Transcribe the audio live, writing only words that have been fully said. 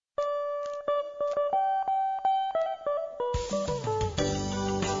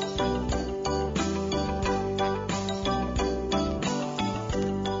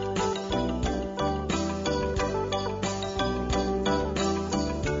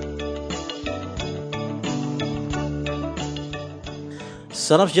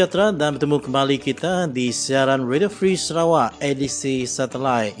Salam sejahtera dan bertemu kembali kita di siaran Radio Free Sarawak edisi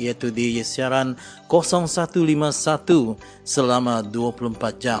satelit iaitu di siaran 0151 selama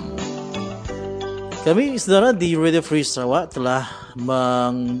 24 jam. Kami saudara di Radio Free Sarawak telah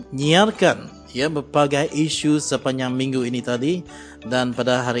menyiarkan berbagai isu sepanjang minggu ini tadi, dan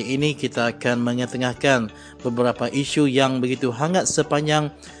pada hari ini kita akan mengetengahkan beberapa isu yang begitu hangat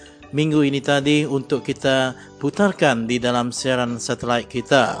sepanjang minggu ini tadi untuk kita putarkan di dalam siaran satelit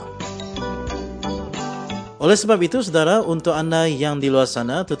kita. Oleh sebab itu, saudara, untuk anda yang di luar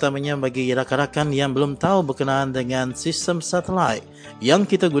sana, terutamanya bagi rakan-rakan yang belum tahu berkenaan dengan sistem satelit yang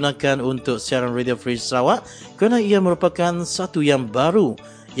kita gunakan untuk siaran Radio Free Sarawak, kerana ia merupakan satu yang baru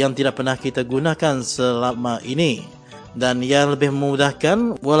yang tidak pernah kita gunakan selama ini. Dan ia lebih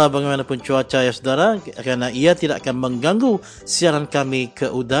memudahkan walau bagaimanapun cuaca ya saudara, kerana ia tidak akan mengganggu siaran kami ke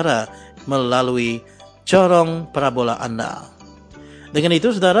udara melalui corong parabola anda. Dengan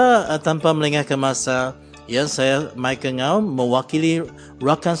itu saudara, tanpa melengahkan masa, saya Michael Ngau mewakili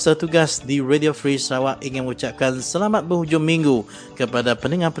rakan setugas di Radio Free Sarawak ingin mengucapkan selamat berhujung minggu kepada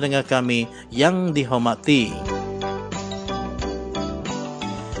pendengar-pendengar kami yang dihormati.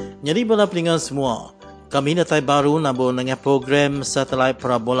 Jadi bala pendengar semua, kami datang baru nabung dengan program satelit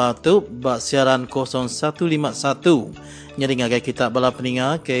parabola tu bak siaran 0151. Jadi ngagai kita bala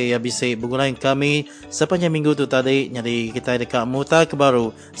pendengar ke bisa bergulai kami sepanjang minggu tu tadi. Jadi kita dekat mutar ke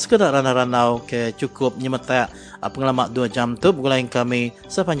baru sekedar ranau-ranau ke cukup nyemetak pengalaman 2 jam tu bergulai kami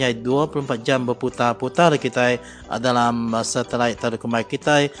sepanjang 24 jam berputar-putar kita dalam satelit terkumai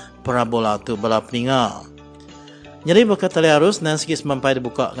kita parabola tu bala pendengar. Jadi berkat tali arus dan sikit semampai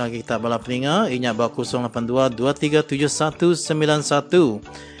dibuka dengan kita bala pendengar, ingat bawa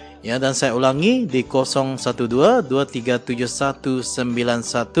 082-237191. Dan saya ulangi di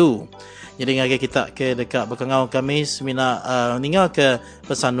 012-237191. Jadi ngagi kita ke dekat berkengau kami semina meninggal ke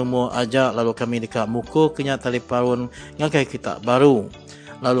pesan nombor aja, lalu kami dekat muka kenyak tali parun ngagi kita baru.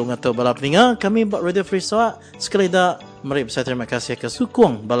 Lalu ngatuk bala pendengar kami buat Radio Free Sarawak sekali dah mari saya terima kasih ke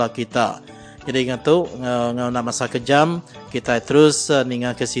sukung bala kita. Jadi ngatuk nak masa kejam kita terus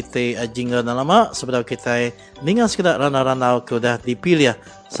ningal ke siti jingle dan lama sebab kita ningal sekedar ranau-ranau ke dah dipilih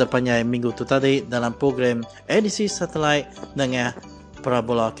sepanjang minggu tu tadi dalam program edisi satelit dengan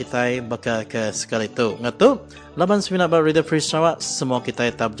parabola kita bakal ke sekali tu. Ngatuk laban semina bar Radio Free Sarawak semua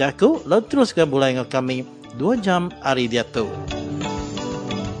kita tetap jago lalu terus ke mulai dengan kami 2 jam hari dia tu.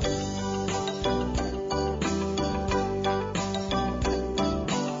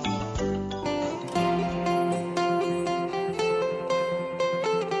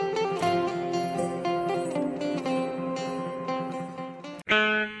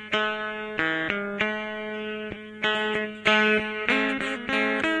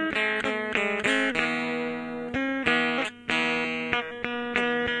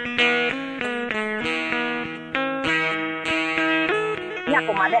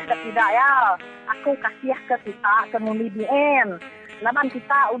 Aku kasih ke kita ke BN. Laban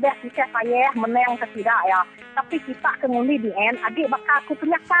kita udah kita payah menang ke tidak ya. Tapi kita ke BN, adik bakal aku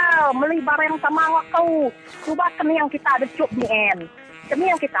punya kau beli barang sama aku. Cuba kini yang kita ada cuk BN. Kini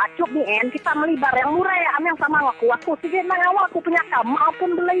yang kita cuk BN, kita beli barang murah yang sama aku. Aku sikit nang awak aku punya kau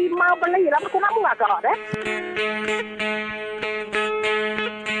maupun mau beli. Lalu aku namu agak deh.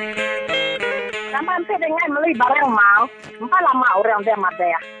 Nanti dengan beli barang mau, empat lama orang dia mada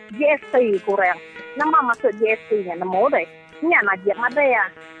ya. GST kurang. Nama masuk GST-nya nemu deh. Nya najib mada ya.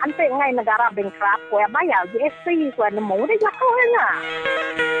 Nanti ngai negara bankrupt, kau bayar GST, kau nemu deh jatuh ya.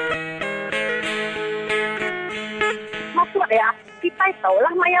 Maksud ya, kita tahu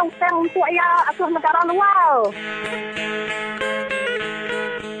lah maya utang untuk ya asuh negara luar.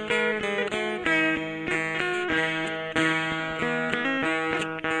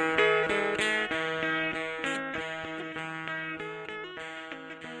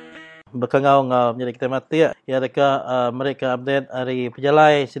 Berkengau menjadi kita mati ya dekat mereka update hari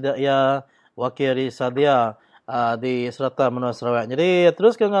pejalai sida ya wakil dari Sadia di Serata Menua Sarawak. Jadi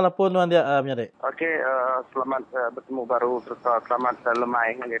terus ke ngalapun tuan dia menjadi. Okey, selamat bertemu baru serta selamat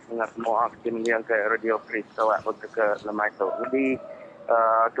lemai dengan semua yang ke Radio Free Sarawak untuk ke lemai tu. Jadi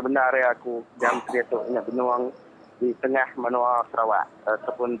kebenaran aku jam dia tu ingat benuang di tengah Menua Sarawak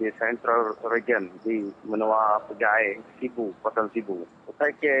ataupun di Central Region di Menua Pegai Sibu, Kota Sibu.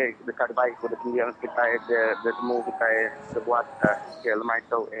 Saya ke dekat baik pada pilihan kita bertemu kita sebuat ke lemai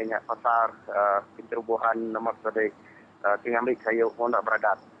tu ingat pasar pencerobohan nomor tadi pengambil kayu honda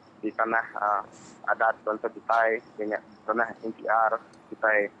beradat di tanah adat bangsa kita ingat tanah NTR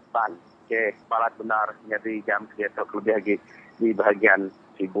kita ban ke balat benar jadi jam dia tu lebih lagi di bahagian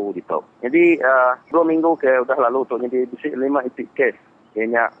Sibu gitu. Jadi 2 minggu ke udah lalu tu jadi bisik 5 kes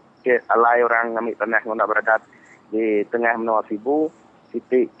Ianya kes alai orang ambil tanah ngondak beradat di tengah menua Sibu.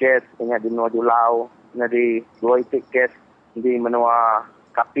 Titik kes ianya di menua Julau. Jadi 2 titik kes di menua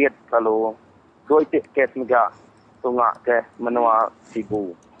Kapit, lalu 2 titik kes juga tungak ke menua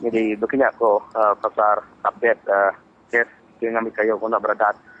Sibu. Jadi berkenyak ko pasar Kapit kes dengan ambil kayu ngondak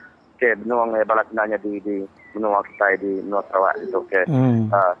beradat ke benua balak nanya di menua kita di menua Sarawak itu ke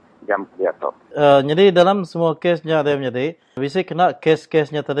jam dia tu. Jadi dalam semua kesnya ada menjadi bisa kena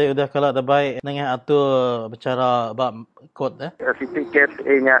kes-kesnya tadi udah kalau ada baik dengan atur bicara bab kod Siti kes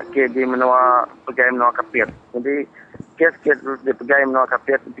ianya ke di menua pegai menua Kapit. Jadi kes di pegai menua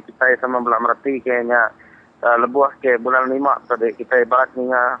Kapit di kita sama belah merati kayaknya lebuh ke bulan 5 tadi kita ibarat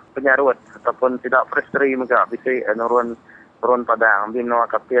dengan penyarut ataupun tidak frustri juga bisa turun padang di menua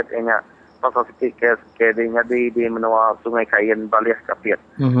Kapit ianya pasal siti kes ke di menua Sungai Kain Balih Kapit.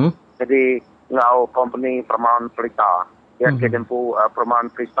 Jadi ngau company Permaan Pelita ya ke dempu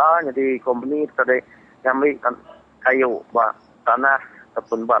Permaan Pelita jadi company tadi yang ambil kayu buat tanah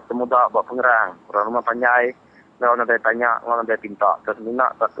ataupun buat semudah buat pengerang orang rumah panjai ngau nanti tanya ngau nanti pinta terus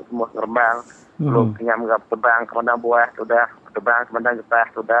minat tak semua ngerembang belum kenyam ngap terbang ke mandang buah sudah terbang ke mandang getah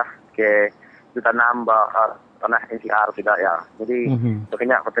sudah ke ditanam tanah NCR tidak ya. Jadi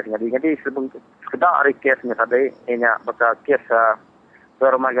berkenyak petesnya jadi sebelum sekedar hari kesnya tadi ianya bakal kes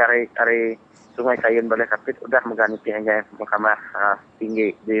rumah dari Sungai Kain Balai Kapit sudah mengganti hingga Mahkamah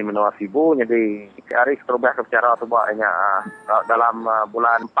Tinggi di menua Sibu. Jadi hari terubah secara sebabnya dalam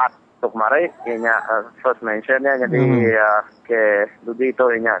bulan 4 kemarin ianya first mentionnya jadi ke Dudi itu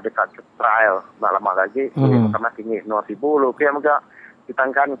ianya dekat trial tak lama lagi di Mahkamah Tinggi menua Sibu lu kia juga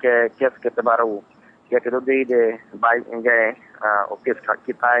ditangkan ke kes terbaru. Dia kedudi de baik hingga ofis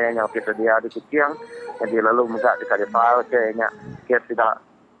kita yang ofis dia di Kuching. Jadi lalu juga dekat file ke kes tidak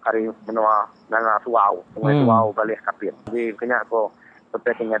hari menua nanga Suau, Sungai Suau Balih Kapit. Jadi kena ko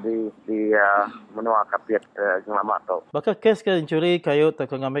sepertinya di menua Kapit lama tu. Bakal kes ke curi kayu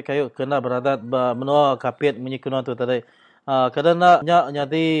atau ngambil kayu kena beradat menua Kapit menyikuna tu tadi. Kadang nak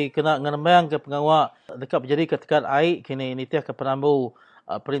jadi kena ngerembang ke pengawak dekat jadi ketekan air kini ini tiap ke penambu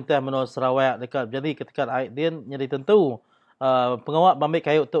perintah menua Sarawak dekat jadi ketekan air dia jadi tentu pengawak ambil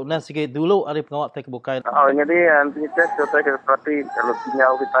kayu tu nan sikit dulu ada pengawak tak bukai. Jadi nanti kita seperti kalau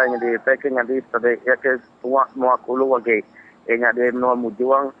tinggal kita jadi tak jadi tadi ya ke semua kulu lagi. Nya dia menua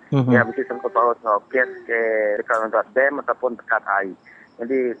Mujuang ya bisa sangkut paut kes ke dekat dam ataupun dekat air.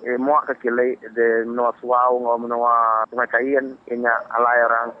 Jadi muak ke kili di menua Suau ngau menua Sungai Kain nya alai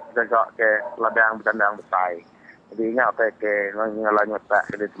orang jaga ke ladang bertandang besar. Jadi ingat apa ke ngalanya tak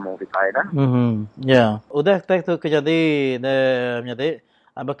ke semua kita dah. Ya. Udah tak tu kejadi menjadi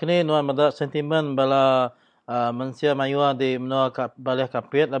abakni nuan mada sentimen bala manusia mayua di menua Balai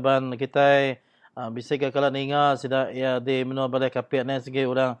Kapit laban kita bisa kalau ninga sudah ya di menua Balai Kapit ni segi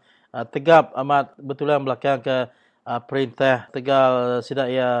orang tegap amat betulan belakang ke perintah Tegal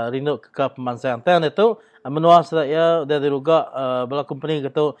sudah ya rindu ke pemansang. Tan itu menua sudah ya dah diruga bala company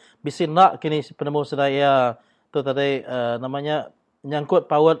gitu bisa nak kini penemu sudah ya tu tadi namanya nyangkut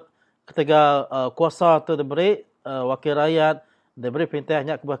paut ketika kuasa tu diberi wakil rakyat diberi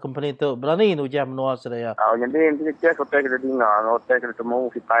perintahnya kepada company itu berani ujian menua sudah ya. Jadi intinya kita dengar hotel kita temu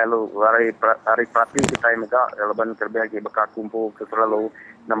kita lalu hari prati kita juga leban terbagi bekas kumpul ke selalu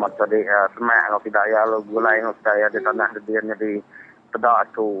nama tadi semak kalau tidak ya lo gulai kalau tidak ya di tanah dia jadi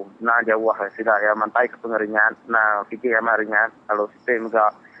pedak tu na jauh tidak ya mantai ke pengeringan na fikir amaringan kalau sistem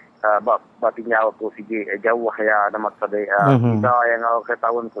juga batinyaw tu sige jauh ya nama tadi kita yang kalau ke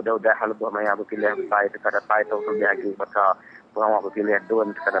tahun sudah lebih maya berpilih saya dekat saya tu terbagi bekas pengawal berpilih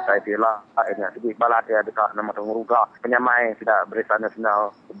don dekat saya bila ini jadi balas ya dekat nama tenguruga penyamai tidak berisana senal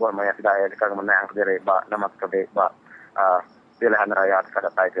buat maya tidak ya dekat menang sendiri nama tadi pilihan raya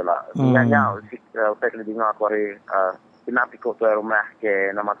dekat saya bila sebenarnya saya dengar kuari pinapiko tu rumah ke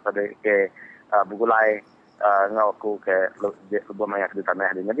nama tadi ke bugulai ngau ke lebih banyak di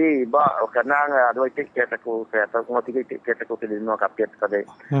tanah ini. Jadi karena 2 tiket aku saya tahu 3 tiket aku di Menua Kapit tadi.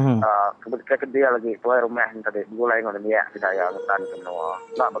 Kemudian dia lagi tuai rumah tadi mulai ngau dia tidak ya ngetan ke Menua.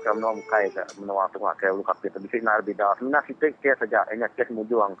 Nak bakal Menua mukai ke Menua tengah ke Menua Kapit. Di sini lebih dah. Sebenarnya si tiket saja ini kes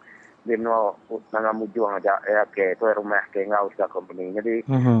Mujuang di Menua nanga Mujuang aja ya ke tuai rumah ke ngau sudah company. Jadi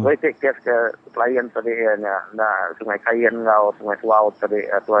 2 tiket ke klien tadi ya na Sungai Kain ngau Sungai Suau tadi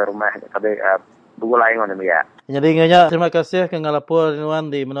tuai rumah tadi Bugulai ngono ya. Jadi nganya terima kasih ke ngalapur Nuan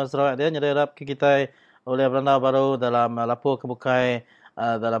di Menua Sarawak dia nyeri harap ke kita oleh Belanda baru dalam lapor kebukai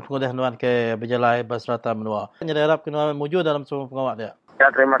dalam pengudahan Nuan ke Berjalai Basrata Menua. Nyeri harap ke Nuan muju dalam semua pengawak dia. Ya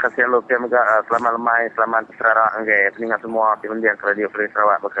terima kasih lo ke juga selamat lemai selamat Sarawak ngai peningat semua penundian Radio Free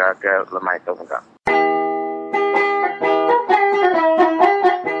Sarawak ke lemai itu juga.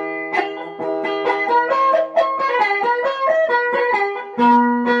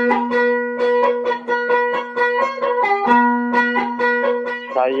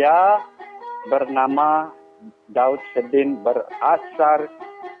 Saya bernama Daud Sedin, berasal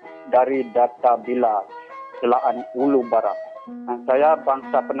dari Data Bila, Selaan Ulu Barat. Saya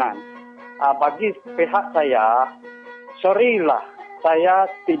bangsa Penan. Bagi pihak saya, sorrylah, saya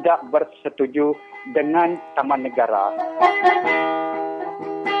tidak bersetuju dengan Taman Negara.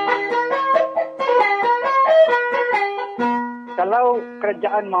 Kalau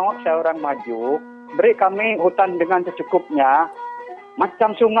kerajaan mahu saya orang maju, beri kami hutan dengan secukupnya,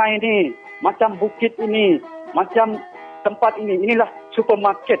 macam sungai ini, macam bukit ini, macam tempat ini. Inilah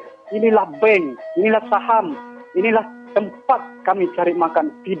supermarket, inilah bank, inilah saham, inilah tempat kami cari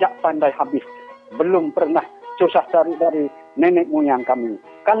makan. Tidak pandai habis. Belum pernah susah cari dari nenek moyang kami.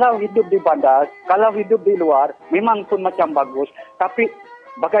 Kalau hidup di bandar, kalau hidup di luar, memang pun macam bagus. Tapi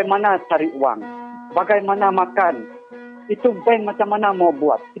bagaimana cari uang? Bagaimana makan? Itu bank macam mana mau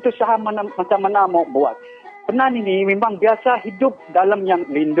buat? Itu saham macam mana mau buat? Penan ini memang biasa hidup dalam yang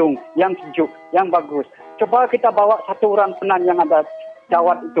lindung, yang sejuk, yang bagus. Coba kita bawa satu orang Penan yang ada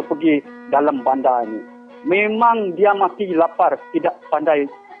jawat itu pergi dalam bandar ini. Memang dia mati lapar, tidak pandai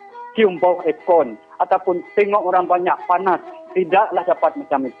cium bau aircon ataupun tengok orang banyak panas. Tidaklah dapat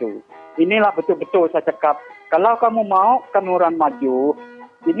macam itu. Inilah betul-betul saya cakap. Kalau kamu mau kami orang maju,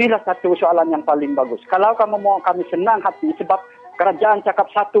 inilah satu soalan yang paling bagus. Kalau kamu mau kami senang hati sebab kerajaan cakap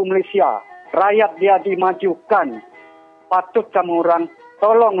satu Malaysia, rakyat dia dimajukan. Patut kamu orang,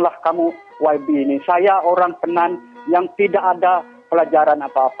 tolonglah kamu YB ini. Saya orang Penan yang tidak ada pelajaran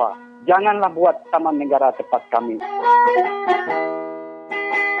apa-apa. Janganlah buat Taman Negara tempat kami.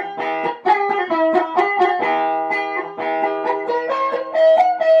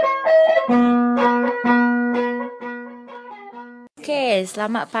 Okey,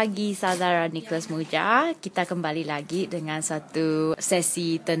 selamat pagi saudara Nicholas Muja. Kita kembali lagi dengan satu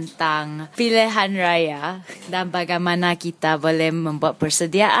sesi tentang pilihan raya dan bagaimana kita boleh membuat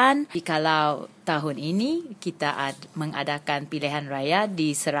persediaan kalau tahun ini kita mengadakan pilihan raya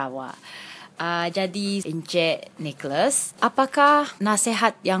di Sarawak. Jadi Encik Nicholas, apakah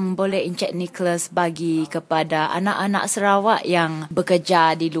nasihat yang boleh Encik Nicholas bagi kepada anak-anak Sarawak yang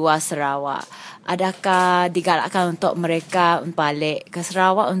bekerja di luar Sarawak? Adakah digalakkan untuk mereka balik ke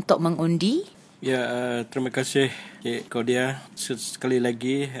Sarawak untuk mengundi? Ya, terima kasih Cik Kodia. Sekali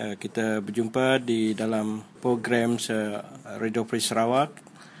lagi kita berjumpa di dalam program Radio Free Sarawak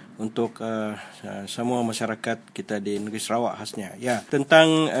untuk semua masyarakat kita di negeri Sarawak khasnya. Ya,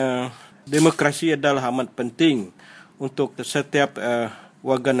 tentang demokrasi adalah amat penting untuk setiap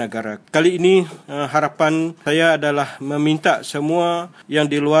warga negara. Kali ini harapan saya adalah meminta semua yang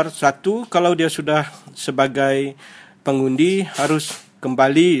di luar, satu, kalau dia sudah sebagai pengundi harus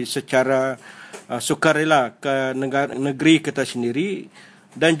kembali secara sukarela ke negeri kita sendiri,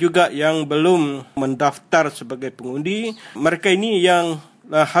 dan juga yang belum mendaftar sebagai pengundi, mereka ini yang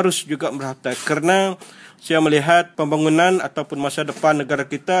harus juga mendaftar, kerana saya melihat pembangunan ataupun masa depan negara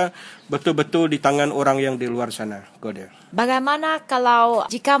kita betul-betul di tangan orang yang di luar sana. Bagaimana kalau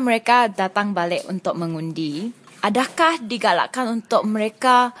jika mereka datang balik untuk mengundi, adakah digalakkan untuk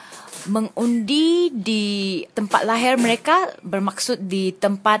mereka mengundi di tempat lahir mereka, bermaksud di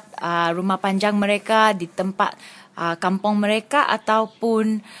tempat rumah panjang mereka, di tempat kampung mereka,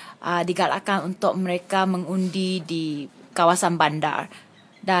 ataupun digalakkan untuk mereka mengundi di kawasan bandar?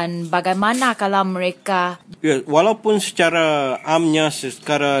 Dan bagaimana kalau mereka... Ya, walaupun secara amnya,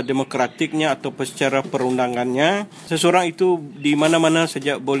 secara demokratiknya ataupun secara perundangannya, seseorang itu di mana-mana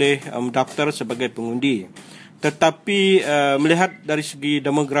saja boleh mendaftar sebagai pengundi. Tetapi melihat dari segi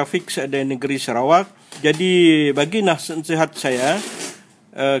demografik di negeri Sarawak, jadi bagi nasihat saya,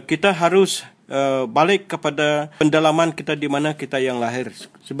 kita harus balik kepada pendalaman kita di mana kita yang lahir.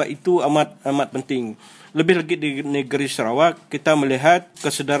 Sebab itu amat penting. Lebih lagi di negeri Sarawak, kita melihat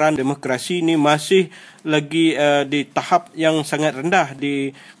kesedaran demokrasi ini masih lagi di tahap yang sangat rendah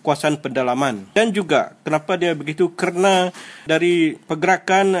di kawasan pendalaman. Dan juga kenapa dia begitu? Kerana dari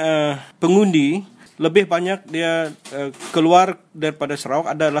pergerakan pengundi, lebih banyak dia keluar daripada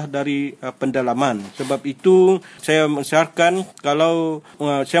Sarawak adalah dari pendalaman. Sebab itu saya mensyarahkan, kalau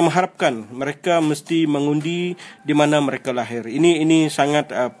saya mengharapkan mereka mesti mengundi di mana mereka lahir. Ini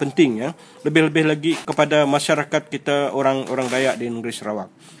sangat penting, ya. Lebih-lebih lagi kepada masyarakat kita orang Dayak di negeri Sarawak.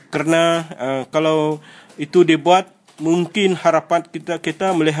 Kerana kalau itu dibuat, mungkin harapan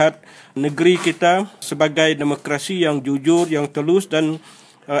kita melihat negeri kita sebagai demokrasi yang jujur, yang telus dan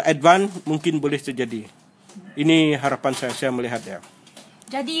advance mungkin boleh terjadi. Ini harapan saya melihat, ya.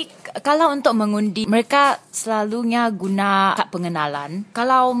 Jadi kalau untuk mengundi, mereka selalunya guna kad pengenalan.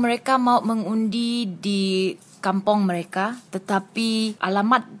 Kalau mereka mau mengundi di kampung mereka, tetapi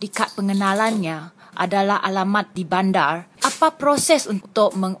alamat di kad pengenalannya adalah alamat di bandar, apa proses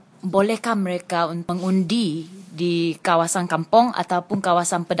untuk membolehkan mereka untuk mengundi di kawasan kampung ataupun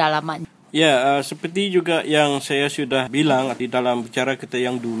kawasan pedalaman? Ya, seperti juga yang saya sudah bilang di dalam bicara kita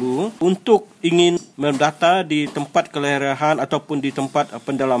yang dulu, untuk ingin mendata di tempat kelahiran ataupun di tempat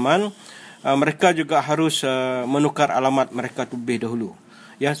pendalaman, mereka juga harus menukar alamat mereka terlebih dahulu.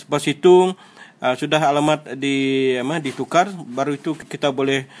 Ya, lepas itu sudah alamat ditukar, baru itu kita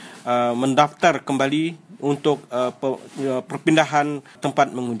boleh mendaftar kembali untuk perpindahan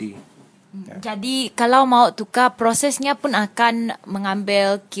tempat mengundi. Jadi kalau mau tukar, prosesnya pun akan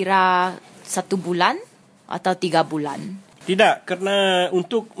mengambil kira 1 bulan atau 3 bulan? Tidak, kerana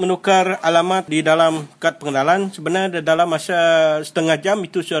untuk menukar alamat di dalam kad pengenalan sebenarnya dalam masa setengah jam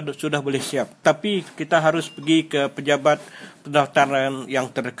itu sudah boleh siap. Tapi kita harus pergi ke pejabat pendaftaran yang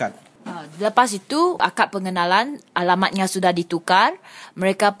terdekat. Lepas itu, akad pengenalan, alamatnya sudah ditukar.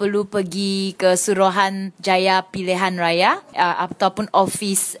 Mereka perlu pergi ke Suruhanjaya Pilihan Raya ataupun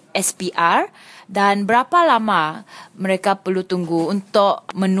ofis SPR. Dan berapa lama mereka perlu tunggu untuk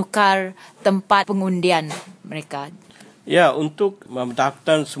menukar tempat pengundian mereka? Ya, untuk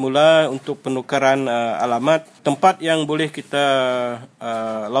mendaftar semula untuk penukaran alamat, tempat yang boleh kita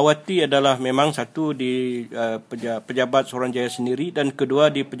lawati adalah memang satu di pejabat Suruhanjaya sendiri dan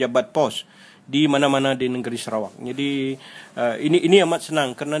kedua di pejabat pos di mana-mana di negeri Sarawak. Jadi ini amat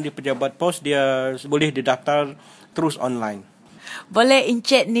senang kerana di pejabat pos dia boleh didaftar terus online. Boleh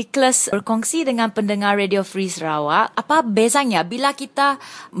Encik Nicholas berkongsi dengan pendengar Radio Free Sarawak, apa bezanya bila kita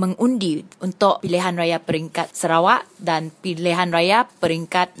mengundi untuk pilihan raya peringkat Sarawak dan pilihan raya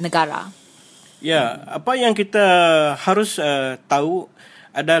peringkat negara? Ya, apa yang kita harus tahu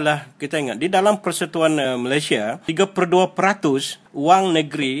adalah, kita ingat, di dalam Persatuan Malaysia, 3/2% wang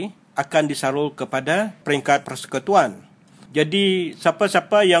negeri akan disalur kepada peringkat persekutuan. Jadi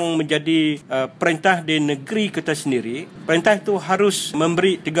siapa-siapa yang menjadi perintah di negeri kita sendiri, perintah itu harus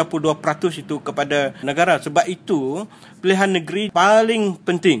memberi 32% itu kepada negara. Sebab itu pilihan negeri paling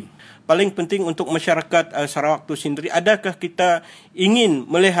penting untuk masyarakat Sarawak itu sendiri. Adakah kita ingin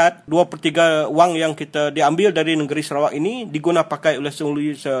melihat 2/3 wang yang kita diambil dari negeri Sarawak ini diguna pakai oleh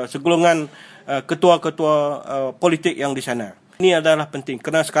segolongan ketua-ketua politik yang di sana? Ini adalah penting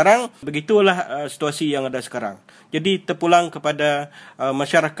kerana sekarang begitulah situasi yang ada sekarang. Jadi terpulang kepada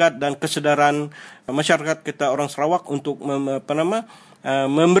masyarakat dan kesedaran masyarakat kita orang Sarawak untuk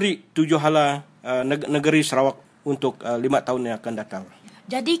memberi tujuhala negeri Sarawak untuk 5 tahun yang akan datang.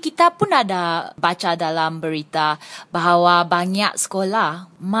 Jadi kita pun ada baca dalam berita bahawa banyak sekolah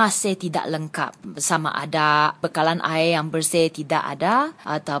masih tidak lengkap. Sama ada bekalan air yang bersih tidak ada,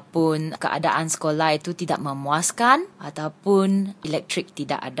 ataupun keadaan sekolah itu tidak memuaskan, ataupun elektrik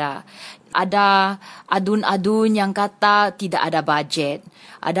tidak ada. Ada adun-adun yang kata tidak ada bajet.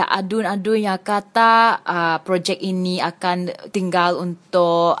 Ada adun-adun yang kata projek ini akan tinggal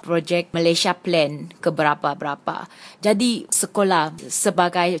untuk projek Malaysia Plan ke berapa-berapa. Jadi sekolah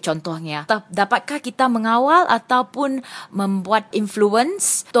sebagai contohnya, dapatkah kita mengawal ataupun membuat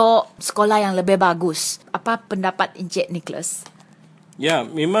influence untuk sekolah yang lebih bagus? Apa pendapat Encik Nicholas? Ya,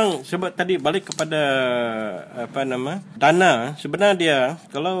 memang sebab tadi balik kepada dana. Sebenarnya dia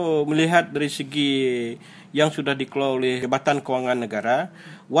kalau melihat dari segi yang sudah dikelola oleh Jabatan Kewangan Negara,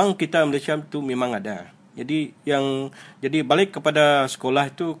 wang kita Malaysia itu memang ada. Jadi balik kepada sekolah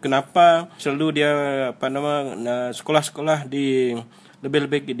itu, kenapa selalu dia sekolah-sekolah di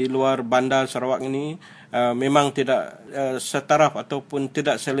lebih-lebih di luar bandar Sarawak ini memang tidak setaraf ataupun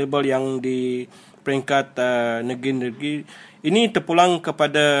tidak selabel yang di peringkat negeri-negeri. Ini terpulang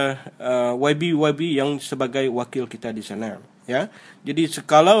kepada YB yang sebagai wakil kita di sana. Ya, jadi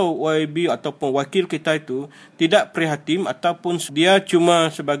kalau YB ataupun wakil kita itu tidak prihatin ataupun dia cuma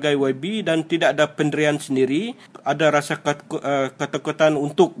sebagai YB dan tidak ada pendirian sendiri, ada rasa ketakutan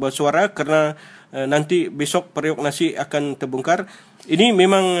untuk bersuara kerana nanti besok periuk nasi akan terbongkar. Ini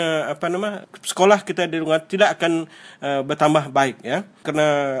memang sekolah kita di rumah tidak akan bertambah baik, ya, kerana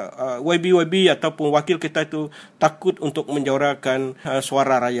YB ataupun wakil kita itu takut untuk menjauhkan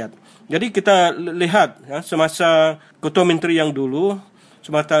suara rakyat. Jadi kita lihat semasa Ketua Menteri yang dulu,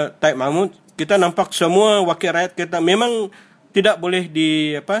 semasa Taib Mahmud, kita nampak semua wakil rakyat kita memang tidak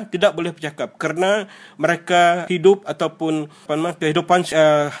boleh bercakap kerana mereka hidup ataupun kehidupan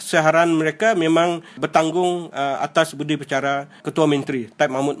seharian mereka memang bertanggung atas budi bicara Ketua Menteri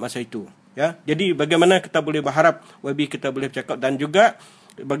Taib Mahmud masa itu. Ya, jadi bagaimana kita boleh berharap YB kita boleh bercakap, dan juga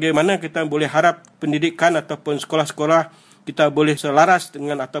bagaimana kita boleh harap pendidikan ataupun sekolah-sekolah kita boleh selaras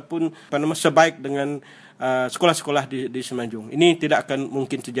dengan ataupun sebaik dengan sekolah-sekolah di Semenanjung. Ini tidak akan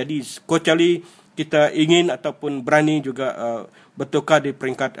mungkin terjadi kecuali kita ingin ataupun berani juga bertukar di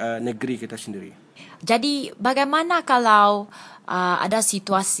peringkat negeri kita sendiri. Jadi bagaimana kalau ada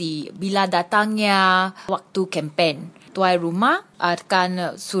situasi bila datangnya waktu kempen, tuan rumah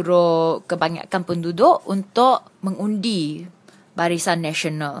akan suruh kebanyakan penduduk untuk mengundi Barisan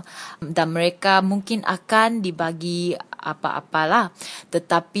Nasional dan mereka mungkin akan dibagi apa-apalah.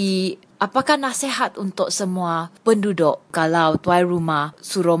 Tetapi apakah nasihat untuk semua penduduk kalau tuan rumah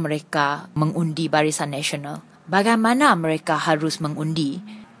suruh mereka mengundi Barisan Nasional? Bagaimana mereka harus mengundi?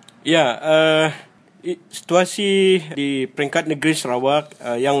 Ya, situasi di peringkat negeri Sarawak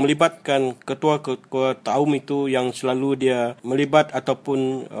yang melibatkan ketua-ketua taum itu yang selalu dia melibat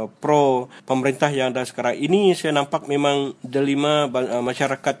ataupun pro pemerintah yang ada sekarang ini, saya nampak memang delima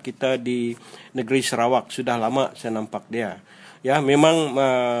masyarakat kita di negeri Sarawak sudah lama saya nampak dia. Ya, memang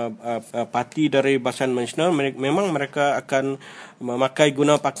parti dari Barisan Nasional memang mereka akan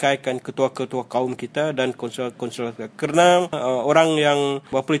guna pakaikan ketua-ketua kaum kita dan konsul kerana orang yang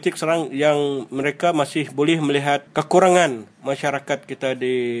berpolitik sekarang yang mereka masih boleh melihat kekurangan masyarakat kita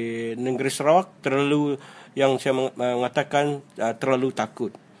di negeri Sarawak terlalu, yang saya mengatakan terlalu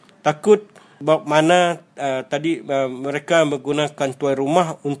takut mana tadi mereka menggunakan tuan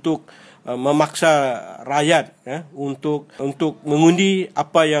rumah untuk memaksa rakyat untuk mengundi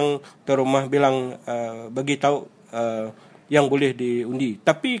apa yang tuan rumah bilang bagi tahu yang boleh diundi.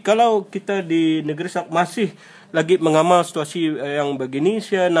 Tapi kalau kita di negeri Sarawak masih lagi mengamal situasi yang begini,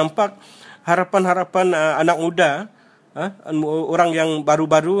 saya nampak harapan-harapan anak muda, orang yang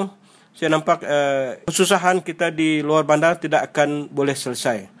baru-baru, saya nampak kesusahan kita di luar bandar tidak akan boleh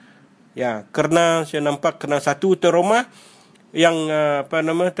selesai. Ya, kerana saya nampak kena satu tuan rumah yang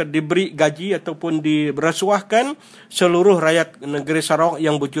diberi gaji ataupun diberasuahkan, seluruh rakyat negeri Sarawak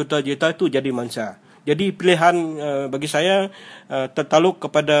yang berjuta-juta itu jadi mangsa. Jadi pilihan bagi saya tertaluk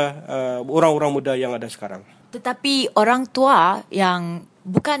kepada orang-orang muda yang ada sekarang. Tetapi orang tua yang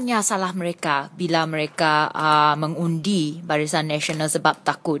bukannya salah mereka bila mereka mengundi Barisan Nasional sebab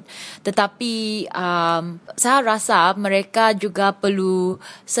takut. Tetapi saya rasa mereka juga perlu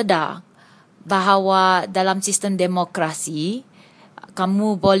sedar bahawa dalam sistem demokrasi,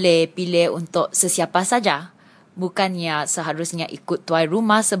 kamu boleh pilih untuk sesiapa saja. Bukannya seharusnya ikut tuan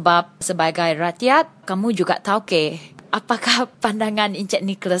rumah sebab sebagai rakyat, kamu juga tahu apakah pandangan Encik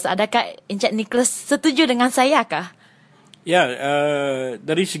Nicholas? Adakah Encik Nicholas setuju dengan saya kah? Ya,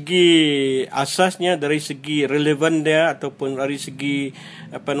 dari segi asasnya, dari segi relevan dia ataupun dari segi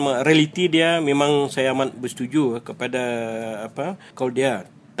realiti dia, memang saya amat bersetuju kepada kaul dia.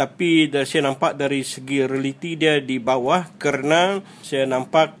 Tapi saya nampak dari segi realiti dia di bawah, kerana saya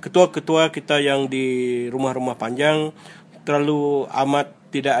nampak ketua-ketua kita yang di rumah-rumah panjang terlalu amat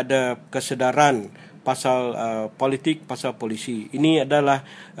tidak ada kesedaran pasal politik, pasal polisi. Ini adalah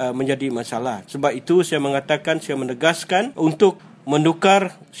menjadi masalah. Sebab itu saya mengatakan, saya menegaskan untuk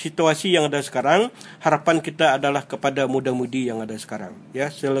menukar situasi yang ada sekarang. Harapan kita adalah kepada muda-mudi yang ada sekarang. Ya,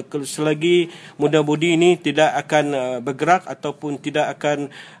 selagi muda-mudi ini tidak akan bergerak ataupun tidak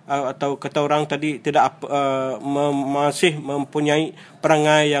akan atau kata orang tadi tidak masih mempunyai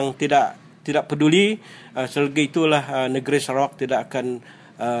perangai yang tidak peduli, selagi itulah negeri Sarawak tidak akan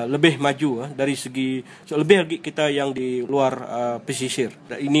lebih maju dari segi lebih lagi kita yang di luar pesisir.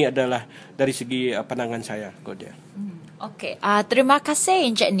 Ini adalah dari segi pandangan saya, Kodia. Okey, terima kasih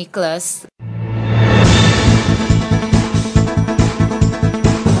Encik Nicholas.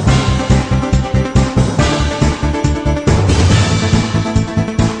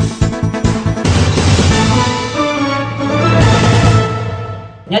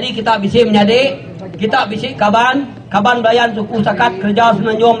 Jadi kita bisa menyadik, kita bisa kaban belayan suku sakat kerja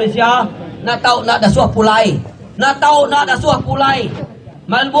Semenanjung Malaysia, nak tahu nak dasuah pulai. Nak tahu nak dasuah pulai.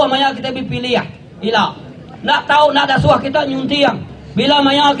 Malbuah maya kita pilih ya. Ila. Nak tahu nak dasuah kita nyuntiang. Bila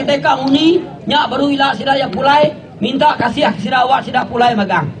maya kita ka uni, nya baru ila sidaya pulai, minta kasih sida awak sida pulai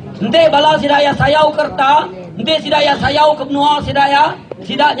magang. Ente bala sidaya sayau kerta, ente sidaya sayau ke benua sidaya,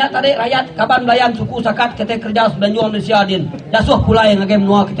 sidanya tarik rakyat kaban belayan suku sakat kita kerja Semenanjung Malaysia din. Dasuah pulai ngage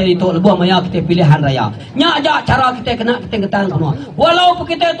benua kita itu lebuh maya kita pilihan raya. Nya aja cara kita kena kita ketan benua. Walaupun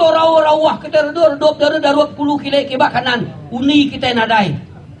kita tu rawah kita redup dari 20 kilo ke kanan, uni kita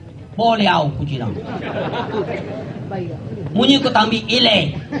nadai. Boleh au kucina. Munyi ko tambi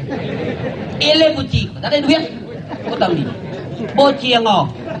ile buci. Tak ada duit. Ko tambi. Boci yang au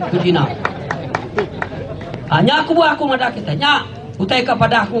kucina. Hanya aku buat aku madak kita. Nya utai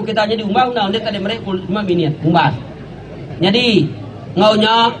kepada aku kita jadi umbang undang dia tadi mereka 5 minit umbas. Jadi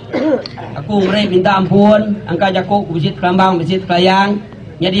ngaunya aku mereka minta ampun, angka jako visit Kelambang, visit Kelayang.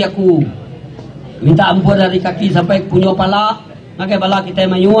 Jadi aku minta ampun dari kaki sampai punyo pala. Makai bala kita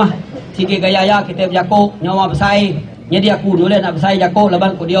mayuah, sikit gaya kita berjakok, nyawa besai. Jadi aku nulis nak besai jakok,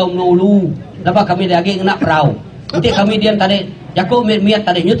 leban ko dia mengulu. Lepas kami lagi kena perau. Nanti kami diam tadi, Jakob miat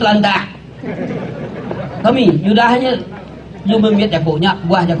tadi nyu telandak. Kami yudahnya nyu miat Jakob, nyak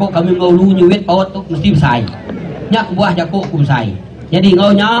buah Jakob kami ngau lu nyuit paut tu mesti besai. Nyak buah Jakob ku besai. Jadi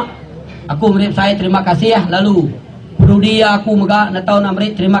ngaunya aku merip saya terima kasih ya. Lalu Purudi aku mega natau na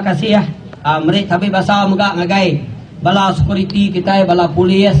merip terima kasih ya. Merip tapi bahasa mega ngagai bala security kita, bala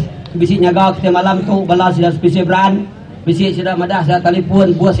polis bisi nyaga kita malam tu, bala sida spesial brand, bisi sida madah sida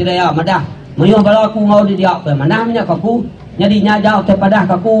telefon buah sida ya madah. Meyuh bala aku mau di dia apa manahnya kaku. Jadi nyajau te padah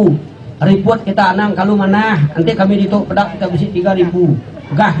kaku. Report kita anang kalau manah, nanti kami dituk pedak kita bisi 3,000.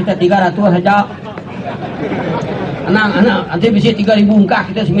 Gah kita 300 saja. Anang nanti bisi 3,000 gah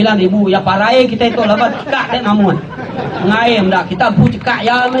kita 9,000. Ya parai kita itu labat cekak dek mamun. Ngaim dak kita bu cekak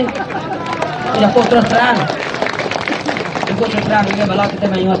ya men. Ya kok terus terang. Ikut terus terang ke bala kita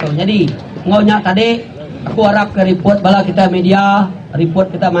main tu. Jadi ngaunya tadi aku harap ke report bala kita media,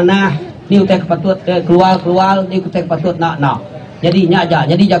 report kita manah. Ni utek patut keluar ni utek patut nak. Jadi nya aja.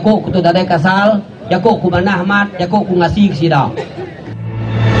 Jadi Jakob kutu dadai kasal, Jakob ku manah mat, Jakob ku ngasih sida.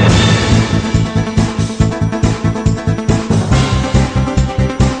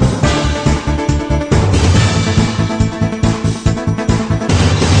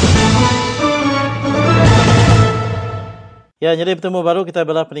 Ya, jadi bertemu baru kita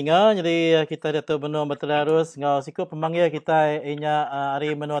bela peninga. Jadi kita Datuk Benua berterus ngau sikut pemanggil kita inya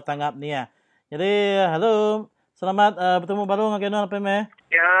hari menua tanggap ni ya. Jadi halo, selamat bertemu baru ngau apa me?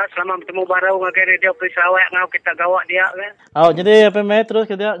 Ya, selamat bertemu baru ngau Radio Free Sarawak ngau kita gawak dia kan. Oh, jadi apa me terus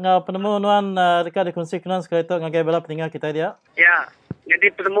kita ngau penemu nuan dekat dikongsi kenan sekali tu ngau bela peninga kita dia. Ya,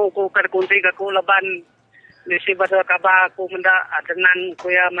 jadi penemu ku ka kunci ku leban misi bahasa kabar aku mendak adenan ku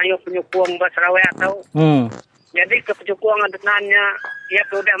ya mayu penyukung bahasa Sarawak tau. Jadi kepejukuang adenannya ia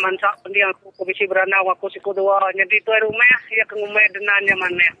sudah mansak pendiang komisi beranau aku siku dua. Jadi tu rumah ia kengumai adenannya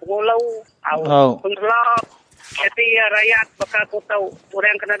mana pengulau au konsulat. Jadi ya rakyat bakal aku tahu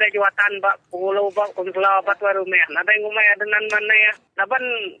orang kena ada jawatan bak pengulau bak konsulat bak tu rumah. Nada ngumai adenan mana ya. Laban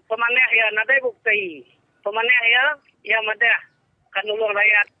pemanah ya nada bukti. Pemanah ya madah kan ulung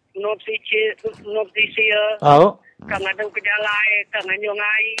rakyat nopsi ya. Kang ada kejalai kang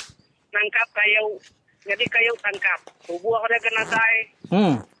nyongai nangkap kayu. Jadi kayu tangkap. Tubuh ada kena tai.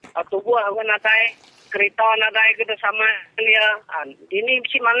 Tubuh kena tai. Kereta nadai kita sama dia. Ini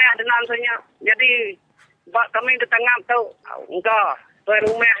si mana ada nansanya. Jadi bak kami ditangkap tahu. Enggak. Tuan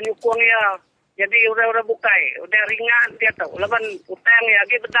rumah nyukung ya. Jadi udah bukai. Udah ringan dia tahu. Lepas utang ya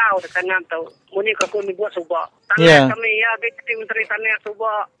lagi bedau ditangkap tahu. Muni aku ni buat subak. Tanah kami ya kita menteri tanah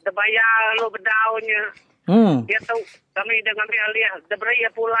subak. Dah bayar lo bedaunya. Dia tahu kami dengan alih debrai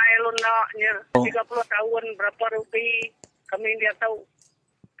pulai lunaknya 30 tahun berapa rupiah kami dia tahu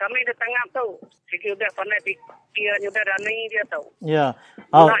kami di tengah tahu sikit udah pandai dia udah dani dia tahu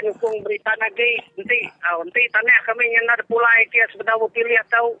nak nyukung berita lagi nanti tanah kami yang ada pulai dia sebenarnya pilih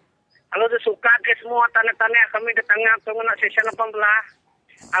tahu kalau dia suka ke semua tanah-tanah kami di tengah tahu nak sesi 18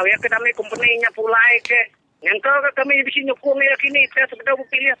 ya kami company-nya pulai ke yang kami di sini nyukung ya kini saya sudah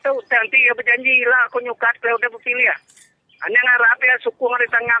berpilih tahu nanti ya berjanji lah aku nyukat kalau udah berpilih ya. Hanya ngarap ya sukung di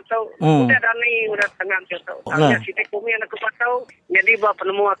tengah tahu. Udah dani udah tengah tahu. Hanya si tekumi yang aku tahu. Jadi bawa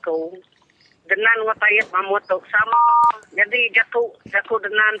penemu aku denan watayat mamut tahu sama. Jadi jatuh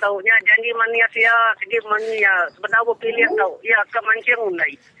denan tahu nya janji mania sia segi mania sebenarnya berpilih tahu. Ya ke mancing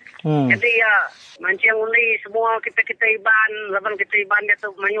undai. Jadi ya mancing undai semua kita iban laban kita iban dia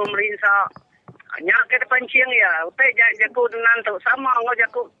tu manyu merinsa. Hanya ke depan ciang ya, utai jaku dengan tu sama ngau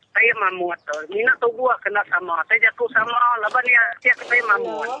jaku saya mamuat tu. Mina tu buah kena sama, saya jaku sama, laban ya tiap saya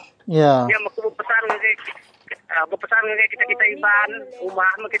mamuat. Ya. Dia maku berpesan kita iban,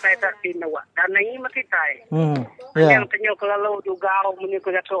 rumah kita tak tinawa. Dan ini kita. Yang tenyo kelalu juga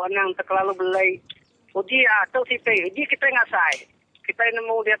menyukai jaku anang terkelalu belai. Uji atau sipai, uji kita ngasai. Kita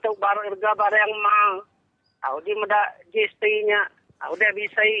nemu dia tu barang yang mahal. Uji meda GST-nya. Udah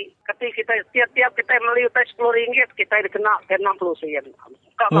bisa ketika kita tiap kita beli RM10 kita dikena 60 sen.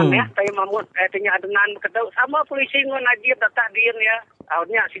 Kak mana saya mamut tanya adenan ketau sama polisi ngon ajib datang dia ya.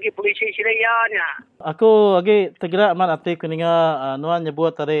 Nya segi polisi sirayanya. Aku lagi tergerak amat hati kuninga nuan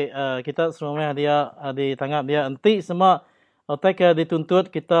nyebut tadi kita semua dia ditangkap dia enti semua otak dituntut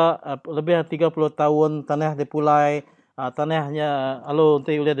kita lebih 30 tahun tanah dipulai tanahnya lalu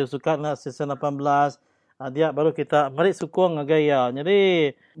enti uliah disukat nak season 18 dia baru kita mari sukung gaya.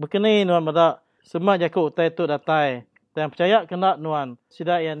 Jadi begini nuan pada semua jaku utai tu datai. Dan percaya kena nuan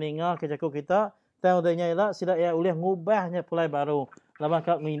sida yang ninga ke jaku kita dan udahnya ialah sida yang boleh ngubahnya pulai baru. Lama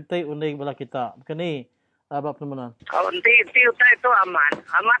kak minta undi bala kita. Begini abang penemuan. Kalau nanti utai tu aman.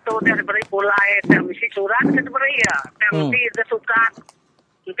 Aman tu dia beri pulai dan misi surat dia beri ya. Dan nanti dia suka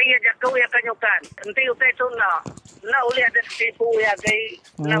Nanti ya jakau ya kanyukan. Nanti utai tu na uli ada tipu ya gay,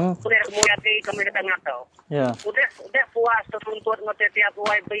 na uli ya gay kami kita ngatau. Ya. Udah puas tertuntut ngote tiap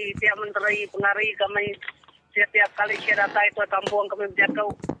YB, tiap menteri, pengari kami setiap kali saya datang itu kampung kami jakau.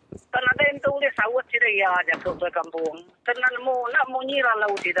 Kan ada yang tu uli sawat sih ya jakau ke kampung. Karena nak mau nyirah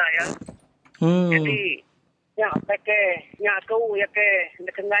lau tidak ya. Jadi ya pakai aku ya ke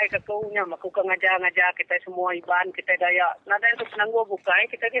kengai ke kau nya aku ngajar kita semua iban kita daya. Nada itu senanggu bukai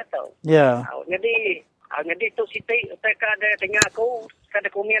kita dia tahu. Ya. Jadi tu siti mereka ada tengah aku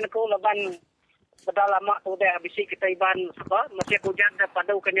kada kumian aku leban lama tu dah habis kita iban apa masih aku jaga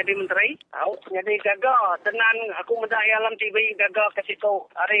pada kan jadi menteri. Jadi gagal tenan aku mendak alam TV gagal kasih kau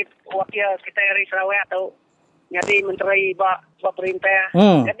hari wakil kita hari Sarawak tu jadi menteri ba perintah.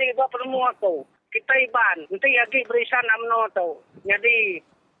 Jadi ba perlu aku kita iban nanti lagi berisan amno tu jadi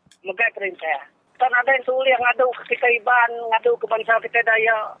megai perintah kan ada yang sulit yang ngadu ke kita iban ngadu ke bangsa kita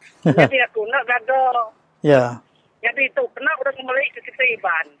daya jadi aku nak gagal jadi itu kena udah kembali ke kita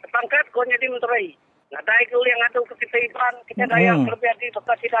iban terpangkat kau jadi menteri ada yang sulit yang ngadu ke kita iban kita daya terjadi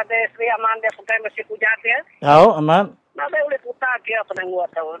bekas tidak ada Sri Aman dia pakai mesin hujat ya aman nada boleh putar dia penangguh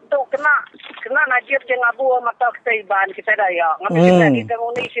tahu tu kena najib je ngabu mata kita iban kita daya ngabi kita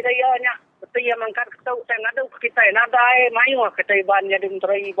ngoni si daya nya betul yang mangkat kita saya ngadu kita nada mayu kita iban jadi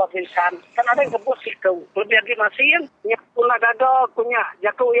menteri buat insan kan ada yang kebus itu lebih lagi masih yang pula dada punya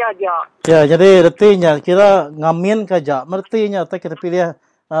jakau ya aja ya jadi retinya kira ngamin kaja mertinya tak kita pilih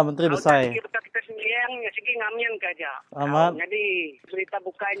menteri besar kita sembiang ya segi ngamin kaja aman jadi berita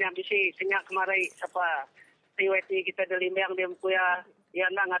bukanya bisi senyak kemarin apa TWT kita delimbang dia kuya ya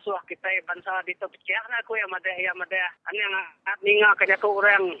nak ngasuh kita bangsa di tu pecah nak kuya madah ani yang ninga kaja ku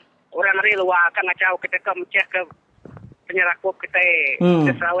orang hari luar akan ngacau kita ke menceh ke penyerakup kita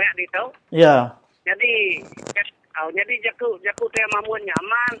ke Sarawak di tu. Ya. Jadi jaku teh mamun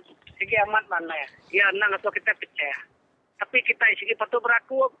nyaman segi amat mana ya. Ya nak ngasuh kita pecah. Tapi kita segi patu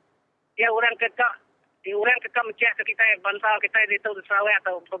berakup ya orang kekak menceh ke kita bangsa kita di tu Sarawak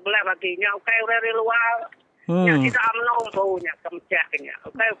atau bebelah lagi nya ukai orang dari luar. Ya tidak amno baunya ke menceh nya.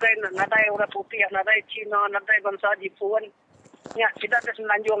 Ukai nadai orang putih, nadai Cina, nadai bangsa Jepun. Ya, kita ada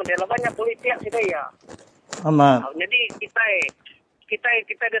semenanjung dia. Banyak politik kita ya. Aman. Jadi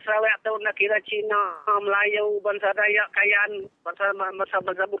kita di Sarawak tahu nak kira Cina, Melayu, bangsa Dayak, Kayan,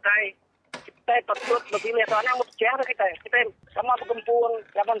 bangsa Bukai. Kita patut berpilih soalnya mau percaya kita. Kita sama bergempur,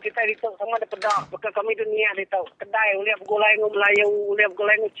 zaman kita itu sama ada pedak, bekas kami dunia itu. Kedai uliap gulai Melayu, uliap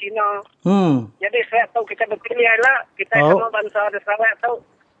gulai Cina. Jadi saya tahu kita berpilih lah. Kita sama bangsa di Sarawak tahu.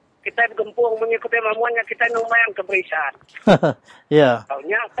 Kita bergempur mengikuti mamuannya kita lumayan keberisan. Ya.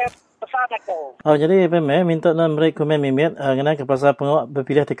 Taunya saya pesan aku. Jadi minta nak mereka memimit kena kepala pengawal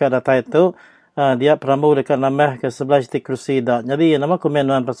berpilih dekat data itu dia perambu dekat nama ke sebelah titik kursi dah. Jadi nama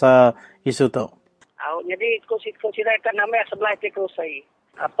komen pasal isu tu. Jadi kursi dekat nama sebelah titik kursi.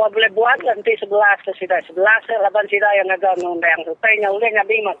 Apa boleh buat nanti 11 laban sida yang agak undang supaya uleh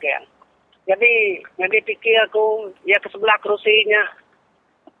ngabi makan. Jadi pikir aku ya ke sebelah kursinya.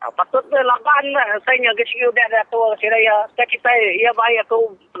 Patut laban saya nyagi segi udah ada tua saya kita ya baik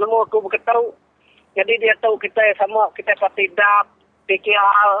aku nemu aku beritahu jadi dia tahu kita sama kita parti DAP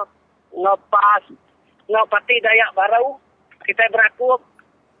PKR ngepas parti Dayak Baru kita berakup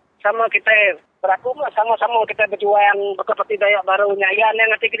sama kita berakup sama-sama kita berjuang ke parti Dayak Baru nyayan yang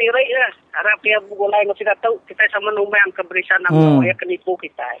nanti kiri ya harap dia gulai mesti tahu kita sama numbang keberisan ya kenipu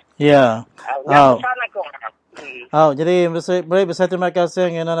kita ya sana kok. Jadi besar terima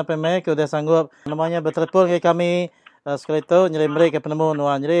kasih kerana PMK sudah sanggup namanya bertelepon ke kami sekali itu jadi mereka penemu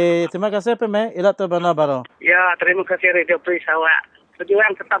nuan. Jadi terima kasih PMK ilat tu benar baru. Ya terima kasih Radio Free Sarawak.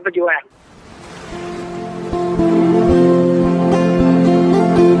 Berjuang tetap berjuang.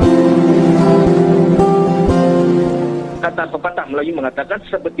 Kata pepatah Melayu mengatakan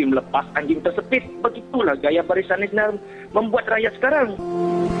seperti melepas anjing tersepit. Begitulah gaya Barisan Nasional membuat rakyat sekarang.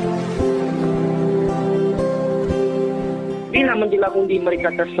 Bila menjelang undi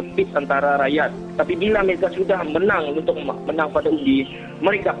mereka tersepit antara rakyat. Tapi bila mereka sudah menang pada undi,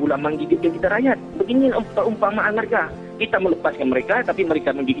 mereka pula menggigitkan kita rakyat. Begini umpamaan mereka. Kita melepaskan mereka tapi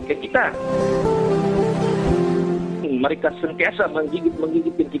mereka menggigitkan kita. Mereka sentiasa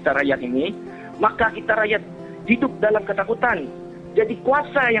menggigitkan kita rakyat ini. Maka kita rakyat hidup dalam ketakutan. Jadi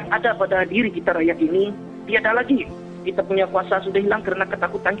kuasa yang ada pada diri kita rakyat ini tiada lagi. Kita punya kuasa sudah hilang kerana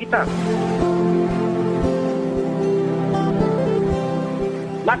ketakutan kita.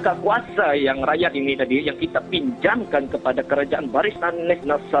 Maka maka kuasa yang rakyat ini tadi yang kita pinjamkan kepada kerajaan Barisan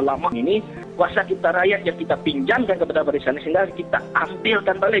Nasional ini, kuasa kita rakyat yang kita pinjamkan kepada Barisan Nasional, kita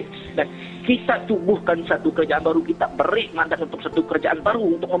ambilkan balik dan kita tubuhkan satu kerajaan baru, kita beri mandat untuk satu kerajaan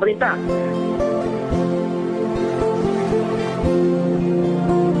baru untuk pemerintah.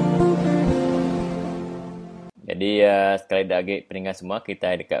 Jadi sekali lagi peningan semua,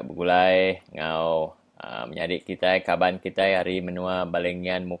 kita dekat bergulai ngau menyadik kita, kaban kita hari menua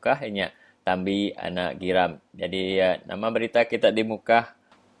balengian mukah inya tambi anak giram. Jadi nama berita kita di mukah.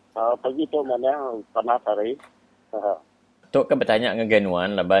 Pagi tu mana panas hari. Tok kan bertanya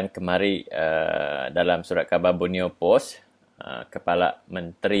ngegenuan laban kemari dalam surat khabar Borneo Post, Kepala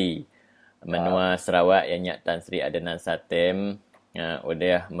Menteri Menua Sarawak yang Tan Sri Adenan Satem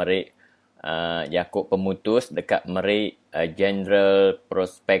udah meri Yakub pemutus dekat meri General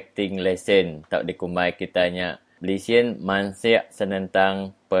Prospecting Lesson tak dikumai kitanya lesen mansiak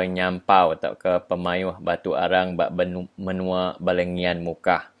senentang penyampau atau ke pemayuh batu arang bak menua balengian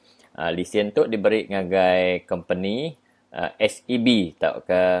mukah. Lesen tu diberi ngagai company SEB atau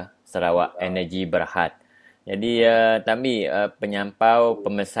ke Sarawak Energy Berhad. Jadi kami penyampau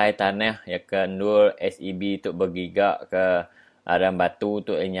pemesai tanah ya ke nur SEB tu bergigak ke Arang batu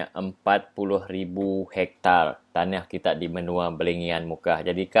tu hanya 40,000 hektar tanah kita di menua Balengian Mukah.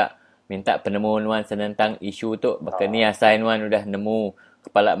 Jadi Kak minta penemuan wan senentang isu tu. Bahkan ni asain wan udah nemu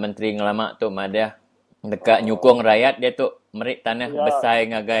Kepala Menteri ngelamak tu madah dekat nyukung rakyat dia tu merik tanah besar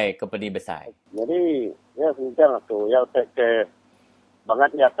ngagai company besar. Jadi ya sebenarnya tu yang ke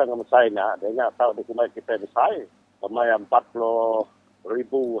bangat nyata ngemesai nak dia nak tahu dikumai kita besar. Pemai 40,000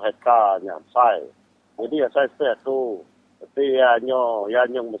 hektar nya besar. Jadi saya tu tapi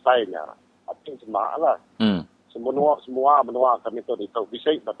yang mesainya, tapi semaklah. Semua menua kami tu itu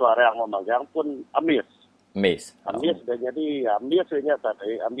bisa batu arang memegang pun amis. Amis dan jadi amisnya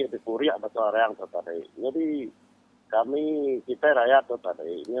tadi ambil di Korea batu arang tu tadi. Jadi kami kita rakyat tu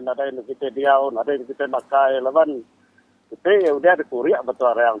tadi. Ini ada yang kita diaun, ada yang kita makai lawan. Kita udah di Korea batu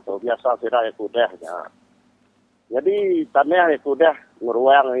arang tu biasa sirah kudahnya. Jadi tanah yang sudah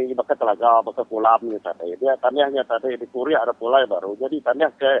nguruang ini bakal telaga, bakal pulam ni tadi. Dia tanahnya tadi di Korea ada pulai baru. Jadi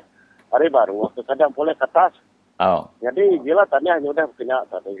tanah ke hari baru, waktu kadang boleh ke atas. Jadi gila tanahnya sudah punya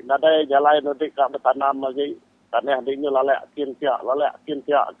tadi. Ada jalan nanti kak bertanam lagi. Tanah dia lalak kin tiak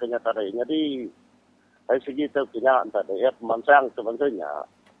kenya tadi. Jadi dari segi itu punya tadi. Ya pemansang sebenarnya.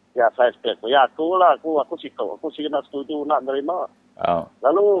 Ya saya spek. Ya aku sikau. Aku sih nak setuju nak nerima.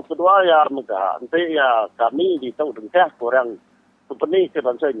 Lalu kedua ya nanti ya kami ditahu dengan kurang company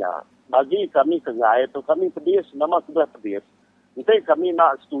kebangsanya. Bagi kami kengai itu kami pedis, nama sudah pedis. Nanti kami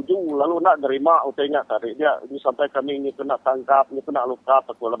nak setuju lalu nak nerima utenya tadi dia sampai kami ini kena tangkap, ini kena luka,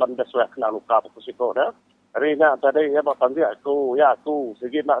 aku 18 kena luka, aku sikau dah. Hari nak tadi ya bapak aku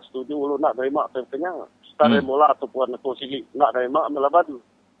segi nak setuju lalu nak nerima utenya. Start mula ataupun aku segi nak nerima melaban.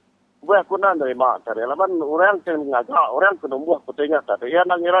 Aku nak nerima tadi. Laban orang yang ngagak, orang kenumbuh putihnya tadi. Ya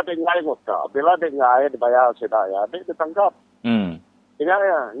nak ngira dia ngai ngotka. Bila dia ngai dibayar sedaya, dia ditangkap. Ini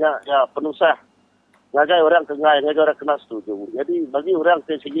ya penusah. Ngagai orang kengai, ngagai orang kena setuju. Jadi bagi orang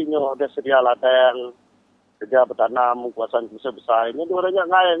ke seginya dia sedia ladang, sedia bertanam, kuasaan besar-besar. Ini orangnya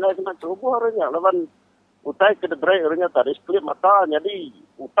ngai kena cuba orangnya. Laban utai ke debrai orangnya tadi sekelip mata. Jadi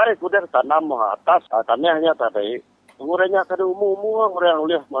utai kuda tanam atas tanahnya tadi. Orangnya tadi umum orang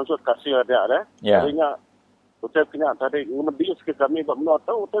boleh maksud kasih ada dah. Orangnya utai punya tadi ngedis ke kami bermenua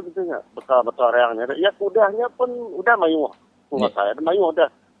tahu utai punya betul orangnya. Ya kudahnya pun udah mayu. Saya mayu dah.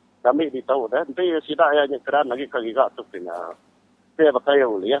 Kami ditahu dah. Nanti sidak ya nyekeran lagi kagak tu punya. Saya pakai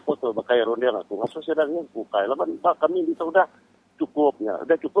uli ya foto pakai ronde aku. Masuk sidaknya bukai. Laban kami ditahu dah cukupnya.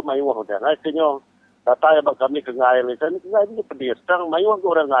 Udah cukup mayu dah. Akhirnya data yang kami kengai ni kan kengai ni pedis. Sekarang mayu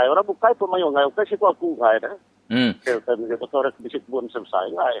orang ngai. Orang bukai pun mayu ngai. Bukai situ aku ngai dah.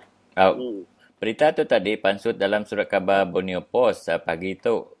 Berita tu tadi pansut dalam surat khabar Borneo Post pagi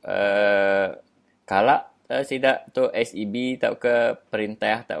tu kalak sidak tu SEB tau ke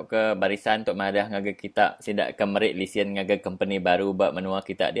perintah tau ke barisan tu madah ngaga kita sidak ke merik lesen ngaga company baru buat menua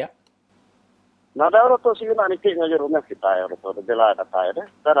kita dia. Nada orang tu sih nak nikik ngaga rumah kita ya orang tu dia data ya.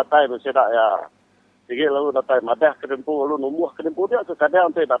 Data itu sidak ya. Jadi lalu data madah kedempu lalu numbuh kedempu dia ke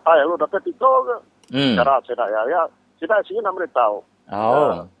kadang tu data ya lalu data tiko ke. Cara saya ya saya sini nak beritahu.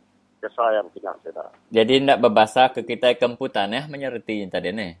 Saya punya saya. Jadi nak berbahasa ke kita kemputan menyerti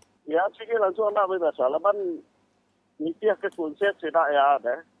tadi ni. Ya sini langsung nak berbahasa. Laban nitiah ke konsep saya ya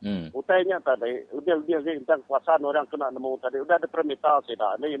ada. Utainya tadi lebih tentang kuasaan orang kena nemu tadi. Udah ada permita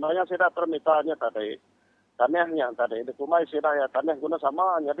saya. Ni maknanya saya permitanya tadi. Tanahnya tadi. Dikumai saya ya tanah guna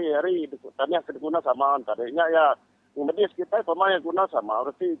sama. Jadi hari tanah guna sama tadi. Ya Kemudian kita pemain guna sama.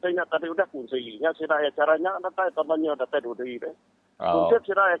 Berarti saya tadi udah kunci. Nya sida caranya nanti temannya datang dudui deh. Kunci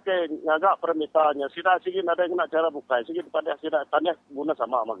sida ke ngagak permintaannya. Sida sigi ada yang nak cara buka. Sigi pada sida tanya guna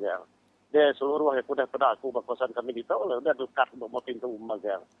sama magang. Dia seluruh yang sudah pada aku berkosan kami di tahu udah dekat untuk pintu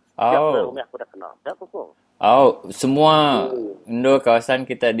magang. Rumah aku dah kenal. Ya kok. Semua Indo kawasan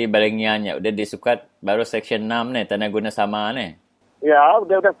kita di Balingian udah disukat baru section 6 ni tanah guna sama ni. Ya,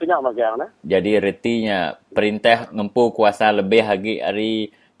 udah punya magang ni. Jadi retinya perintah ngempu kuasa lebih lagi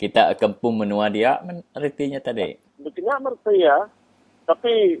hari kita kempung menua dia retinya tadi. Betulnya merti ya.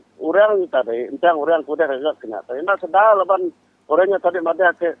 Tapi orang tadi, entang orang kuda agak kena. Tapi nak sedar leban orangnya tadi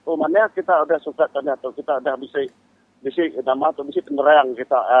ada ke mana kita udah suka tanya atau kita udah bisa nama atau bisa penerang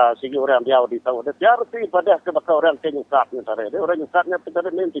kita segi orang dia di tahu. Dia arti pada ke bakal orang ke nyukatnya tadi. Dia orang nyukatnya tadi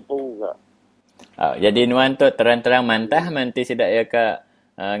ni tipu juga. Jadi nuan tu terang-terang mantah nanti sidak ya ke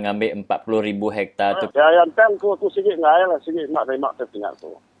ngambil 40,000 hektar tu. Ya yang tan aku segi ngai lah segi nak remak tertinggal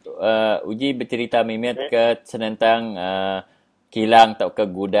tu. Uji bercerita mimit ke senentang kilang atau ke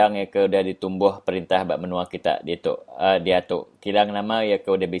gudang ya ke udah ditumbuh perintah bak menua kita dia tu kilang nama ya ke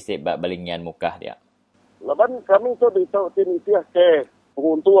udah bisik bak balingian mukah dia. Leban kami tu di tahu tim tiah ke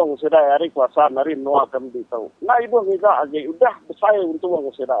untung sudah hari kuasa hari menua kami di tahu. Nah ibu kita lagi udah besar untung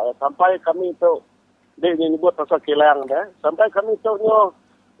sudah sampai kami tu dia ni buat pasal kilang dah sampai kami tu nyo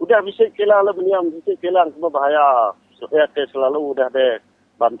udah bisik kilang lah beniam bisik kilang semua bahaya. Ya ke selalu udah deh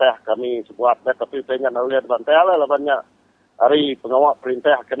bantah kami sebuat dah tapi tanya nak lihat bantah lah banyak. Hari pengawal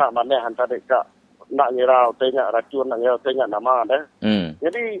perintah kena mana hantar dekat nak ngira utenya racun nak ngira utenya nama dah.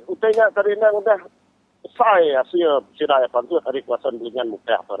 Jadi utenya tadi nang udah saya hasil sidai pantu hari kuasan dengan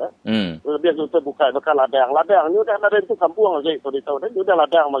muka apa dah. Dia tu buka bekal ladang ni udah ada itu kampung aja itu di tahu dah udah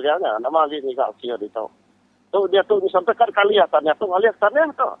ladang maganya nama lagi ni kak sia di tahu. Tu dia tu sampai kan kali tanya tu alias tanya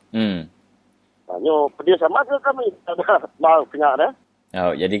tu. Tanyo dia sama ke kami ada mau punya dah.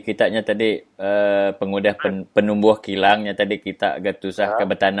 Jadi kitanya tadi pengudah penumbuh kilangnya tadi kita agak susah ke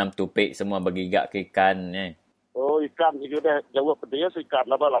bertanam tupik semua bergigak ke ikan ni. Oh ikan juga dah jauh pedih ikan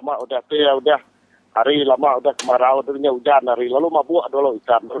lama udah hari lama udah kemarau dunia hujan hari lalu mabuk dulu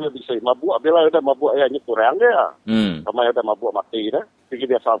ikan baru bisa mabuk bila udah mabuk ya kurang dia. Sama udah mabuk mati dah. Jadi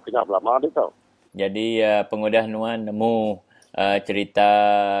biasa punya lama dia tau. Jadi pengudah nuan nemu cerita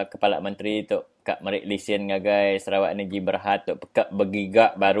Kepala Menteri tu Kak Merik Lisian ngagai Sarawak Energi Berhad tu pekak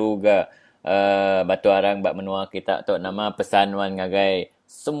bergigak baru ke batu arang bak menua kita tu nama pesan wan ngagai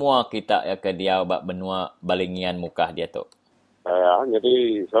semua kita ya ke dia bak benua balingian mukah dia tu.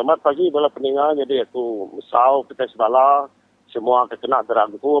 Jadi selamat pagi bala pendengar. Jadi aku mesau kita sebala semua kena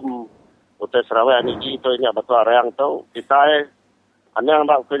derangkum Hotel Sarawak Energi tu nya batu arang tu kita yang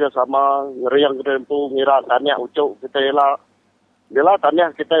bak kerja sama ngeriang gedempu ngira tanya ucuk kita elak. Bila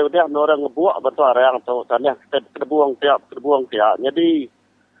tanah kita udah orang ngebuat batu arang tu tanah kita terbuang tiap. Jadi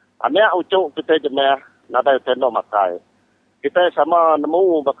anak ucuk kita jemah nada tendo makai. Kita sama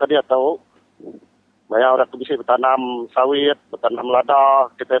nemu bakal dia tahu. Maya orang tu bisa bertanam sawit, bertanam lada,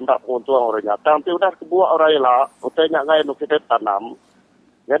 kita hendak untung orangnya. Tapi udah kebuat orang elak, utenya ngai nu kita tanam.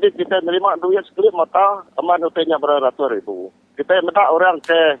 Jadi kita nerima duit sekelip mata, aman utenya beratus-ribu. Kita hendak orang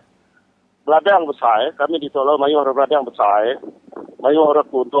ke ladang besar, kami ditolong mayu orang ladang besar. Mayu orang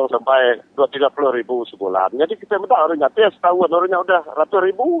untung sampai 2-30 ribu sebulan. Jadi kita minta orangnya tes tahun orangnya udah ratus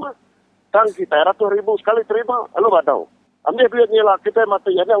ribu. Dan kita ratus ribu sekali terima. Lalu badau. Ambil duit ni lah kita mati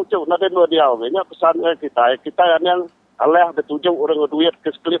yang ucap nak dua dia. Ini pesan kita yang Allah bertujuh orang duit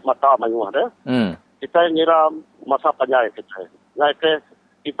ke sekelip mata mayu ada. Kita nyiram masa panjang kita. Naik ke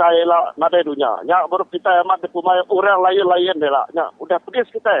kita ialah nada dunia. Nya baru kita amat dipumai orang lain dia lah. Nya udah pedis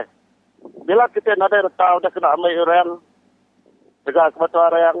kita. Bila kita nada retau udah kena amai orang tegak batu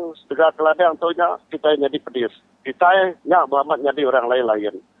arang, tegak ladang tu kita jadi pedis. Kita Muhammad jadi orang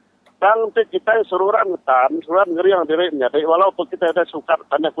lain. Dan kita suruhan hutan, suruhan ngeriang dirinya. Walaupun kita ada suka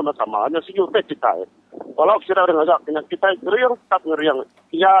tanya kuna sama, hanya siur kita. Walau kita ada ngajak kita ngeriang tetap ngeriang.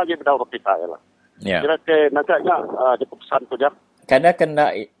 Ia aja berdawa kita lah. Kira ke nakanya di pesan tu jam. Kadang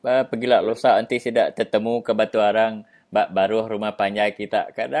kena pergilah losak nanti tidak tertemu ke batu arang baru rumah panjai kita.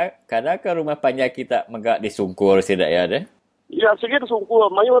 Kadang ke rumah panjai kita megak disungkur tidak ya deh. Ya, sikit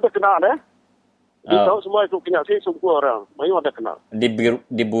sungguh. Mayu ada kena deh. Dia tahu semua itu kena sih sungguh orang. Mayu ada kena.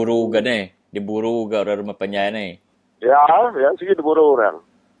 Diburu ke ni? Diburu ke orang rumah penjaya ni? Ya, sikit diburu orang.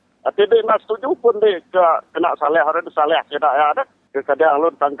 Tapi dia nak setuju pun dia kena saleh. Orang itu saleh. Tidak ya ada. Kadang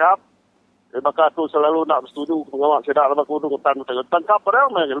lu tangkap. Maka tu selalu nak bersetuju. Pengawal tidak lepas kudung. Tangkap orang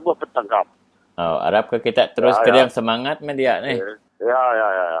mereka lebih ketangkap. Harap ke kita terus kerja semangat media ni.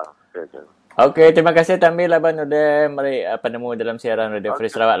 Ya. Okey, terima kasih Tambil Laban udah penemu dalam siaran Radio Free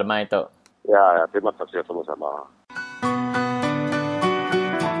Sarawak lemah itu. Ya, terima kasih sama-sama.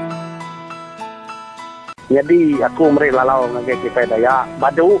 Jadi aku meri lalau ngagai kita daya.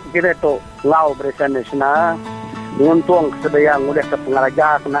 Badu kita tu lau berisan nasional. Menguntung kesedia ngulih ke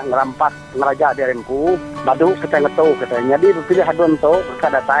pengaraja kena ngerampas pengaraja di rempu. Badu kita ngetau kita. Jadi pilih hadun tu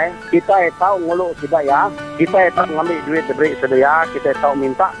kadatai. Kita tahu nguluk sedaya. Kita tahu ngambil duit diberi sedaya. Kita tahu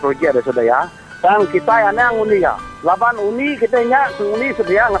minta projek ada sedaya. Dan kita yang uni ya. Laban uni kita nyak uni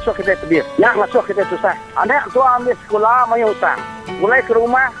sedia ngasuh kita tebir. Nyak ngasuh kita susah. Anak tu ambil sekolah mayu utang. Mulai ke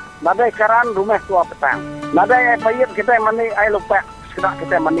rumah nadai karan rumah tua petang. Nadai payet kita mandi air lupa. Sekedar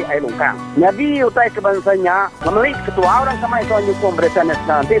kita mandi air lungkang. Jadi utai kebangsanya memilih ketua orang sama itu nyukung berita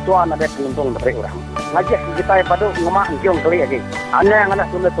nasional. Nanti tua nadai penguntung dari orang. Ngajak kita pada ngemak ngiung kali lagi. Anda yang ada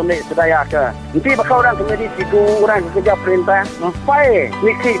tulis-tulis sedaya ke. Nanti bakal orang kena di situ orang kerja perintah. Sampai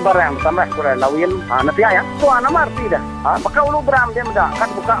niki barang tambah kurang lawin. Nanti ya. Tua nama arti dah. Bakal ulu beram dia muda. Kan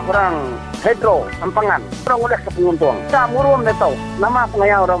buka orang hidro, empangan. Orang udah ke penguntung. Kita murum dia tahu. Nama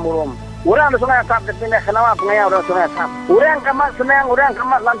pengayah orang murum. Orang di sungai Asap dipindah ke nama pengayah orang sungai Asap. Orang kamat senang, orang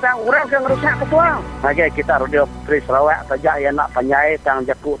kamat lantang, orang ke ngerusak ketua. Lagi kita Radio Free Sarawak saja yang nak penyai tang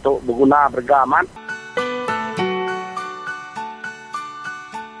jakuk tu berguna bergaman.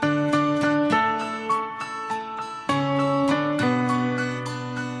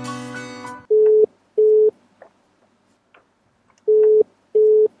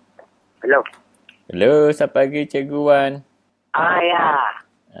 Hello. Hello, selamat pagi Cikgu Wan. Ya.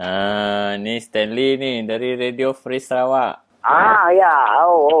 Ni Stanley ni dari Radio Free Sarawak. Ya.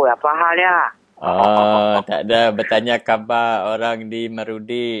 Apa hal ya? Tak ada, bertanya khabar orang di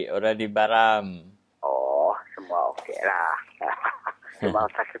Marudi, orang di Baram. Semua okey lah. Semua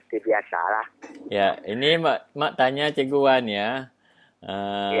seperti biasa lah. Ya, ini mak tanya Cikgu Wan ya.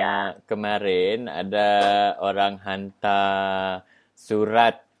 Kemarin ada orang hantar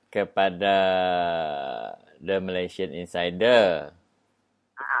surat kepada The Malaysian Insider.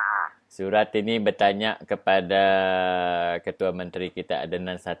 Surat ini bertanya kepada Ketua Menteri kita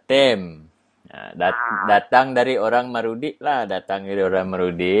Adnan Satem. Datang dari orang Marudi lah.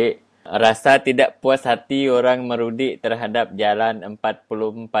 Rasa tidak puas hati orang Marudi terhadap jalan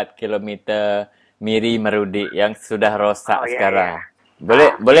 44 km Miri Marudi yang sudah rosak sekarang.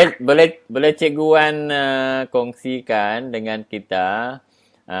 Ya. Boleh Cikgu Wan kongsikan dengan kita.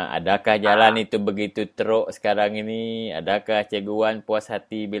 Adakah jalan itu begitu teruk sekarang ini? Adakah Cikgu Wan puas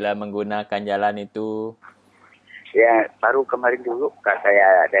hati bila menggunakan jalan itu? Ya, baru kemarin dulu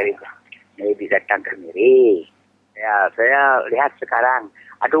saya dari datang ke Miri. Ya, saya lihat sekarang.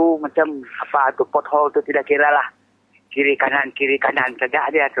 Aduh, macam apa tu pothole tu tidak kira lah. Kiri kanan saja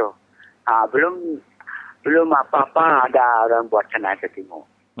dia tu. Belum apa-apa ada orang buat sana ke timur.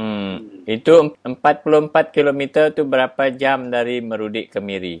 Itu 44 km tu berapa jam dari Merudik ke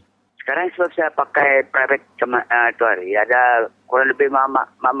Miri? Sekarang sebab saya pakai private tu hari, ada kurang lebih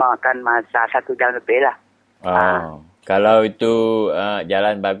memakan masa 1 jam lebih lah. Kalau itu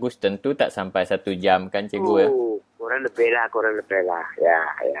jalan bagus tentu tak sampai 1 jam kan Cikgu ya? Kurang lebih lah. Ya.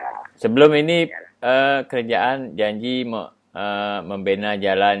 Sebelum ini kerajaan janji membina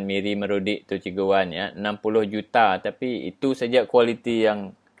jalan Miri Merudik tu Cikgu Wan ya, 60 juta, tapi itu saja kualiti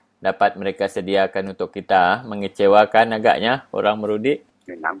yang dapat mereka sediakan untuk kita. Mengecewakan agaknya orang Merudik.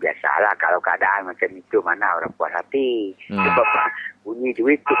 Memang biasalah kalau keadaan macam itu, mana orang puas hati. Sebab bunyi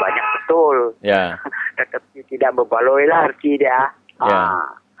duit tu banyak betul. Ya. Tetapi tidak berbaloi lah arti dia. Ya.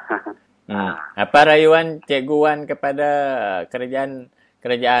 Apa rayuan Cikgu Wan kepada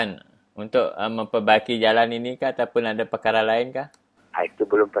kerajaan untuk memperbaiki jalan ini kah ataupun ada perkara lain kah? Itu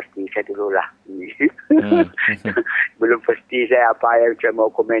belum pasti saya dululah. Belum pasti saya apa yang saya mau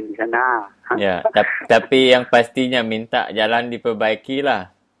komen di sana. Ya, tapi yang pastinya minta jalan diperbaiki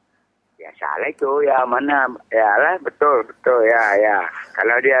lah. Biasalah itu ya, mana ya lah, betul ya.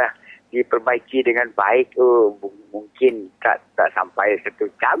 Kalau dia diperbaiki dengan baik mungkin tak sampai 1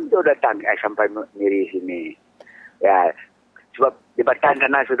 jam tu datang sampai Miri sini. Ya, sebab di Batam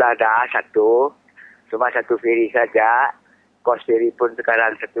sana sudah ada cuma satu feri saja. Kos feri pun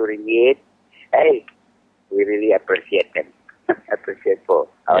sekarang RM1. Hey, we really appreciate them. Appreciate for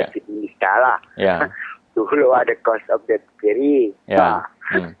our chief minister lah. Yeah. Dulu ada cost of that ferry. Ya.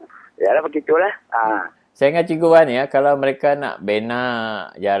 Ya lah begitulah. Saya ingat Cikgu Wan ya, kalau mereka nak bina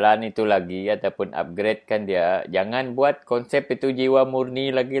jalan itu lagi ataupun upgrade kan dia, jangan buat konsep itu jiwa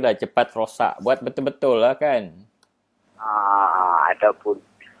murni lagi lah, cepat rosak. Buat betul-betul lah kan. Ataupun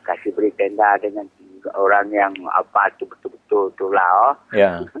kasih beri tenda dengan orang yang apa tu betul-betul tu lah.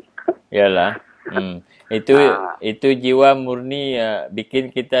 Ya. Yalah. Itu jiwa murni bikin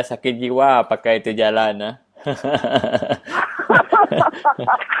kita sakit jiwa pakai itu jalan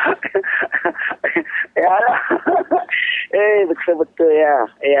Yalah. Betul-betul ya.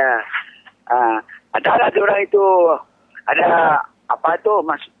 Ya. Adalah diorang itu ada apa tu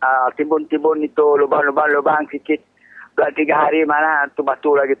timbun-timbun itu lubang sikit. 2-3 hari mana tu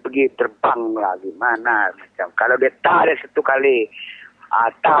batu lagi pergi terbang lagi mana macam kalau dia tak ada satu kali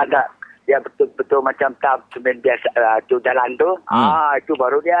tak ada dia betul-betul macam tak semen biasa tu jalan tu itu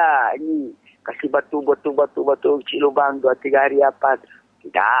baru dia ini kasih batu kecil lubang 2-3 hari apa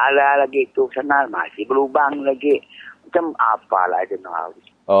tidak ada lagi tu sana masih berlubang lagi macam apalah dia nak.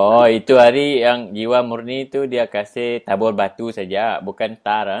 Oh, itu hari yang Jiwa Murni tu dia kasih tabur batu saja, bukan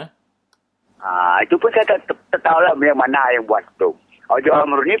tar. Itu pun saya tak tahu lah yang mana yang buat tu. Jiwa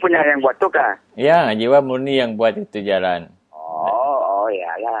Murni punya yang buat tu kan? Ya, Jiwa Murni yang buat itu jalan.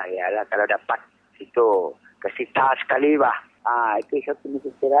 Iyalah. Kalau dapat itu kesita sekali bah. Itu satu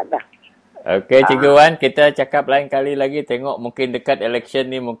mesti dah. Okey, Cikgu Wan, kita cakap lain kali lagi. Tengok mungkin dekat election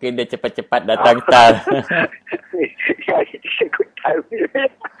ni mungkin dia cepat-cepat datang tar.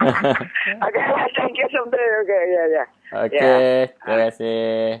 Thank you so much. Okey, terima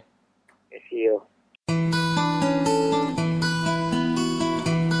kasih. See you.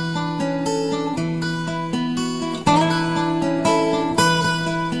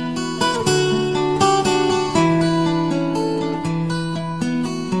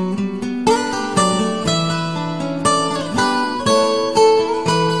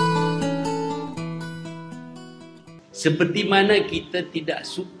 Seperti mana kita tidak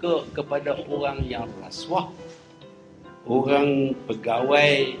suka kepada orang yang rasuah, orang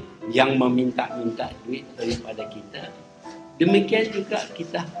pegawai yang meminta-minta duit daripada kita, demikian juga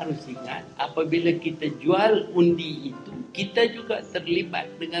kita harus ingat apabila kita jual undi itu, kita juga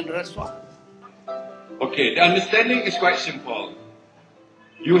terlibat dengan rasuah. Okay, the understanding is quite simple.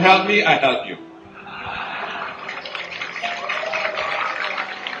 You help me, I help you.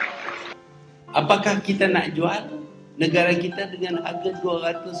 Apakah kita nak jual negara kita dengan harga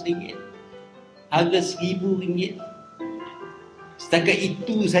RM200, harga RM1,000? Setakat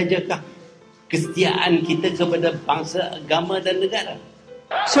itu sajakah kesetiaan kita kepada bangsa, agama dan negara?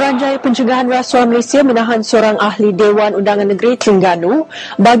 Suruhanjaya Pencegahan Rasuah Malaysia menahan seorang ahli Dewan Undangan Negeri Terengganu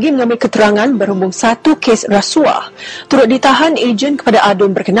bagi mengambil keterangan berhubung satu kes rasuah. Turut ditahan ejen kepada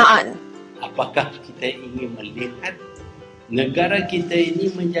adun berkenaan. Apakah kita ingin melihat negara kita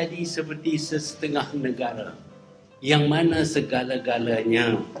ini menjadi seperti sesetengah negara yang mana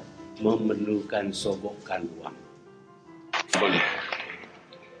segala-galanya memerlukan sogokan wang?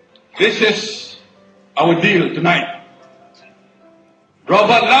 This is our deal tonight.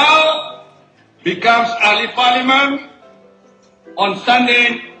 Robert Lau becomes ahli parlimen on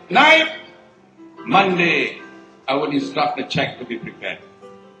Sunday night. Monday, I will instruct the check to be prepared.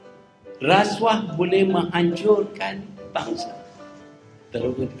 Rasuah boleh menghancurkan bangsa,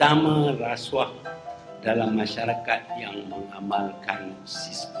 terutama rasuah dalam masyarakat yang mengamalkan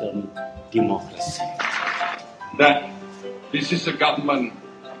sistem demokrasi. That this is a government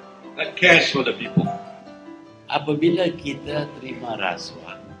that cares for the people. Apabila kita terima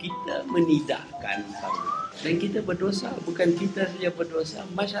rasuah, kita menidakkan kaum. Dan kita berdosa, bukan kita saja berdosa,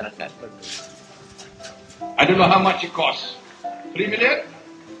 masyarakat berdosa. I don't know how much it costs. 3 million?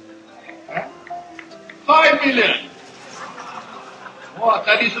 5 million? Wah,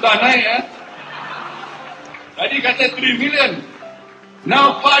 tadi sudah naik ya. Tadi kata 3 million.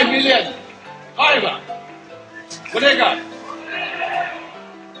 Now 5 million. 5 lah. Boleh tak?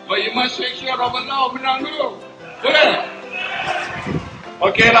 But you must make sure Robert Lau menang dulu. Boleh?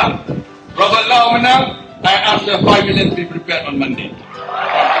 Okey lah. Robert Lau menang. I ask the 5 million to be prepared on Monday.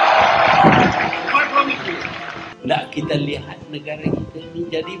 I promise you. Tak kita lihat negara kita ini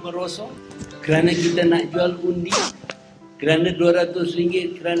jadi merosot kerana kita nak jual undi, kerana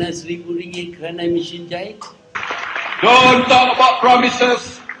RM200, kerana RM1,000, kerana mesin jahit. Don't talk about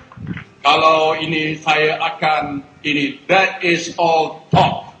promises. Kalau ini saya akan ini, that is all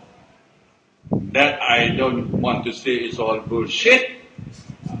talk. That I don't want to say is all bullshit,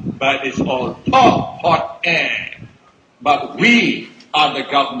 but it's all talk, hot air. But we are the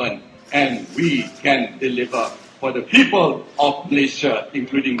government and we can deliver for the people of Malaysia,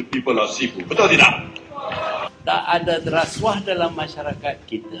 including the people of Cebu. Betul tidak? Tak ada rasuah dalam masyarakat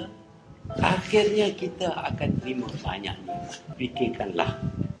kita, akhirnya kita akan terima banyak nikmat. Fikirkanlah.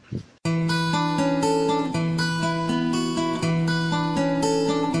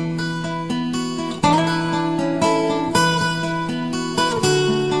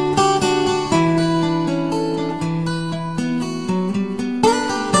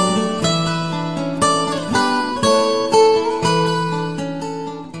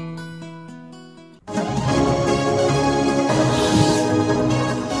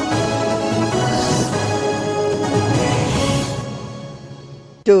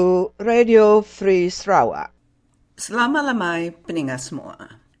 Radio Free Sarawak. Selamat lamai peningat semua.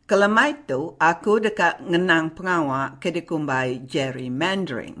 Kelamai tu aku dekat ngenang pengawak kedikumbai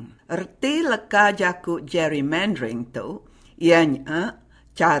gerrymandering. Erti leka jaku gerrymandering tu, ianya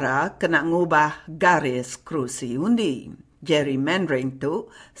cara kena ngubah garis kerusi undi. Gerrymandering tu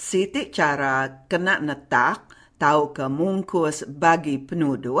sitik cara kena netak tau ke mungkus bagi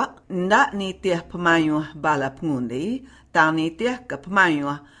penduduk, ndak nitiah pemayuh bala pengundi, tang nitiah ke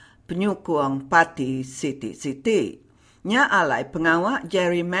pemayuh penyukung parti siti-siti. Nya alai pengawak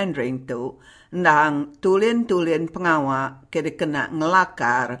gerrymandering tu, ndang tulen-tulen pengawak kena kena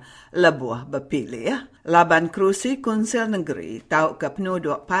ngelakar lebuh berpilih, laban kerusi Kunsel Negeri tau ke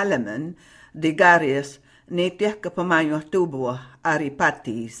penduduk parlimen di garis nitiah ke pemayuh tubuh ari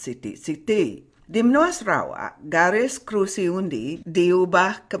parti siti-siti. Di Menua Sarawak, garis kerusi undi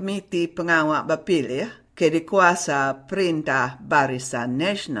diubah komiti pengawak berpilih ke dikuasa Perintah Barisan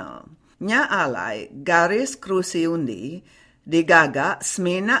Nasional. Nya alai garis kerusi undi digagak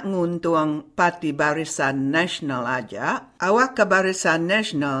semenak nguntung Parti Barisan Nasional aja, awak ke Barisan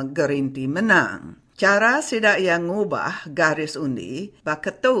Nasional gerinti menang. Cara sidak yang ngubah garis undi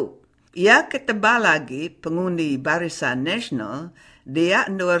baketu. Ia ketebal lagi pengundi Barisan Nasional, dia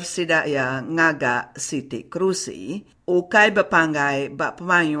nur sidak yang ngagak siti kerusi, ukai berpanggai bak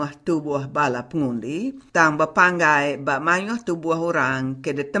pemayuh tubuh bala pengundi, tang berpanggai bak mayuh tubuh orang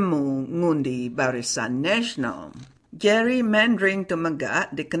ke ditemu ngundi Barisan Nasional. Gerrymandering tu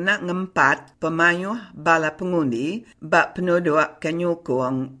megat dikena ngempat pemayuh bala pengundi bak penduduk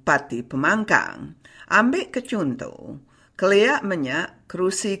kenyukung parti pemangkang. Ambil ke contoh, keliak menyak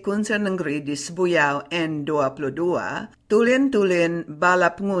kerusi Kunsel Negeri di Sebuyau N22, tulen-tulen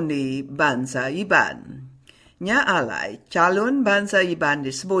bala pengundi Bangsa Iban. Nya alai calon Bangsa Iban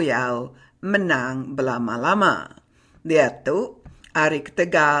di Sebuyau menang berlama-lama. Dia tu, hari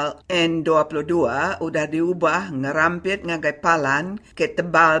ketegal N22 udah diubah ngerampit ngagai palan ke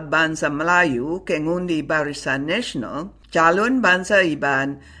tebal Bangsa Melayu ke ngundi Barisan Nasional. Calon Bangsa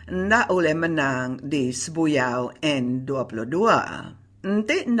Iban ndak boleh menang di Sebuyau N22.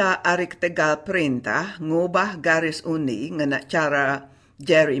 Nanti ndak hari ketegal perintah ngubah garis undi ngena cara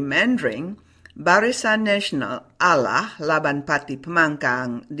gerrymandering, Barisan Nasional alah laban parti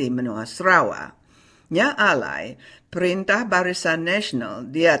pemangkang di Menua Sarawak. Nya alai, Perintah Barisan Nasional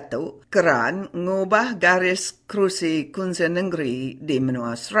dia tu keran ngubah garis kerusi Kunsel Negeri di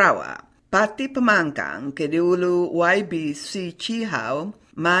Menua Sarawak. Parti pemangkang ke diulu YBC Cihau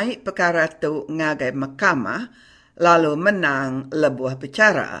mai perkara tu ngagai mahkamah lalu menang lebuh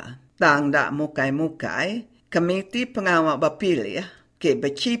bicara. Tang dak mukai-mukai, komiti pengawal berpilih ke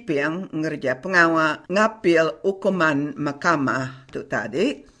berciping ngerja pengawal ngapil hukuman mahkamah tu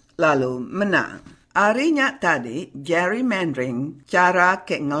tadi lalu menang. Arinya tadi gerrymandering cara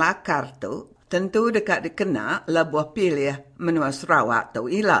ke ngelakar tu tentu dekat dikena lebuh pilih Menua Sarawak tu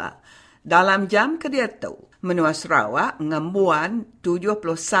ilah. Dalam jam kedia tu, Menua Sarawak ngembuan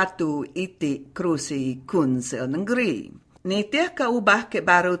 71 itik kerusi Kunsel Negeri. Nitiah ke ubah ke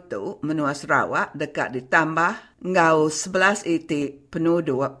baru tu, Menua Sarawak dekat ditambah ngau 11 itik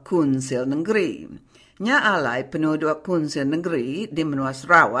penduduk Kunsel Negeri. Nya alai penduduk Kunsel Negeri di Menua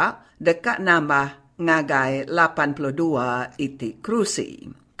Sarawak dekat nambah ngagai 82 itik kerusi.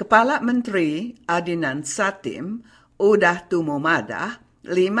 Kepala Menteri Adinan Satim udah tumu madah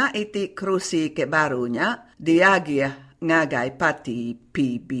 5 itik kerusi ke barunya diagih ngagai parti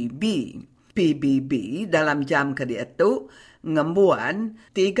PBB. PBB dalam jam kedia tu ngembuan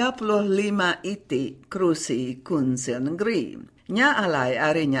 35 itik kerusi Kunsel Negeri. Nya alai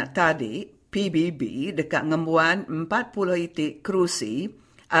arinya tadi PBB dekat ngembuan 40 itik kerusi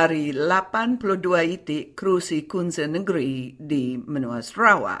ari 82 itik kerusi Kunsel Negeri di Menua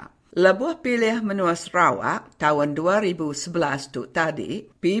Sarawak. Lebuh pilih Menua Sarawak tahun 2011 tu tadi,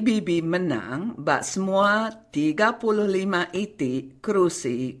 PBB menang bak semua 35 itik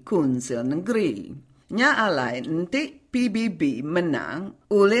kerusi Kunsel Negeri. Nya alai nanti PBB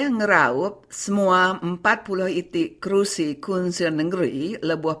menang oleh ngeraup semua 40 itik kerusi Kunsel Negeri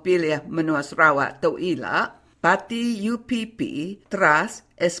lebuh pilih Menua Sarawak tu ila, Parti UPP, TRAS,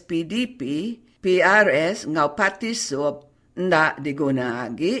 SPDP, PRS ngau Parti Sub ndak diguna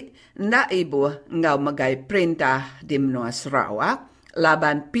lagi, ndak ibu ngau megai perintah di Menua Sarawak,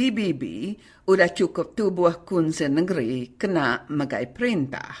 laban PBB udah cukup tubuh Kunsel Negeri kena megai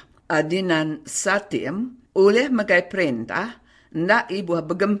perintah. Adinan Satim oleh megai perintah, ndak ibu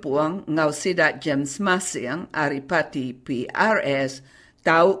bergempung ngau sidak James Masing ari parti PRS,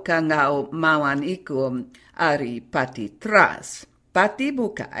 tau ka ngau mawan ikum ari parti TRAS. Parti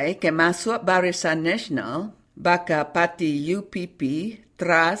bukai ke masuk Barisan Nasional, baka parti UPP,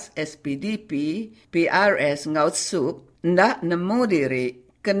 Teras SPDP, PRS ngaut sup, ndak nemu diri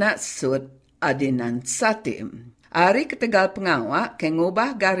kena sud adinan satim. Hari ketegal pengawak ke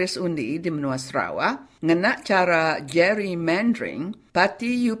ngubah garis undi di Menua Sarawak ngena cara gerrymandering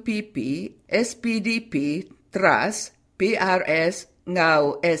parti UPP, SPDP, Teras, PRS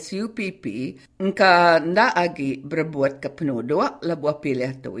ngau SUPP engka ndak agi berbuat kepenuduk lebuah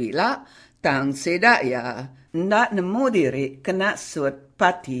pilih tuila tang sedak ya ndak nemu diri kena sud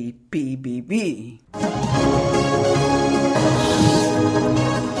parti PBB.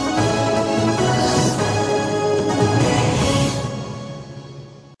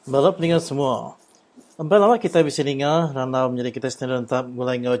 Balap dengan semua. Sampai lama kita bisa dengar randau menjadi kita sendiri tetap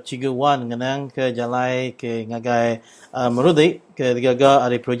mulai ngau Cigu Wan ngenang ke jalai ke ngagai merudik ke digaga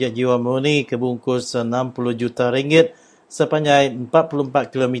ada projek jiwa murni ke bungkus 60 juta ringgit sepanjang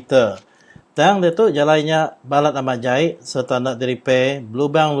 44 km. Tang Datuk jalainya balat amat jahit serta nak direpair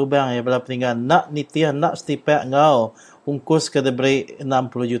lubang-lubang yang balap tinggal nak nitiah nak stipak ngau ungkus ke diberi 60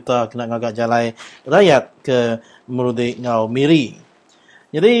 juta kena ngagak jalai rakyat ke merudik ngau Miri.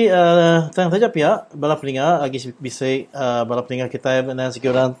 Jadi, tang saja pihak balap peningat lagi bisik balap peningat kita dengan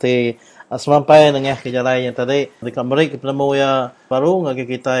sekurang semampai dengan kejalan yang tadi dekat mereka penemu ya baru ngagi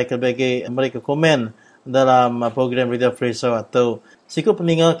kita bagi mereka komen dalam program Radio Free Sarawak atau siku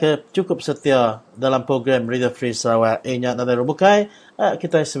peningat ke cukup setia dalam program Radio Free Sarawak ingat ada rubukai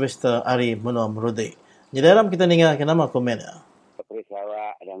kita semester hari menua merudi. Jadi dalam kita dengar ke nama komen ya. Free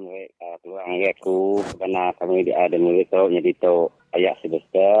Sarawak dan peluang aku kerana kami ada mereka jadi tu ayat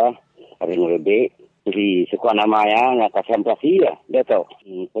semester hari merudi. Jadi suka nama ya nak konsentrasi ya dia tu.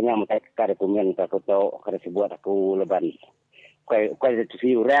 Punya mereka kada komen aku tu kada sebuat aku leban. Kau tu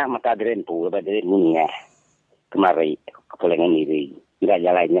si orang mata deren pu leban deren munia. Kemari kepulangan diri. Tidak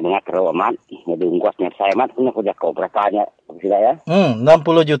jalannya mengatur amat. Jadi ungkasnya saya amat kena kerja kau berapanya sila ya? 60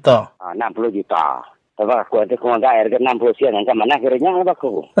 juta. 60 juta. Sebab aku ada kau enggak harga 60 sen angka mana kiranya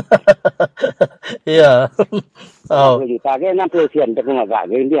aku. Iya. 60 juta ke 60 sen tu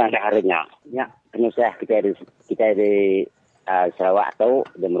enggak dia ada harganya. Ya, penusah kita di Sarawak tu,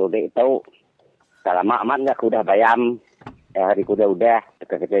 di Merudi tu. Selama amat enggak udah bayam. Hari kuda udah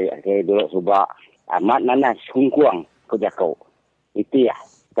kita dulu subak amat mana sungkuang kerja kau. Itu ya.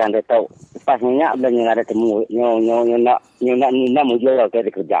 Kan dia tahu. Pasnya ada ada temu nak muncul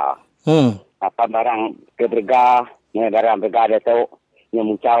ke kerja. Apa barang keberga, barang berga dia tahu,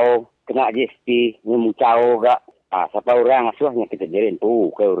 muncau kena GST, muncau gak. Siapa orang asuhnya kita jarin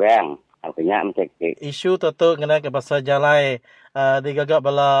tu ke orang. Artinya macam isu tu kena ke pasal jalai digagak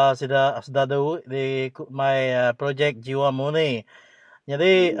bala sudah dulu di my projek jiwa murni.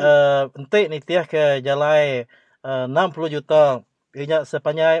 Jadi entik ni tiah ke jalai 60 juta ingat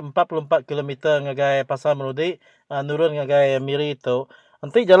sepanjang 44 km ngagai pasar Merudi nurun ngagai Miri tu.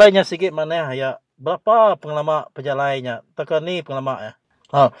 Nanti jalannya sikit mana ya? Berapa pengalaman perjalanannya? Tekan ni pengalaman ya.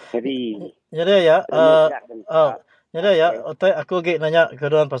 Jadi ya. Jadi ya. Aku gig nanya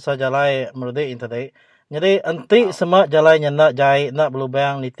keduan pasal jalan Merudi tadi. Jadi nanti semua jalannya nak jahit, nak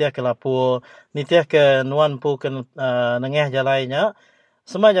berlubang, nitiah ke Lapur, nitiah ke Nuan Pu ke nengah jalannya.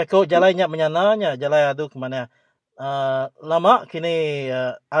 Semua kau jalannya menyananya, jalan adu ke mana? Lama kini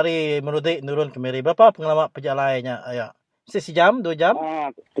hari Merudi nurun ke Miri. Berapa pengalaman perjalanannya? Ya. Sejam, 2 jam?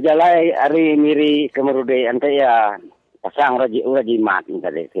 Perjalanan hari Miri ke Merudi ante ya pasang jimat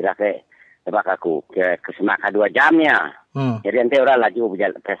tadi kira ke sebab aku ke Semaka 2 jamnya. Jadi ante orang laju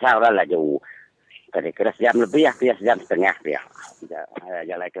pasang orang laju. Tadi kira sejam lebih ya, sejam setengah dia.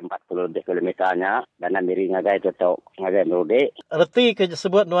 Jalan ke 40 kilometernya dan Miri ngagai tu ngagai Merudi. Reti ke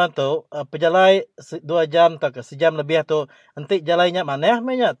sebut nuan tu perjalanan 2 jam tak ke sejam lebih tu ante jalannya mana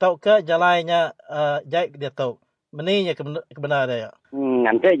menya tahu ke jalannya jahit dia tahu. Meninya kebenaran dia.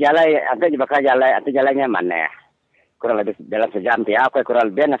 Nanti jalannya mana? Kurang lebih dalam sejam dia, aku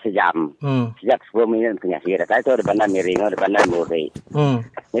kurang lebih sejam. Sejak 10 minit punya sih. Tapi itu ada bandar Miringo, ada bandar Muri.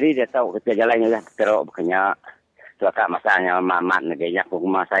 Jadi dia tahu ketika jalannya dah teruk bukannya suaka masanya mamat neganya aku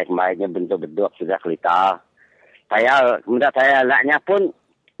saya kembalinya bentuk-bentuk sudah kelita. Kemudian saya laknya pun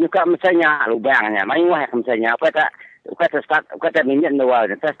juga misalnya lubangnya, main wah misalnya apa tak Kata minyak dua,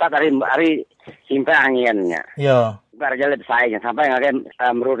 start hari simpang anginnya. Ya. Berjalan saya sampai ngakem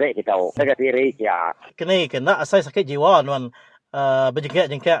Merudi kita. Saya kiri ya. Kena asal sakit jiwa nuan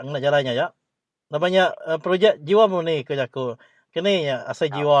berjengkak nak jalannya ya. Namanya projek jiwa murni kerja aku. Kena ya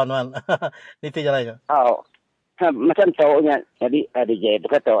asal jiwa nuan niti jalannya. Macam taunya jadi DJ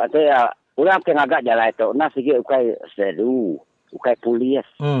betul. Ada orang tengah jalan itu, nak sikit ukai sedu, ukai polis.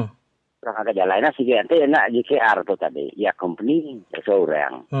 Orang agak jalan nak sikit nanti nak JKR tu tadi. Ya company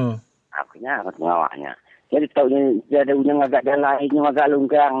seorang. Akhirnya amat mengawaknya. Jadi tahu dia ada unyang agak jalai, agak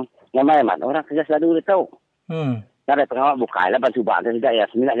lunggang. Namanya man, orang kerja selalu dia tahu. Ada pengawal bukai lah, bantu bantu tidak ya.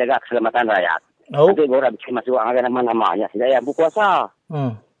 Seminat jaga keselamatan rakyat. Nanti orang bisa masuk agak nama-namanya. Tidak ya, berkuasa.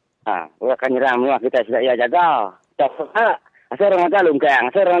 Orang akan nyerang semua kita tidak ya jaga. Saya orang agak lunggang,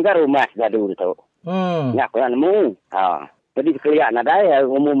 saya orang agak rumah selalu dia tahu. Ya, aku nak nemu. Jadi kelihatan ada ya,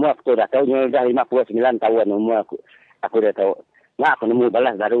 umur aku dah tahu. Dah 59 tahun umur aku dah tahu. Nah, aku nemu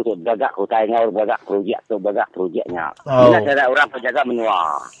balas dari tu bagak aku tanya bagak projeknya. Bila saya orang penjaga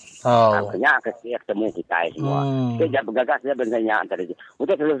menua. Akhirnya ketemu kita semua. Kita bergagas dia benarnya tadi.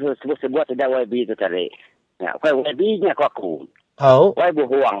 Untuk sebuah tidak YB itu tadi. Ya, YB-nya aku. YB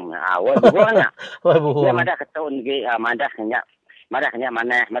buang. YB buangnya. Dia madah ketun ke madahnya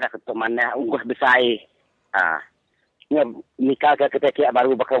madah ketun mana unggah besar. Nikah ke ketika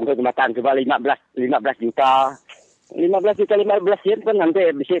baru bakal untuk jumatan coba 15 juta. 15 juta 15 yen pun nanti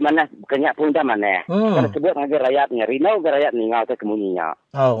bisa mana kenyak pun dah mana. Kalau sebut ngajar rakyatnya, rinau ke rakyat ni ngau ke kemuninya.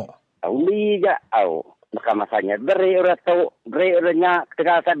 Uli ja maka masanya beri orang tahu beri orangnya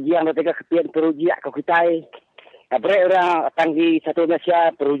ketika kajian ketika kepian perujiak kau kita. Beri orang tanggi satu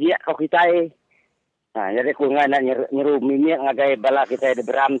Malaysia perujiak kau kita. Nah, jadi kungan nyeru minyak ngagai bala kita ada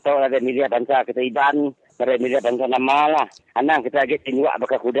beramto ada milia bangsa kita iban. Pada media bangsa nama lah. Anang kita lagi tinjau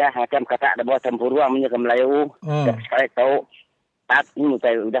bakal kuda. Macam kata ada bawa tempurua punya ke Melayu. Sekali tahu. Saat ini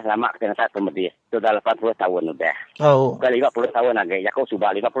saya sudah lama dengan saat pemedis. Sudah 80 tahun sudah. Bukan 50 tahun lagi. Ya kau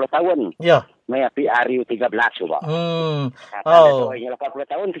sudah 50 tahun. Ya. Maya PRU 13 sudah. 80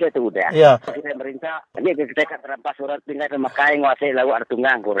 tahun kita itu sudah. Kita merintah. Ini kita terampas surat tinggal memakai nguasai lalu ada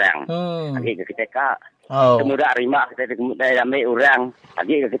tunggang kurang. Lagi kita kemudian arima kita ambil orang.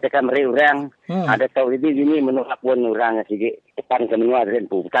 Lagi kita meri orang. Ada tahu ini menolak pun orang sikit. Depan ke menua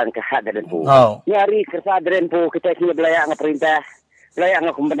Drenpu. Bukan ke hat Drenpu. Nyari kerja Drenpu. Kita sini belayak ngeperintah. Belayak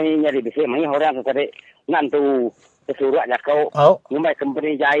ngekompani nyari bisik. Mereka orang tadi nantu kesuruhnya kau. Ngumbai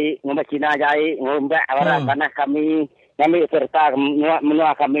company jahit. Ngumbai Cina jahit. Ngumbai orang tanah kami. Kami serta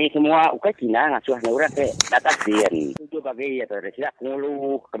menua kami semua. Ukai Cina ngasuh orang ke datang dian. Itu bagi ya tu. Sidak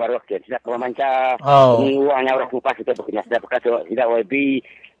ngulu kebaruakian. Sidak pemanca. Uangnya orang kupas kita bekerja. Sidak bekas. Sidak YB.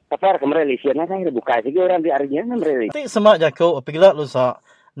 Tapar kemerelisian. Saya buka saja orang di harinya merelisian. Nanti semak jago. Apabila lu sa.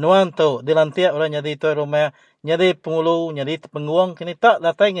 Nuan tu. Dilantiak orang nyadi tu rumah. Nyadi pengulu. Nyadi penguang. Kini tak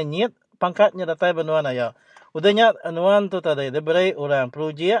datai ngenyit. Pangkatnya datai benuan ayah. Udahnya nuan tu tadi. Dia beri orang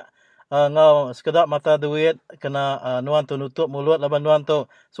perujiak. Ngau sekedar mata duit kena nuan tu nutup mulut laban nuan tu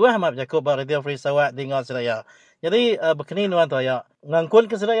suah map Jacob Radio Free Sarawak di Ngau Seraya. Jadi berkini nuan tu ya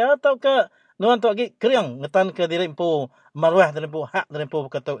ngangkun ke Seraya atau ke nuan tu lagi keriang ngetan ke diri empu maruah dan empu hak dan empu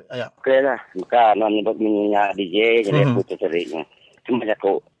kata ya. Okeylah, bukan nuan nyebut minyak DJ jadi putus ceriknya. Cuma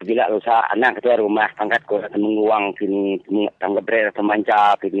Jacob bila lusa anak ketua rumah pangkat ko menguang kini tanggap ber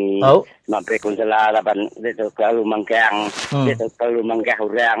temanca kini mak ber konsela laban itu kalau mangkang itu kalau mangkah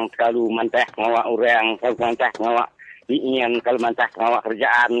orang kalau mantah ngawak orang kalau mantah ngawak diian kalau mantah ngawak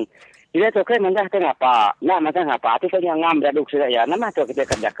kerjaan dia tu kan mantah ngapa nak mantah ngapa tu kan yang ngam daduk sudah ya nama tu kita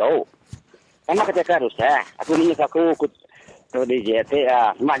kerja kau nama kita rusak aku ni aku tu DJ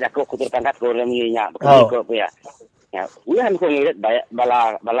mak Jacob ku terpangkat ko leminya begitu ko ya. Ya, uyan ko ngirit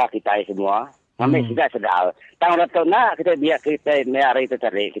bala kita semua. Kami sudah sedal. Tang tahun nak kita biar kita meari itu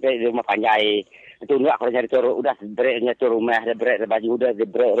cari. Kita di rumah panjai. Itu nak kalau nyari coro udah bereknya coro rumah, berek baju udah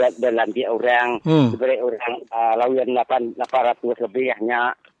berek dan lanti orang, berek orang lawian 800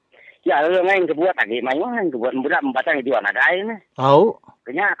 lebihnya. Ya, lalu main kebuat lagi, main kebuat budak membatang itu anak lain.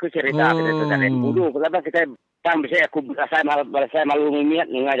 Kenya aku cerita kita tu tadi dulu. Kenapa kita Tang bisa aku saya malu minyak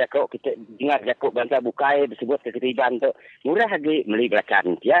ngajak kau kita ngajak kau bangsa bukai disebut keketiban tu murah lagi beli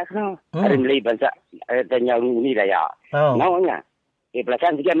belacan ya kan hari beli bangsa tanya ini dah ya maunya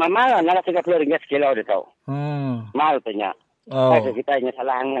belacan juga mahal nala 30 ringgit sekilo dia tahu mahal tanya saya kita nya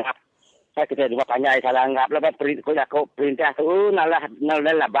salah anggap saya kita dua panjai salah anggap lepas kau perintah tu nala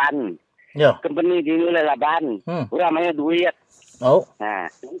laban company di laban uramanya duit. Nah,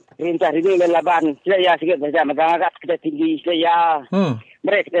 perintah ini lelaban. Saya sikit saja masyarakat kita tinggi saya.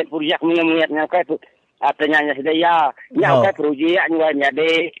 Mereka kita projek mengemuatnya kai artinya saya. Ya kai projek nyuanya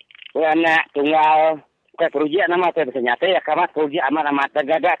de. Anak tunggal kai projek nama tu nyata ya kamat projek amat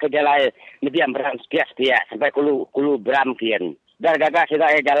gagak ke jalai lebih beram setia sampai kulu beram kian. Dar gagak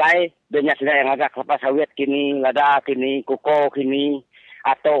sudah jalai banyak sudah yang agak kelapa sawit kini, lada kini, kuko kini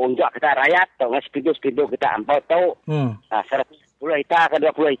atau untuk kita rakyat atau speedo kita ampau tahu. 10 hektar ke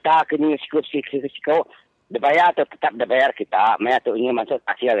 20 hektar kini sikau dibayar atau tetap dibayar kita. Maya tu ingin masuk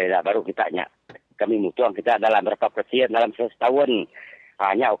hasil lah baru kita nya. Kami mutuang kita dalam berapa persen dalam 1 tahun.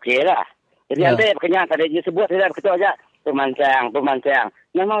 Hanya okey lah. Jadi nanti kenyataan tadi sebut tidak begitu aja. Pemancang.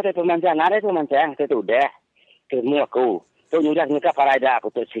 Nama tu pemancang, ada pemancang itu udah. Kemu aku. Tu nyudah ngeka parada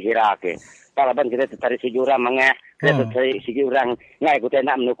aku tu sihira ke. Talaban kita tarik sijura mangah. Kita tarik sijurang ngai aku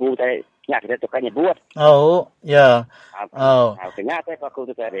nak menuku tarik nyak kita tukanya buat. Oh, ya. Oh. Kenapa aku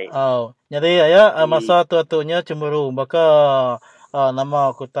tu tarik? Oh. Jadi ya masa tu-tunya cemburu maka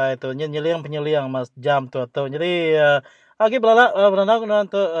nama kutai tu penyeliang mas jam tu. Jadi lagi berana guna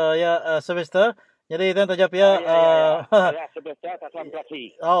untuk ya semester. Jadi tuan tajap ya semester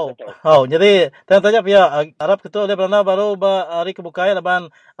translasi. Oh, jadi tuan tajap ya Arab ketua dia berana baru hari kebukai laban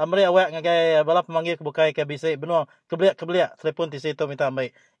amri awak ngagai balap pemanggil kebukai ke bisik benua kebeliak telefon di situ minta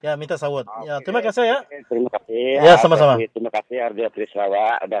ambil. Ya minta sawut. Ya terima kasih ya. Terima kasih. Ya sama-sama. Terima kasih Radio Free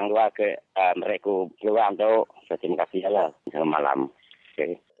Sarawak dan dua ke mereka peluang tu. Terima kasih lah. Selamat malam.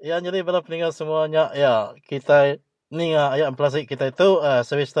 Okay. Ya jadi para pendengar semuanya ya kita ni ayat plastik kita itu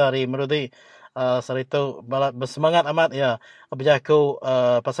semester hari merudi Sari itu bersemangat amat ya berjaku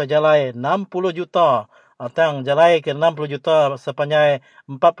pasal jalai 60 juta tang jalai ke 60 juta sepanjang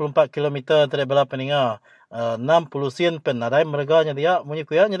 44 km terbela peninga 60 sen pen ada mereka dia munyi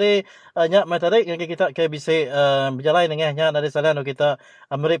kuya jadi nya mai tarik yang kita ke bisa berjalan dengan nya dari salan kita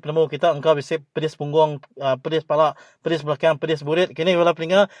amri penemu kita engkau bisa pedis punggung pedis pala pedis belakang pedis burit kini bela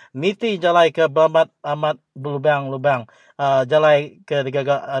peninga niti jalai ke amat lubang jalai ke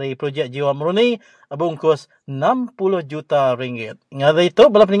digaga hari projek Jiwa Murni bungkus 60 juta ringgit. Ngada itu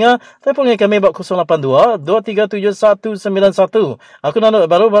bala peninga telefon kami bak 082 237191. Aku nak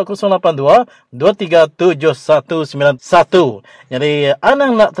baru bak 082 237191. Jadi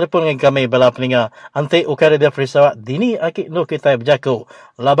anang nak telefon kami bala peninga anti ukara dia Free Sarawak dini akik no kita berjaku.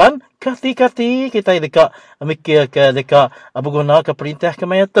 Laban kati-kati kita dekat mikir ke dekat berguna ke perintah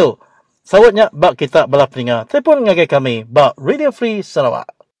kami tu. Sawatnya bak kita bala peninga. Telefon ngagai kami bak Radio Free Sarawak.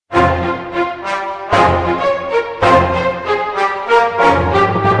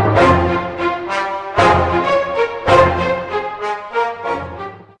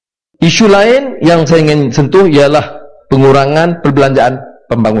 Isu lain yang saya ingin sentuh ialah pengurangan perbelanjaan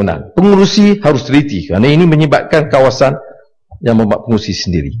pembangunan. Pengurusi harus teliti kerana ini menyebabkan kawasan yang membuat pengurusi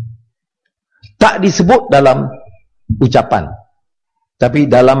sendiri. Tak disebut dalam ucapan, tapi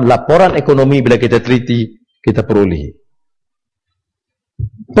dalam laporan ekonomi bila kita teliti, kita peroleh.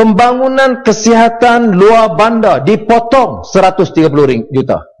 Pembangunan kesihatan luar bandar dipotong 130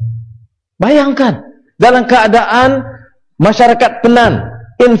 juta. Bayangkan, dalam keadaan masyarakat penan,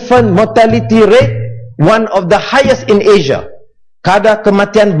 infant mortality rate one of the highest in Asia. Kadar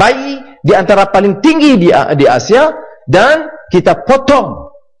kematian bayi di antara paling tinggi di Asia dan kita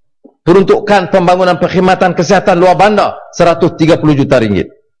potong peruntukan pembangunan perkhidmatan kesihatan luar bandar 130 juta ringgit.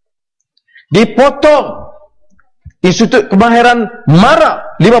 Dipotong Institut Kemahiran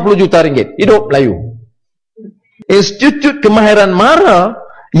MARA 50 juta ringgit. Hidup Melayu. Institut Kemahiran MARA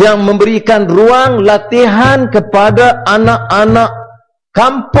yang memberikan ruang latihan kepada anak-anak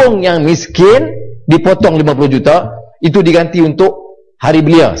kampung yang miskin dipotong 50 juta, itu diganti untuk hari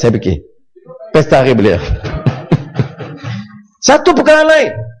belia, saya fikir. Pesta hari belia. Satu perkara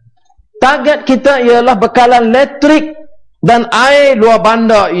lain. Target kita ialah bekalan elektrik dan air luar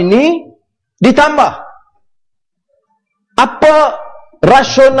bandar ini ditambah. Apa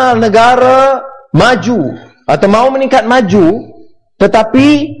rasional negara maju atau mau meningkat maju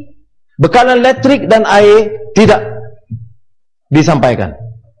tetapi bekalan elektrik dan air tidak disampaikan.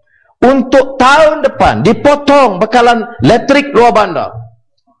 Untuk tahun depan dipotong bekalan elektrik luar bandar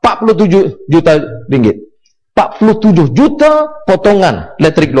 47 juta ringgit. 47 juta potongan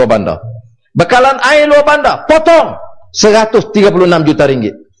elektrik luar bandar. Bekalan air luar bandar potong 136 juta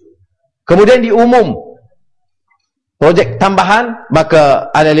ringgit. Kemudian diumum projek tambahan, maka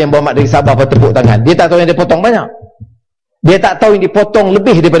ada yang berhormat dari Sabah bertepuk tangan. Dia tak tahu yang dipotong banyak. Dia tak tahu yang dipotong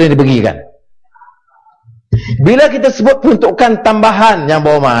lebih daripada yang diberikan. Bila kita sebut peruntukan tambahan yang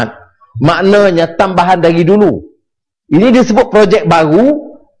berhormat, maknanya tambahan dari dulu. Ini disebut projek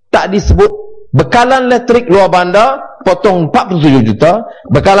baru, tak disebut bekalan elektrik luar bandar, potong 47 juta,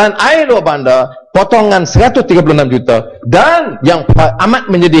 bekalan air luar bandar, potongan 136 juta, dan yang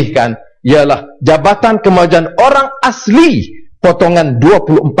amat menyedihkan, ialah Jabatan Kemajuan Orang Asli, potongan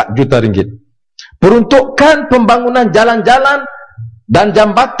 24 juta ringgit. Peruntukan pembangunan jalan-jalan dan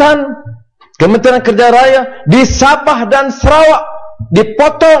jambatan Kementerian Kerja Raya di Sabah dan Sarawak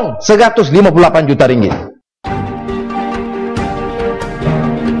dipotong 158 juta ringgit.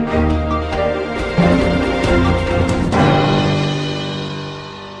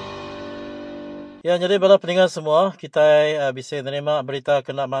 Ya, jadi para pendengar semua, kita bisa menerima berita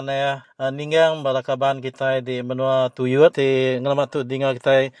kena mana ninggang bala kaban kita di menua tuyut di ngelamat tu dengar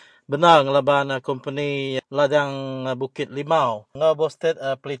kita benar ngelaban company ladang Bukit Limau ngabostet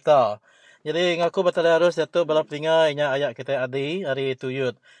pelita. Jadi ngaku batal harus Datuk bala pelinga inya ayat kita Adi hari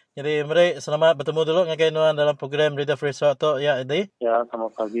tuyut. Jadi mari selamat bertemu dulu dengan kainuan dalam program Radio Free Sarawak tu ya Adi. Ya,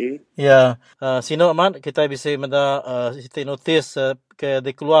 selamat pagi. Ya, sino amat kita bisa menda siti notis ke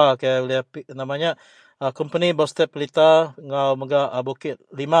dikeluar ke oleh namanya company Boston Pelita ngau mega Bukit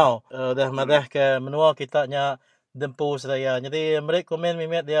Limau dah madah ke menua kita nya Dempu Seraya. Jadi mereka komen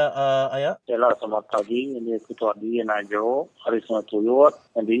mimet dia ayah. Yalah, selamat pagi. Ini Ketua Di Najo, hari Sungai Tuyut.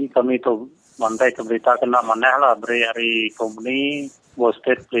 Jadi kami tu mantai ke berita kena maneh lah beri hari company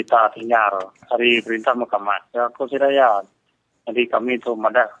Boston Pelita Tinyar. Hari perintah Mahkamah. Ya, aku Seraya. Jadi kami tu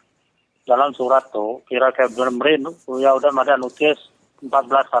madah dalam surat tu kira-kira benar-benar ya udah madah notis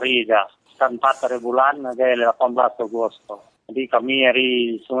 14 hari aja. Kan 4 hari bulan agak 18 Agustus. Jadi kami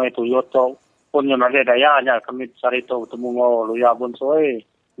hari Sungai Tuyut tu pun yang ada dayanya kami cari tu bertemu ngau luya bun soe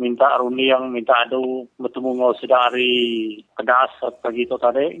minta runi yang minta adu bertemu ngau sudah hari kedas pagi tu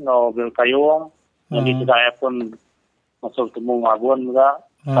tadi ngau bil kayung jadi sudah pun masuk bertemu ngabun juga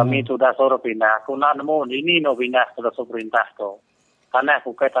kami sudah suruh pindah aku nak nemu ini no pindah sudah perintah tu tanah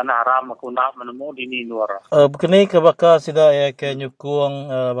aku ke tanah haram aku nak menemu di ni luar begini ke baka sida ya ke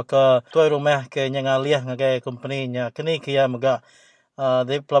nyukung baka tuai rumah ke nyangaliah ngagai company nya kini kia mega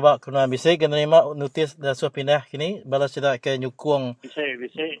dari pelabak kena bisa menerima notis dan sudah pindah kini balas tidak ke nyukung bisa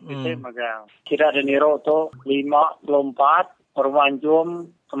magang kira ada niro tu 54 Permanjum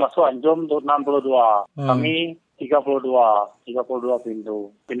termasuk Anjum tu 62 kami 32 pintu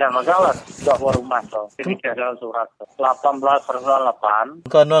pindah magang lah sudah buat rumah tu ini ada surat 18/8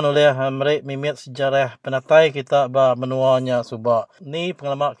 kanuan oleh mereka mimit sejarah penatai kita ba menuanya subak ni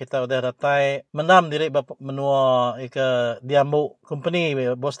pengalaman kita udah datai menam diri ba menua ke diamuk company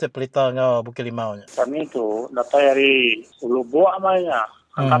Boston Pelita ngau Bukit Limau nya kami tu datai hari 10 buah namanya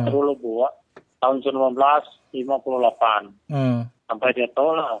angkat 10 buah tahun 1958 sampai dia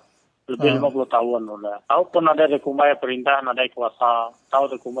tahu lah lebih 50 tahun sudah. Tahu pun ada rekomendasi perintah, ada kuasa.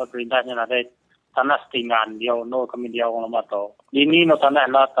 Tahu rekomendasi perintahnya ada tanah setinggan dia no kami dia orang lama tu. Ini no tanah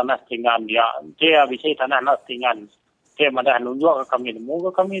setinggan dia. Dia bisa tanah setinggan. Dia ada nunjuk ke kami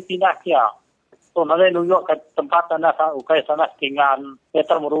nemu kami pindah dia. So ada nunjuk ke tempat tanah ukai tanah setinggan. Dia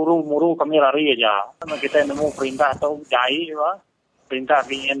muru kami lari aja. Kita nemu perintah tu jai lah. Perintah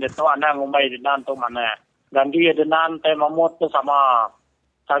BN itu anak ngumbai denan tu mana. Dan dia denan teh mamut tu sama.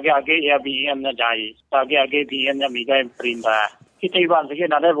 Age ya BN nya jai. Age BN nya migai perintah. Kita iban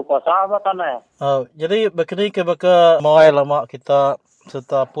sikit ada berkuasa apa tanah. Jadi begini ke baka mawai lama kita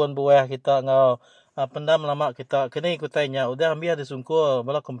serta pun buah kita ngau pendam lama kita kini kutainya udah ambil ada sungkur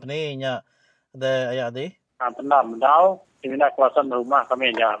bala company nya ada ayat di. Pendam dau dimana kuasa rumah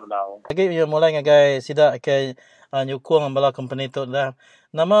kami aja dau. Lagi mulai ngagai sida ke nyukung bala company tu dah.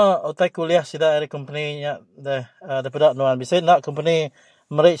 Nama utai kuliah sida dari company nya dah daripada nuan bisa nak company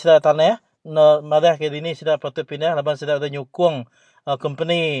mereka sudah tanah no madah ke dini sudah patut pindah laban sudah ada nyukung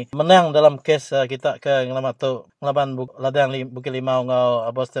company menang dalam kes kita ke ngelamat tu ngelaban ladang Bukit Limau ngau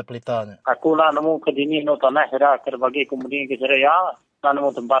Boston Pelita nya aku nak nemu ke dini no tanah sudah terbagi company ke Seraya nak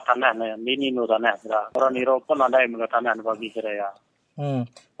nemu tempat tanah dini no tanah sudah orang Niro pun ada yang tanah bagi Seraya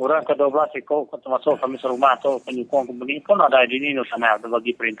orang ke-12 ikut termasuk kami serumah tu penyukung company pun ada dini no tanah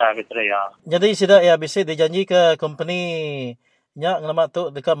bagi perintah ke Seraya jadi sudah ya bisa dijanji ke company nya ngelamat tu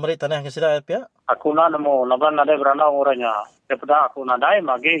dekat merit tanah ke sida pia aku nak nemu laban ada berana orangnya daripada aku nak dai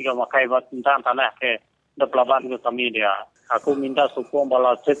magi ke makai buat tentang tanah ke depelaban ke kami dia aku minta sukung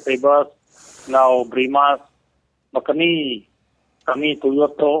bala cek bebas ngau brimas makani kami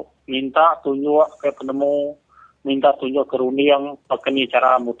tuyut tu minta tunjuk ke penemu minta tunjuk ke runi yang makani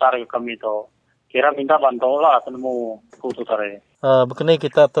cara mutar ke kami tu kira minta bantu lah penemu kutu tare begini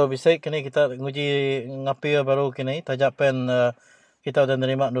kita tu bisa kini kita nguji ngapi baru kini tajak pen kita sudah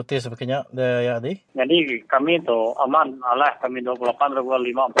menerima notis begini ya di. Jadi kami tu aman alah kami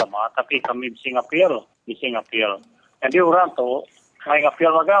 28/5 pertama tapi kami bisa ngapil. Jadi orang tu ngai ngapil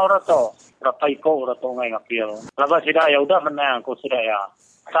maga orang tu berapa iko orang tu ngai ngapil. Lepas sudah ya udah menang aku sudah ya.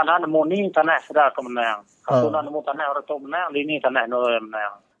 Tanah nemu ni tanah sudah aku menang. Aku nak nemu tanah orang tu menang ini tanah no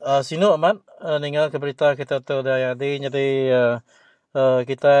menang. Sino amat ningal ke berita kita tu dah ya di jadi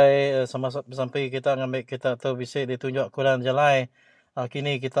kita sama sampai kita ngambil kita tu bisa ditunjuk kurang jalai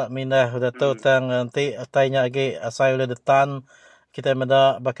kini kita mindah sudah tahu tang nanti tanya lagi asal oleh detan kita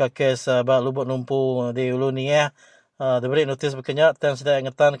menda bakal kes ba lubuk numpu di ulu ni diberi notis berkenyak tang sudah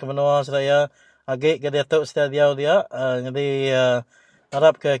ingetan ke menua saya agi ke dia tahu sudah dia jadi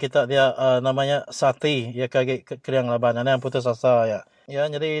harap ke kita dia namanya Sati ya kage kriang laban yang putus asa ya. Ya,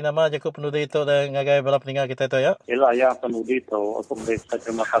 jadi nama Jacob Penudi itu dan ngagai bala peninggal kita itu ya. Yalah ya Penudi itu aku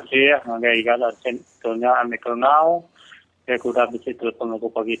terima kasih ngagai gala sentunya amikal now. aku dah bisa telepon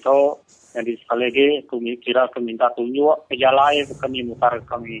aku pagi tu. Jadi sekali lagi, aku kira aku minta tunjuk kerja lain kami mutar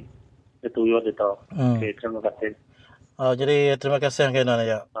kami tunjuk itu. Okey, terima kasih. Jadi terima kasih Kenan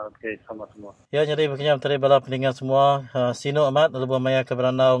ya. Okey, sama-sama. Ya, jadi begini tadi bala pendengar semua, sino amat lebu maya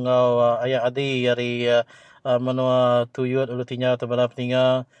keberanau ngau ayah adi dari menua tuyut ulu tinya atau bala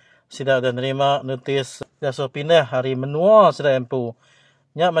pendengar sida dan terima notis dah so pindah hari menua sida empu.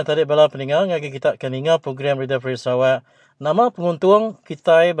 Nya tadi bala pendengar ngagi kita akan ingat program Radio Free Sarawak. Nama penguntung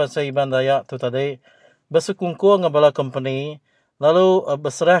kita bahasa Iban Dayak tu tadi bersekumpul dengan bala company lalu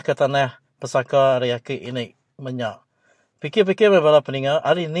berserah ke tanah pesaka Rayaki ini menyak. Fikir-fikir bala pendengar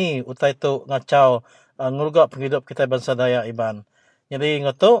hari ni utai tu ngacau ngurugak penghidup kita bangsa Dayak Iban. Jadi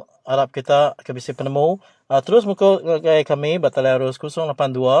ngatu harap kita kebisi penemu terus muka kami Batalai Arus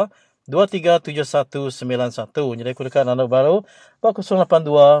 082 237191. Jadi aku dekat anak baru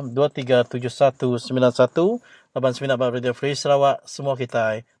 082 237191. Laban seminat Bab Radio Free Sarawak. Semua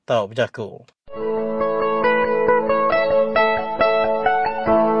kita tahu berjaku.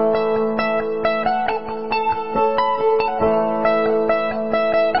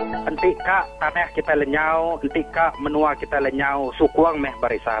 Entika tanah kita lenyau, entika menua kita lenyau, sukuang meh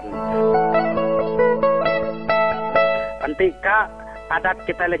barisan. Entika adat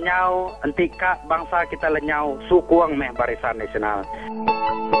kita lenyau, entika bangsa kita lenyau, sukuang meh barisan nasional.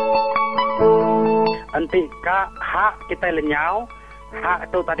 Entika hak kita lenyau, hak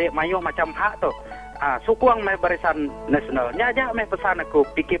tu tadi mayuh macam hak tu. Sukuang meh barisan nasional. Nyajak meh pesan aku,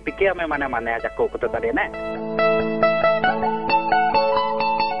 pikir-pikir meh mana-mana ajak aku tu tadi nek.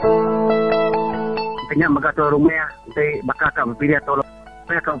 Kanya magato rumah, nanti bakal kamu pilih tolong.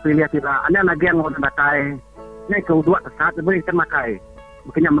 Saya kamu pilih tidak. Anda lagi yang mau batai. Ini kau dua saat boleh termakai.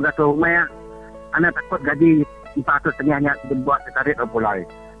 Makanya magato rumah, anda takut gaji 400 setengahnya dibuat setarik mulai.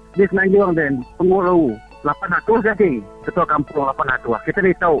 Di Semenanjung dan pengurus 800 gaji. Ketua kampung 800. Kita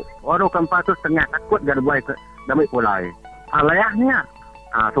dah tahu orang 400 setengah takut gaji buat damai mulai. Alayahnya,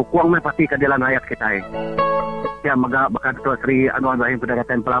 sukuang meh pasti keadilan rakyat kita. Ya, maga bakal Ketua Sri Anwar Ibrahim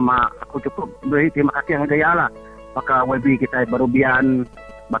Pendekatan Pelama. Aku cukup beri terima kasih yang gaya lah. Bakal WB kita Barubian,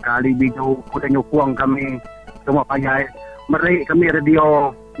 bakal Ali Biju, kuda nyukuang kami, semua payah. Meri kami radio,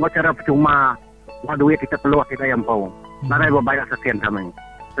 wacara percuma, duit kita peluang kita yang pau. Narai berbayar sekian kami.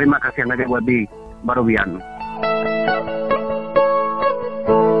 Terima kasih yang gaya WB Barubian.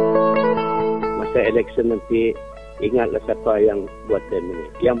 Masa election nanti, ingatlah siapa yang buat dem ini.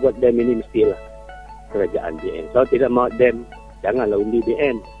 Yang buat dem ini mestilah kerajaan BN. Kalau tidak mau dem, janganlah undi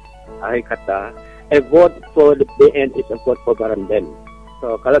BN. Akhir kata, a vote for the BN is a vote for Baran Dem.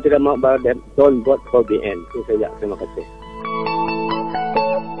 So, kalau tidak mau Baran Dem, don't vote for BN. Itu saja. Terima kasih.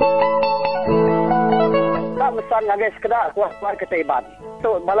 Tak mesan ngagai sekedar kuat-kuat ketaiban.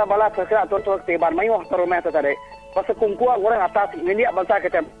 So, bala-bala sekedar tuan-tuan ketaiban. Mayuh ke rumah tu tadi. Pasal kumpulan orang atas, ini bangsa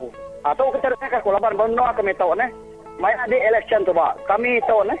kita. Atau kita rasa kulaban benar kami tahu ne. Mai ada election tu ba. Kami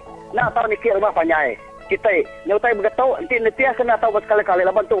tahu ne. Nak tahu mikir rumah panjai. Kita nyutai begitu nanti kena tahu berkali-kali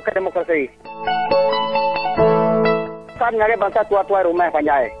laban tu ke demokrasi. San ngagai bangsa tua-tua rumah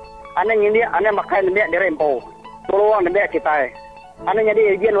panjai. Ane ngini ane makan dia dirempo. Tolong dia kita. Ane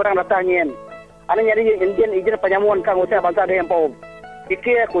jadi izin orang datangin. Ane jadi izin penyamuan kang usaha bangsa dirempo.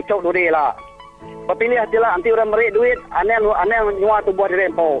 Fikir kucuk duri lah. Papilih hatilah nanti orang merik duit ane nyua tu buat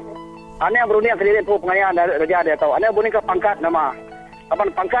dirempo. Ane berunding ke dirempo pengayaan raja dia tahu. Ane berunding ke pangkat nama. Kapan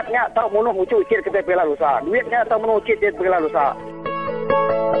pangkatnya tahu menuh ucuk cik kita pela rusa. Duitnya tahu menuh cik dia pela rusa.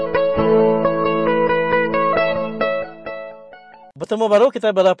 Bertemu baru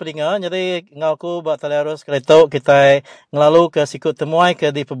kita bala pendengar. Jadi ngaku Batalai Arus kereta kita ngelalu ke sikut temuai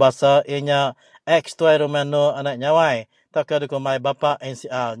ke di perbasa ianya ex tuai Romano anak nyawai. Tak ke dukumai bapa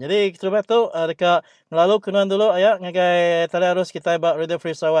NCR. Jadi kita tu dekat ngelalu kenuan dulu ayat ngagai Batalai Arus kita buat Radio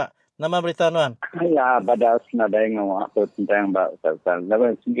Free Sarawak. Nama berita Nuan? Ya, pada senada yang waktu tentang Mbak.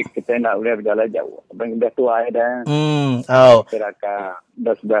 Lepas sedikit kita nak boleh berjalan jauh. Abang dah tua dah. Kira-kira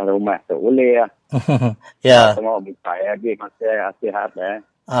dah sudah rumah tu. Boleh ya. Ya. Semua buka lagi masih sihat ya.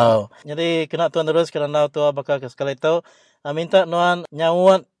 Jadi kena tuan terus kerana tua bakal ke sekali itu. Minta Nuan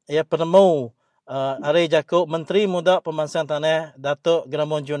nyawat ya penemu Ari Jakub Menteri Muda Pemangsan Tanah Datuk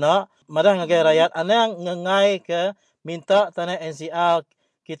Gramon Juna. Madah ngagai rakyat anang ngengai ke minta tanah NCR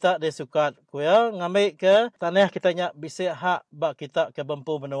kita disukat kuya ngambil ke tanah kita nyak bisik hak bak kita ke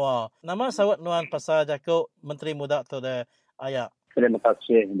Bempu Benua. Nama sawat Nuan pasal Jakub Menteri Muda tu de ayak. Terima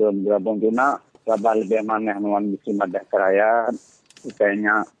kasih Don Gramon Juna. Sabar lebih mana Nuan bisi madah kerajaan.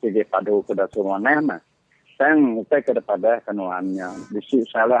 Upaya jadi padu kepada semua nama. Tang upaya kepada kanuannya. Bisi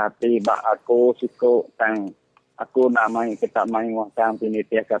salah hati bak aku siku tang aku namai kita main wang tang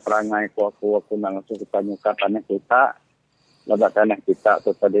pinitia ke perangai aku nang suka nyuka tanah kita. Lepas tanah kita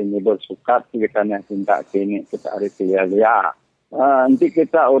tu tadi ni bersukat kita tanah tindak kini kita hari lia-lia. Nanti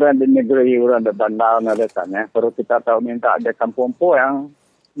kita orang di negeri, orang di bandar ada tanah. Baru kita tahu minta ada kampung po yang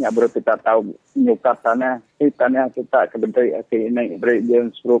baru kita tahu nyukat tanah. Tanah kita kebedai ini beri dia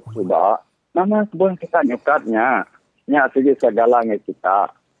suruh sudah. Nama kebun kita nyukatnya. Saja segalanya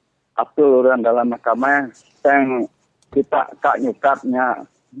kita. Apa orang dalam mahkamah yang kita kak nyukatnya.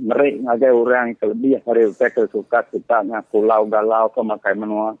 Mereka ngagai orang kelebih hari mereka suka kita pulau galau pemakai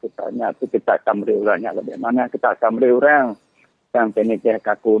menua kita tu kita akan beri orangnya lebih mana kita akan beri orang yang penikah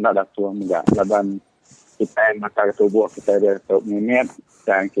kaku nak dah tua enggak laban kita yang mata tubuh kita dia untuk minit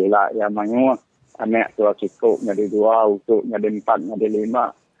dan kila yang manyu anak tua cukup jadi 2 untuk jadi 4 jadi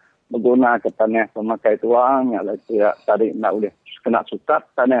 5 berguna ke tanah pemakai tuang yang tadi nak boleh kena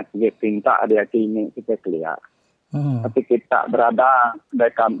sukat tanah dia pinta dia kini kita kelia. Tapi kita berada di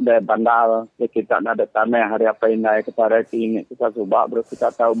bandar, kita ada tanah hari apa ini kita reti ini kita coba baru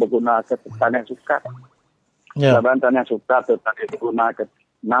kita tahu berguna ke tanah sukat. Laban tanah sukat tu tadi berguna ke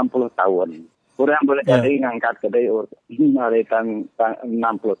 60 tahun. Kurang boleh jadi ngangkat ke dia hari 60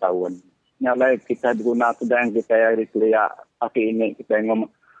 tahun. Nyalai kita guna sudah yang kita hari kuliah pagi ini kita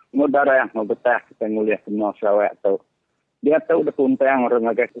ngomong mudara yang mau betah kita nguliah semua syawak tu. Dia tahu dah puntang orang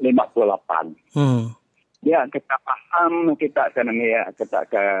agak 58. Ya, kita paham kita akan kita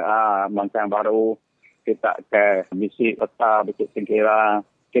ke Mancang Baru, kita ke misi peta, misi singkira,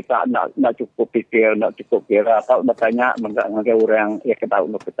 kita nak cukup fikir, nak cukup kira, tahu bertanya mengenai orang yang kita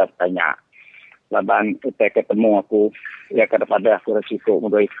untuk kita tanya. Laban kita ketemu aku, ya kepada aku resiko,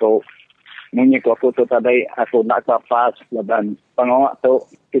 mudah ikut. Munyi aku tu tadi aku nak kapas, laban pengawak tu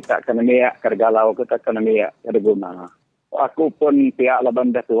kita kena miak kergalau, kita kena miak kerguna. Aku pun pihak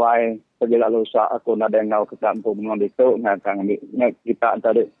laban dah tuai, segala lusa aku nak dengar ke kampung mengambil itu, kita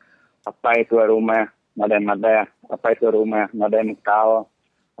tadi apa itu rumah, nada apa itu rumah, nada kau.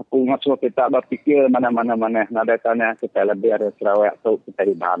 Aku masuk kita berfikir mana nada tanah kita lebih ada Sarawak tu kita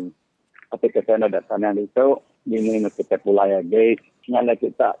di ban. Tapi kita nada tanah itu, ini kita pulai lagi, nyala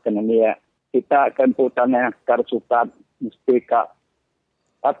kita kena dia, kita akan tanah karsukat mesti kak.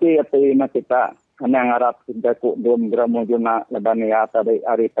 Tapi kita Anang harap kita belum beremu juna leban ya tadi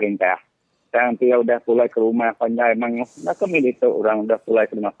hari perintah. Dan dia udah pulai ke rumah panjai mang. Nak kami itu orang udah pulai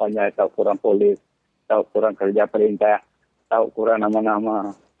ke rumah panjai tahu kurang polis, tahu kurang kerja perintah, tahu kurang nama-nama.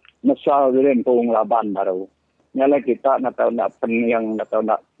 Mesal dirempung laban baru. Nyala kita nak tahu nak yang nak tahu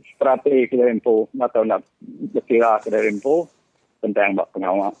nak strategi dirempung, nak tahu nak berkira dirempung tentang bak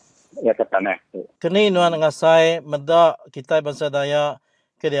pengawal ya ke tanah. Kini nuan ngasai medak kita bangsa Dayak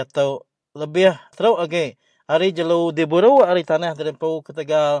ke dia tahu lebih teruk lagi. Hari jelu diburu hari tanah terempu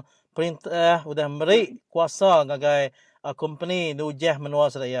ketegal perintah udah beri kuasa ngagai company nujah menua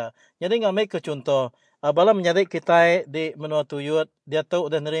saya. Jadi ngambil ke contoh bala menjadi kita di menua tuyut dia tu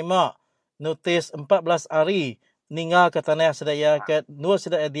udah nerima notis 14 hari ninggal ke tanah sedaya ke nur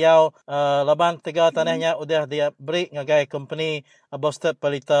sedaya diau laban 3 tanahnya udah dia beri ngagai company Boston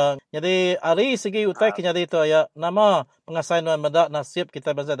Pelita. Jadi hari segi utai kenyadi itu ya nama pengasai nuan medak nasib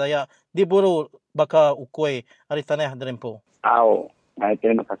kita bangsa Dayak diburu baka ukui hari tanah derempu.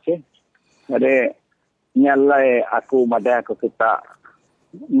 Terima kasih. Jadi nyalai aku madah aku kita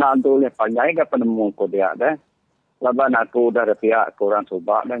nandu le panjai ke penemu ko dia dah. Laban aku dari pihak kurang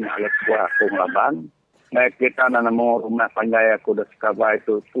subak dan nyalai buat aku laban. Kita nanamu rumah panjai aku dah sekabai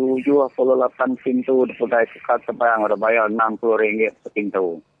itu 78 pintu dipudai sekat sebayang ada bayar RM60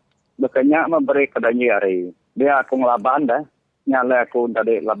 sepintu. Bekanya memberi kedanyi hari. Dia aku ngelaban dah. Nyala aku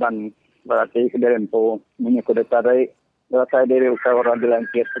dari laban berarti ke derempu. Menyuku dari berarti dari ukai orang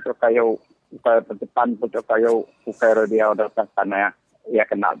dilangkit pucuk kayu. Ukai depan pucuk kayu. Ukai dia udah tanah. Ia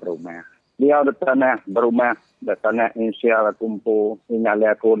kena berumah. Dia udah tanah berumah. Dah tanah insyaallah kumpu.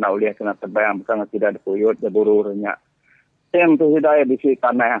 Nyala aku nak uliah kena terbayang. Bukan tidak dipuyut. Dia buru renyak. Yang tu hidayah di sini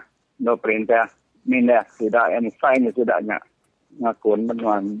tanah. No perintah. Mindah tidak. Yang sign tidaknya. Ngakun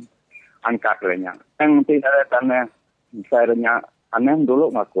menuan. Angkat renyak. Yang tidak ada tanah. Saya renyak. Aneh dulu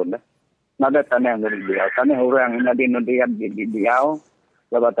ngakun dah. Nada tanah dari dia. Tanah orang nadi di dia.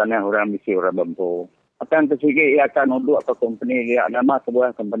 Lepas tanah orang misi orang bampu. Akan tersegi ia akan untuk apa company dia. Nama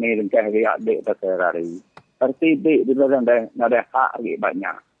sebuah company lengkah dia adik terserari. Arti di belakang nada hak lagi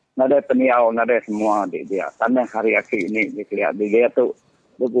banyak. Nada peniau, nada semua di dia. Tanah hari akhir ini dilihat dia tu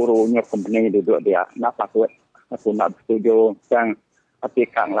bergurunya company duduk dia. Napa kuat? Aku nak setuju yang api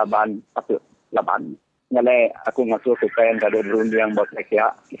kang laban, api laban. Nyale aku masuk ke pen dari berunding buat saya.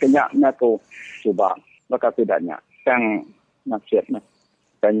 Kenyak aku cuba. Maka tidaknya. Yang nasihat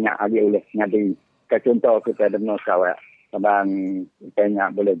banyak lagi oleh nyadi. Contoh kita dengar sawah. Dan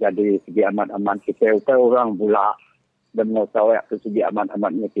kayaknya boleh jadi segi aman-aman kita orang pula dan mau tahu ya segi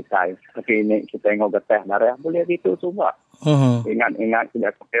amat-amatnya kita. Tapi ini kita tengok getah darah boleh gitu coba. Ingat-ingat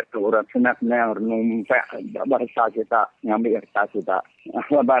tidak kepir tu orang senang-senang numpek bahasa kita ngambil harta kita.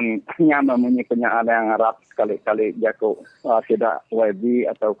 Laban nyaman punya ada yang Arab sekali-kali jago tidak YB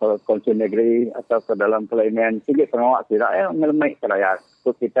atau ke konsul negeri atau ke dalam parlimen sikit pengawak tidak ngelemai rakyat.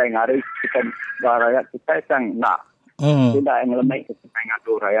 So kita yang hari kita rakyat kita sang nak. Tidak yang lemai kita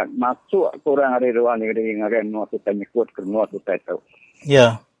ngadu rakyat masuk kurang hari luar negeri ngaren no kita nyekut kerno kita tahu.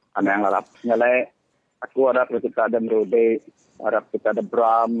 Ya. Ana yang Arab nyalai aku Arab kita ada Merode, Arab kita ada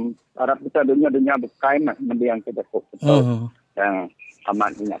Bram, Arab kita dunia bekai mendiang kita kok. Yang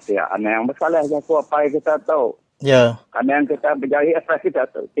amat banyak dia. Ana yang bersalah aku apa yang kita tahu. Ya. Ana yang kita berjaya apa kita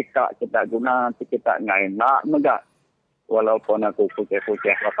tahu. Kita guna kita ngain nak megak. Walaupun aku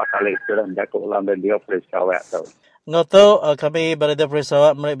putih-putih berapa kali sudah jago ulang dan dia perisawat tahu. Ngoto kami berada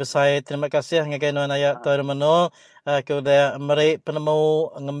bersawat mari besai terima kasih ngagai non ayat tuan meno kemudian mari penemu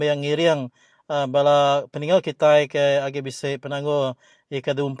ngembayang ngiriang bala peninggal kita ke agi bisi penanggo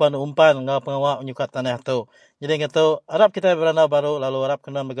ika umpan ngau pengawak menyukat tanah tu. Jadi ngoto harap kita beranda baru lalu harap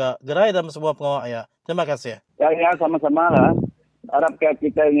kena mega gerai dalam semua pengawak ya. Terima kasih. Ya sama-sama lah. Harap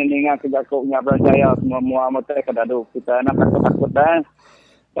kita ingin ingat kejakuknya berjaya semua mata kedadu kita nak takut dah.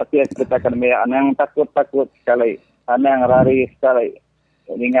 Tapi kita akan yang takut sekali. Ana yang rari sekali.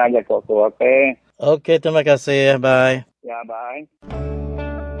 Ingat aja kok, okey? Okey, terima kasih. Bye. Ya, bye.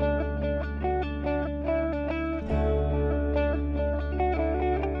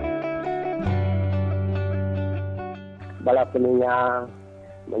 Bala penunya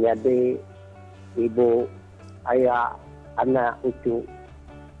menjadi ibu, ayah, anak, cucu.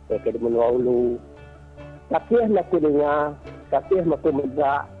 Mereka menua ulu. Kasih nak dengar, kasih nak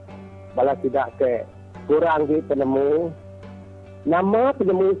mendak. Bala tidak ke kurang di penemu. Nama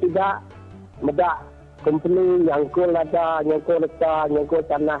penemu tidak medak company yang ko lada, yang ko leta, yang ko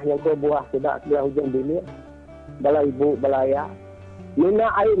tanah, yang ko buah tidak sebelah hujung bilik. Bala ibu, bala ayah.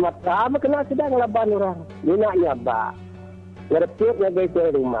 Mina air mata, kena sedang ngelaban orang. Mina nyaba. Ngertip ngagai ke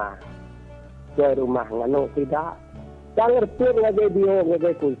rumah. Ke rumah ngano tidak. Tak ngertip ngagai dia,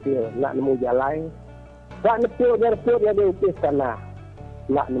 ngagai kultur. Nak nemu jalan. Tak ngertip ngagai upis tanah.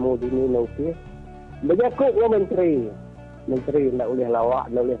 Nak nemu dini upis. Berjakut dengan menteri. Menteri nak boleh lawak,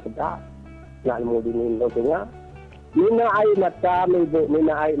 nak boleh sedap. Nak nemu dini upisnya. Mina air mata, ibu.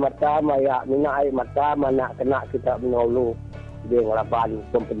 Mina air mata, mayak. Mina air mata, mana kena kita menolong. Dia ngelaban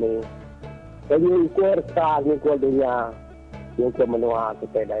company. Jadi ukur sah, ukur dunia. Ukur menua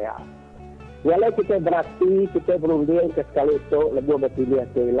kita daya. Walau kita berarti, kita berunding ke sekali itu. Lebih berpilih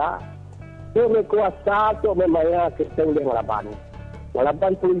sila. Itu berkuasa untuk memaya kita boleh ngelaban.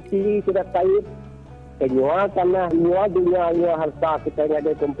 Ngelaban polisi sudah kait. Penyua tanah, nyua dunia, nyua harta kita ada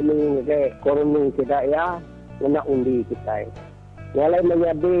company, ada koloni kita ya. Nak undi kita. Walau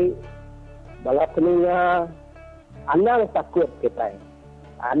menjadi balap penuhnya. Anak takut kita.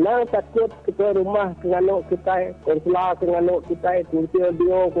 Anak takut kita rumah kenganuk kita. Konsular kenganuk kita. Kunci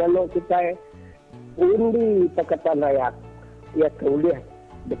audio kenganuk kita. Undi Pakatan Rakyat. Ia boleh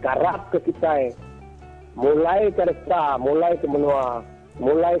dekarap ke kita. Mulai ke resta, mulai ke menua.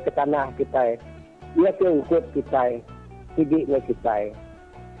 Mulai ke tanah kita. Ia ke ukut kita. Sidiknya kita.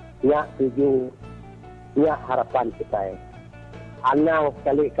 Nyak tuju. Nyak harapan kita. Anak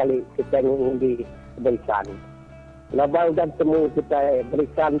sekali-kali kita mengundi berikan. Labang dan temu kita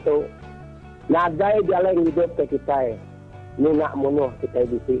berikan tu. Nadai jalan hidup ke kita. Ni nak munuh kita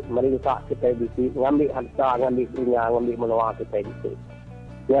bisik. Meringkak kita bisik. Ngambil harta, ngambil dunia, ngambil menua kita bisik.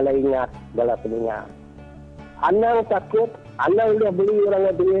 Nyala ingat bala peningat. Anang takut. Anang dia beli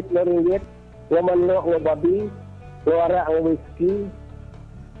orang duit, RM2. Ngamanok, ngababi. Ngarak, ngawiski.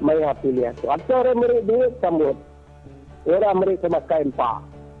 Maya pilih tu. Atau orang merik duit, sambut. Orang merik semakai empat.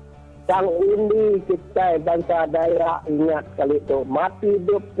 Sang undi kita bangsa daerah ingat sekali itu. Mati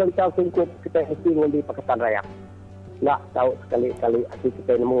hidup tentang sungkup kita mesti undi Pakatan Rakyat. Tak tahu sekali-kali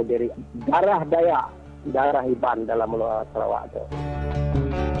kita nemu dari darah Dayak, darah Iban dalam Luar Sarawak itu.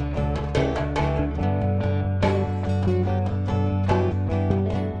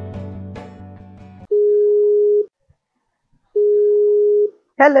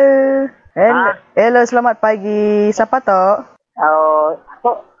 Hello, selamat pagi. Siapa tu?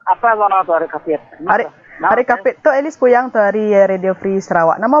 Apa mana tu hari kapit? Hari kapit tu Elis Puyang tu hari Radio Free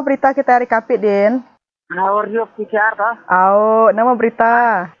Sarawak. Nama berita kita hari kapit din. Radio PCR tu? Nama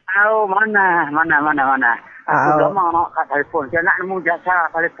berita. Mana. Aku dah mau kat telefon. Dia nak nemu jasa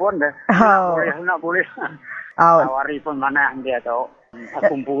telefon dah. Nak boleh. Tawari pun mana dia tu.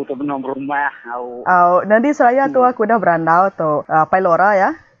 Aku kumpul tu benar rumah. Nanti saya tu aku dah berandau tu. Pailora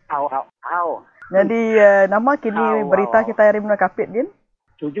ya. Jadi nama kini berita kita hari menua kapit din.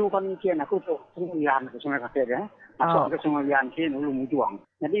 Tujuh kami kian aku tu sungai ke sungai kapit ya. Masuk ke sungai Lian kian ulu mujuang.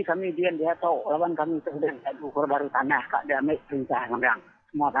 Jadi kami dia tahu lawan kami tu dah ukur baru tanah kak dia ambil perintah ngambil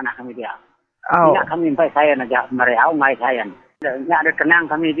semua tanah kami dia. Tidak kami sampai saya aja mereka mai saya. Nya ada kenang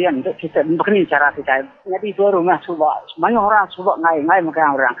kami dia untuk kita begini cara kita. Jadi tu rumah subak. Banyak orang subak ngai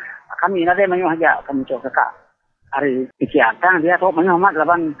makan orang. Kami nanti banyak aja kami coba kak. Hari pikiran dia tahu banyak amat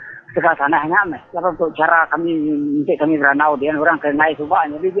lawan segala tanahnya meh. Lawan untuk cara kami untuk kami beranau dia orang kenai subak.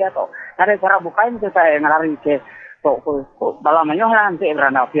 Jadi dia tahu. Ada cara bukain kita ngelari ke bala banyak orang untuk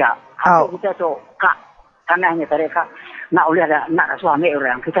beranau pihak. Aku kita tu kak tanahnya mereka nak boleh ada nak suami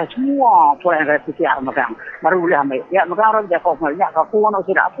orang kita semua pula yang kita makan baru boleh ambil ya makan orang dia kau nak aku nak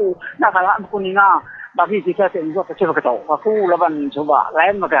tidak aku nak kalau aku ninga bagi kita tengok kecil kecil aku lawan coba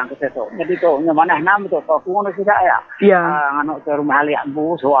lain makan kita tu jadi tu yang mana nama tu aku nak tidak ya anak ke rumah liak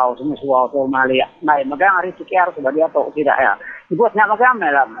bu suau semua suau ke rumah liak naik makan hari sekian sudah dia tu tidak ya buat nak makan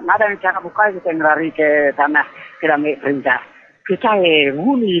lah ada yang cara buka kita ngelari ke tanah kita ambil perintah kita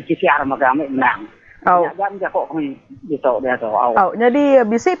huni kita makan menang. Jadi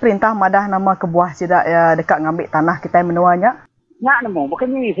bisi perintah madah nama kebuah sidak ya dekat ngambil tanah kita menuanya. Nak nemu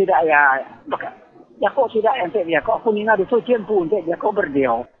bukannya sidak ya. Ya kok sidak ente dia kok kuninga di sosial pun ente dia kok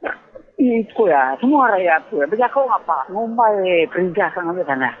berdiau. Itu ya semua rakyat tu. Beja kok apa ngombai perintah ngambil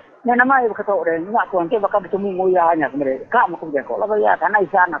tanah. Yang nama ibu kata orang nak tu ente bakal bertemu ngoyahnya sebenarnya. Kak aku dia kok lah ya tanah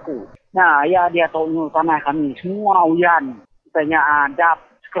isan aku. Nah ya dia tahu tanah kami semua uyan. Tanya adab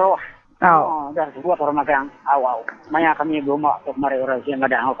skroh. Dah sebuah orang makan awal. Maya kami belum untuk mari orang yang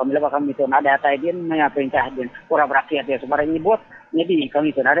ada. Kami lepas kami tu ada atai dia, maya perintah dia. Orang berakhir dia sebarang ini buat. Jadi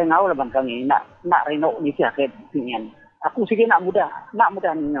kami tu ada ngau lepas kami nak renok ni siapa ingin. Aku sikit nak mudah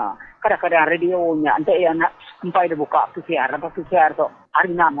ni. Kadang-kadang radionya, ante yang nak sampai dia buka PCR, apa PCR tu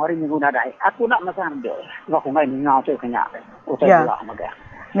hari minggu ada. Aku nak makan dia. Aku ngai ni ngau tu kenyak. Utai pula makan.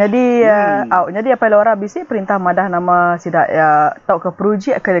 Jadi jadi apa orang bisi perintah madah nama sidak ya tau ke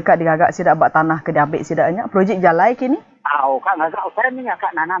projek ke dekat digagak sidak bak tanah ke diambil sidaknya projek jalai kini kak ngagak saya ni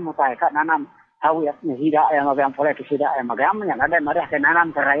kak nanam mutai kak nanam tahu ya sidak yang magang boleh ke sidak yang magang yang ada madah ke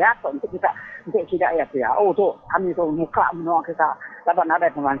nanam teraya untuk kita untuk sidak ya tu kami tu muka menua kita dapat ada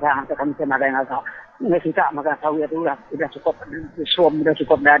pemansaan kami ada yang agak kita makan tahu ya tu sudah cukup suam sudah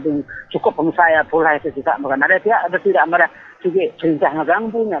cukup dadu cukup pengusaha pula itu kita makan ada tidak madah sikit perintah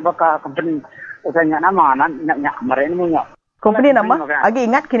magang punya bakal company tanya nama nak kemarin punya company nama lagi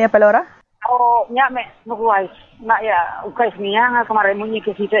ingat kini apa orang nyak mek mukuai nak ya ukai seniang kemarin punya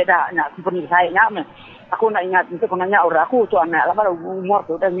ke kita dah nak company saya nyak mek aku nak ingat itu aku nanya orang aku tu anak lah baru umur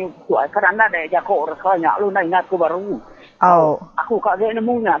tu dah tu kan anda dah jago rasanya lu nak ingat aku baru aku kak dia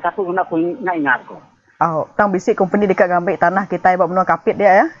nemunya tapi aku nak ingat aku tang bisik company dekat ngambil tanah kita buat menua kapit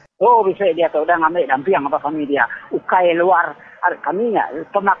dia ya bisa dia tu dah ngambil dampiang apa kami dia ukai luar kami nya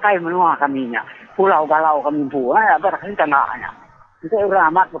pemakai menua kami nya pulau galau kami pu berarti tanahnya itu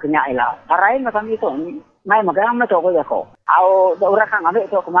orang amat berkenyak lah parain macam itu mai magang macam tu kok orang kan ngambil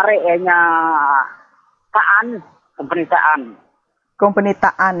tu kemarin nya company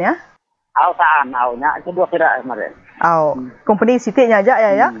taan ya taan nya kedua kira kemarin company sitiknya aja ya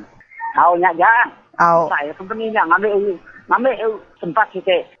nya aja saya company nya ngambil tempat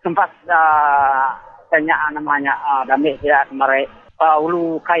kita tempat tanya namanya damai dia kemarin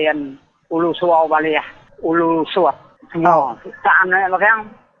ulu kayan ulu suau balik ulu suat semua taan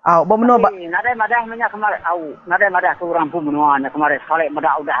magang bermenua nada madah minyak kemarin nada madah kurang pun menuanya kemarin sekali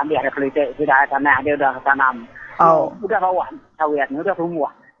madah udah ambil ada politik sudah tanah dia udah tanam udah bawah sawitnya udah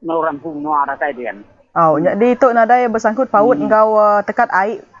tumbuh orang pun menua ada dia jadi itu nada yang bersangkut paut engkau tekat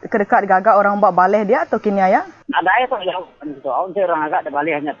air ke dekat gagak orang buat balih dia atau kini ayah ada air tu jauh itu orang agak ada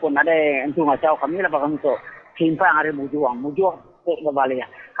balihnya pun ada entu macam kami lah kami tu simpang hari mujuang ke balih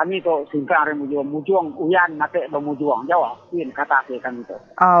kami tu simpang hari mujuang uyan mate bermujuang jauh ini kata kami tu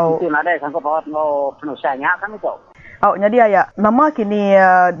itu nada sangkut paut mau penusahnya kami tu jadi ayah nama kini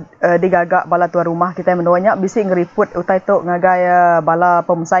digagak bala tuan rumah kita menuanya bisa ngeriput utai tu ngagai bala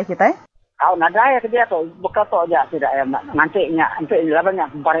pemusai kita nada ya dia tu bekal tu aja tidak nantinya banyak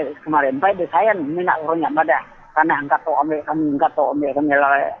kemarin baik saya minat orangnya madah tanah angkat tu ambil kami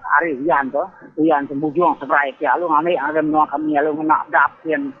hari uyan tu mujuang seberai ya lalu ambil ada menua kami lalu nak dap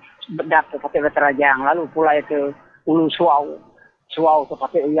seperti veterajang lalu pulai ke ulu suau tu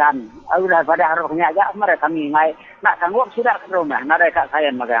pakai uyan lalu daripada harusnya aja mereka kami ngai nak sanggup sudah ke rumah nada kat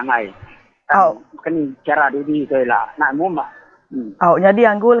saya magang ngai kini cara dudi tu lah nak mumba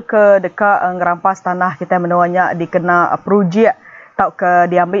jadi anggul ke dekat ngerampas tanah kita menuanya dikena projek tau ke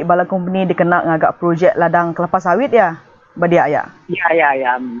diambil bala company dikena ngagak projek ladang kelapa sawit ya Badia ya.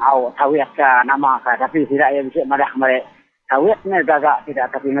 Ya. Tawit ka nama ka tapi tidak ya bisa madah mereka. Tawitnya gagak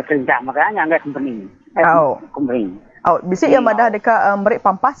tidak tapi ngerintah makanya enggak company. Company. Bisa ya madah dekat mereka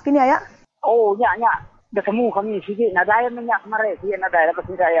pampas kini ya. Nya. Bertemu kami sikit nadai menyak mereka dia nadai dapat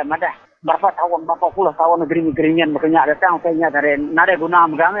tidak ya madah. Berapa puluh tahun negeri-negerian makanya datang tanya dari nadai guna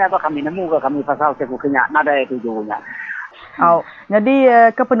kami apa kami nemu ke kami pasal sekuknya nadai itu juga. Jadi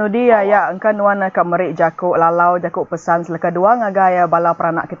kepenudi ya engkan wan ka merik jakuk lalau jakuk pesan selaka dua ngagai bala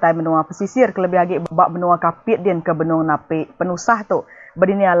peranak kita benua pesisir kelebih lagi bak benua kapit din ke benua napik penusah tu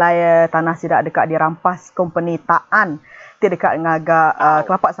berdini alai tanah sidak dekat dirampas company Taan ti dekat ngaga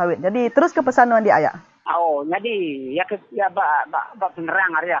kelapa sawit. Jadi terus ke pesan wan di ayak. Jadi ya bak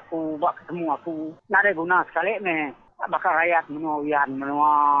penerang hari aku bak ketemu aku nadai guna sekali me bakal rakyat menua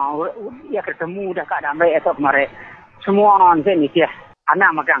ya ketemu dah kat damai esok kemarin. Semua orang sini dia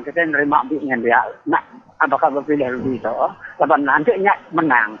anak makan kita nerima dengan dia nak apakah berpilih lebih tu lepas nantinya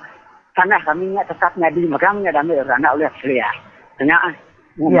menang karena kami nya tetapnya di makamnya damai anak oleh selia tanya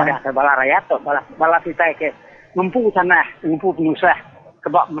mudah bala rakyat tu bala kita ke mampu sana mampu penusah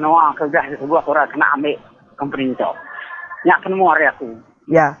kebab menua kerja sebuah orang kena ambil company tu nyak semua hari aku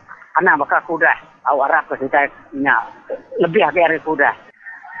anak bakal kuda awak ke kita nya lebih hari kuda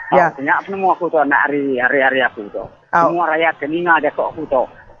tanya semua aku tu anak hari aku tu semua rakyat keninga ada kok aku tu.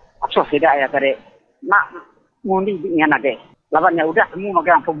 Aksos tidak ya tadi. Nak mundi dengan ada. Lawannya udah semua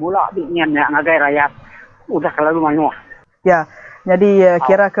magang pemula dengan ngagai rakyat. Udah selalu manyuah. Ya. Jadi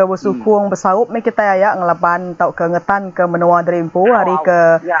kira ke bersukung bersaup me kita ya ngelapan tau ke ngetan ke menua Dreampo hari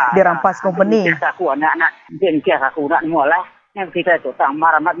ke dirampas company. Aku anak-anak dia aku nak mualah. Yang kita tu tak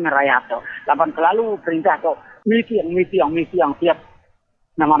maramat dengan rakyat tu. Lawan selalu perintah tu meeting tiap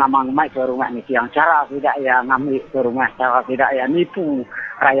nama-nama mai ke rumah ni yang cara tidak ya ngambil ke rumah cara tidak ya nipu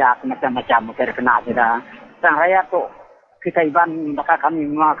rakyat macam-macam kena tidak sang rakyat tu kita iban bakal kami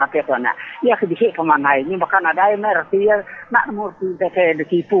memang kata tu nak ya kebisik ke mana ini bahkan ada yang merti nak mesti kita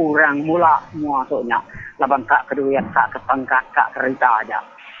ditipu orang mula semua tu nya laban kak kedua kak ketangkak kak kereta aja.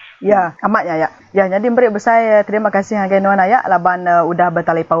 Ya, amatnya ya. Ya, jadi beri besar terima kasih ngagai nuan ayak laban udah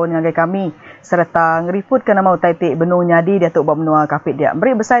bertelefon ngagai kami serta ngeriput ke nama utai-tik benua nyadi dia tu buat benua kapit dia.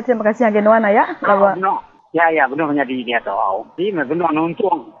 Beri besar terima kasih ngagai nuan ayak. Ya, benua nyadi dia tu. Di benua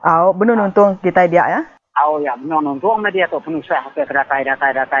nuntung. Benua nuntung kita dia ya. Ya, benua nuntung dia tu penusah ke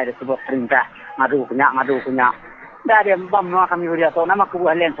datai disebut perintah ngadu punya. Dah dia benua kami dia tu nama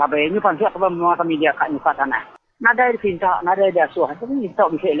kebuahan sabai ni pansia ke benua kami dia kat nyukat tanah. Nada cinta, nada dia suah. Tapi ni tak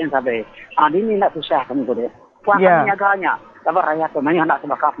bisa eleng sampai. Ini nak susah kami tu deh. Kuasa niaganya. Lepas rakyat tu banyak nak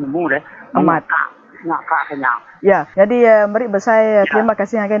sebab nemu deh. Amat. Nak kenyang. Ya, jadi meri besar terima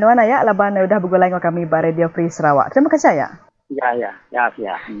kasih ngagai nuan ya laban udah bergulai dengan kami di Radio Free Sarawak. Terima kasih ya. Ya.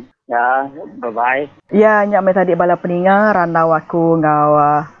 Ya, bye-bye. Ya, nyak mai tadi bala peninga randau aku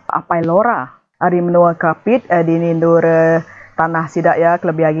ngau apai lora. Ari menua kapit di nindur tanah sidak ya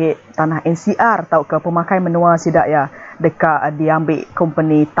kelebih lagi tanah NCR tau ke pemakai menua sidak ya dekat diambil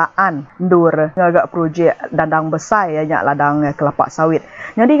company Taan ndur ngagak projek dandang besar ya nyak ladang kelapa sawit.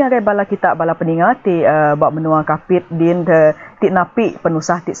 Jadi ngagai bala kita bala peninga ti bak menua kapit din ti napi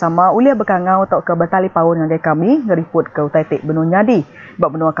penusah ti sama ulia bekangau tau ke bertali paun ngagai kami ngeriput ke utai-tik benua nyadi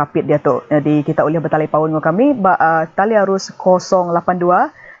bak menua kapit dia tu. Jadi kita ulia bertali paun dengan kami bak tali arus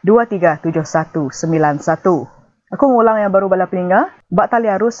 082 237191. Aku ngulang yang baru bala peninga. Bak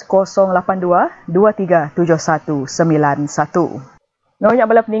tali arus 082-237191. Banyak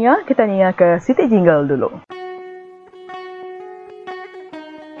bala peninga, kita ninga ke Siti Jingle dulu.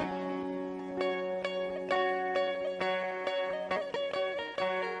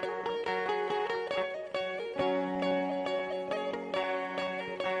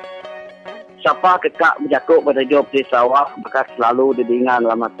 Siapa kekak berjakuk pada job di sawah, maka selalu didingan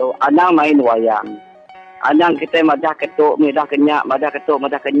lama tu. Anang main wayang. Anang kita madah ketuk, madah kenyak.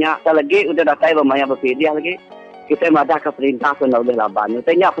 Tak lagi, udah datai bermain berpilih lagi. Kita madah ke perintah tu nak boleh laban.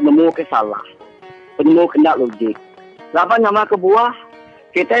 Tanya penemu ke salah. Penemu kena logik. Laban nama ke buah,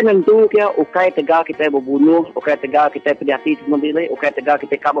 kita nentu ke ukai tegar kita berbunuh, ukai tegar kita pedihati semua diri, ukai tegar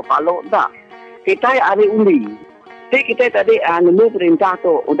kita kak berpaluk. Tak. Kita hari undi. Jadi kita tadi nemu perintah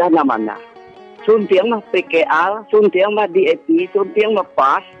tu, udah nak mana. Suntiang mah PKL, suntiang mah DAP, suntiang mah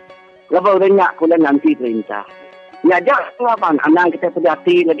PAS. Lepas renyak kuda nanti perintah. Nyajak lapan anak kita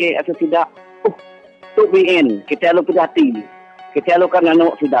pedati lagi atau tidak. Tu BN kita lalu pedati. Kita lalu kan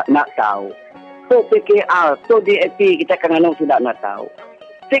anak sudah nak tahu. Tu PKL, tu DAP kita kan anak sudah nak tahu.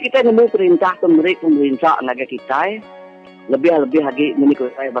 Jadi kita nemu perintah pemerintah negara kita. Lebih lagi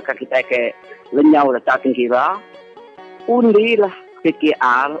menikmati bakal kita ke lenyau letak kira. Undi lah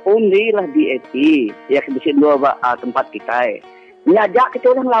PKR only lah DAP yang bisa dua tempat kita. Nyajak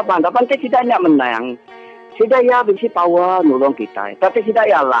kita orang laban kita tidak nak menang. Tidak ya bisa power nolong kita. Tapi tidak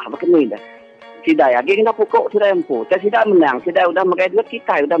ya lah begini dah. Tidak ya kita pokok sudah empu. Tidak menang. Tidak sudah mengai duit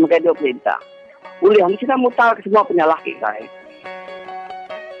kita, sudah mengai duit perintah. Boleh hanya kita mutar ke semua penyalah kita.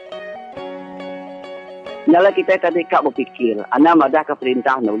 Nyala kita tadi kak berfikir, anda madah ke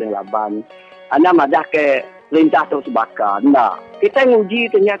perintah nak boleh laban. Anda madah ke perintah terus bakar. Nah, kita nguji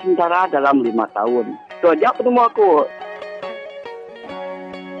ternyata sementara dalam 5 tahun. So, jawab penemu aku.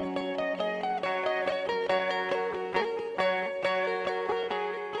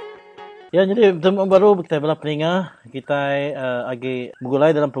 Ya, jadi temu baru kita belah peninga. Kita agi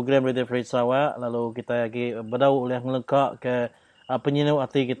bergulai dalam program Radio Free Sarawak. Lalu kita agi berdau oleh ngelengkak ke penyinu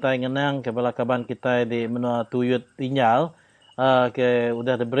hati kita ngenang ke bala kaban kita di menua tuyut tinggal. Ke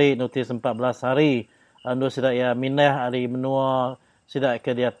udah diberi notis 14 hari. Anu sidak ya minah hari menua sidak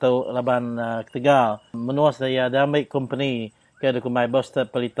ke dia tahu laban Tegal. Menua sidak ya damai company ke dukumai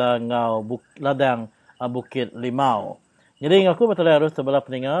Boston Pelita ngau ladang Bukit Limau. Jadi aku betul harus terbelah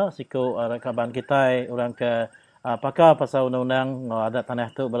peninga siku kaban kita orang ke pakar pasal undang-undang adat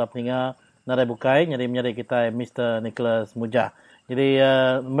tanah tu belah peninga narai bukai jadi menjadi kita Mr. Nicholas Mujah. Jadi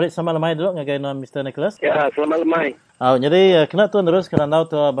merit sama lemai dulu ngagai non Mr. Nicholas. Ya, selamat lemai. Jadi kena tuan terus kena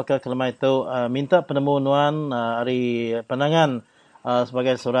tahu tu bakal kelemai tu minta penemu nuan hari pandangan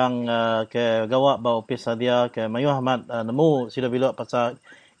sebagai seorang ke gawak bau opis sadia ke Mayu Ahmad nemu sida bilok pasal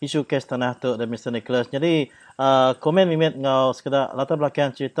isu kes tanah tu dan Mr. Nicholas. Jadi komen mimet ngau sekedar latar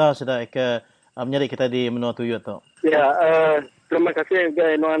belakang cerita sudah ke menjadi kita di menua tuyut tu. Ya, terima kasih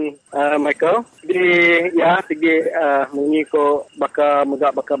juga Nuan Michael. Di ya segi mengiko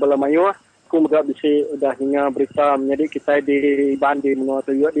bakal bala Mayu. Aku juga bisa udah hingga berita menjadi kita di bandi menua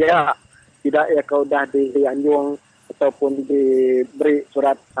tuyut dia tidak ya kau dah di anjung ataupun diberi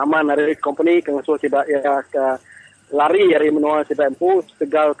surat aman dari company kengasuh tidak ya ke lari dari menua tidak empu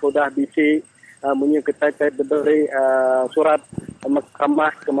Tegal kau dah bisa kita diberi surat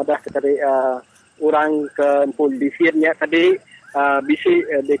mahkamah kemudah tadi orang ke empu disirnya tadi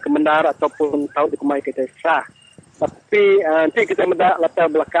bisa di Kemendar ataupun tahu di Kumai kita sah. Tapi nanti kita mendak latar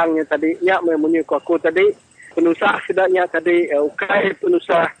belakangnya tadi nya memunyi aku tadi penusah sedaknya tadi ukai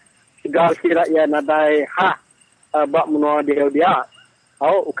penusah segala kira ya nadai bak menua dia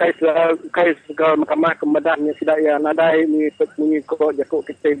ukai segala mahkamah kemadahnya sedak ya nadai ni memunyi ko jakuk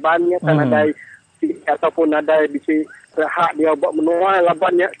ketebannya tan nadai ataupun nadai bisi hak dia bak menua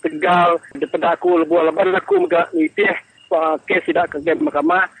labannya Tegal daripada aku lebuh laban aku megak nitih kes tidak ke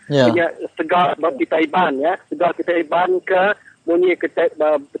mahkamah punya Tegal bab kita iban ya Tegal kita iban ke munyi kita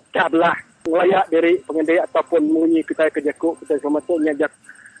pecah belah ngelayak dari pengendai ataupun munyi kita ke jakuk kita selamatnya jak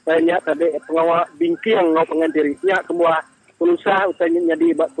banyak tadi pengawal bingking ngau pengendirinya semua pengusaha utanya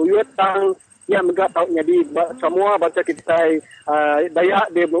jadi bab tuyut tang yang megak tau jadi semua baca kita dayak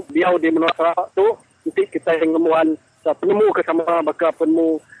dia di menua Sarawak tu nanti kita ngemuan penemu ke sama bakal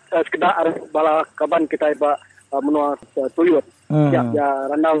penemu sekedar bala kaban kita bak menua tuyut. Ya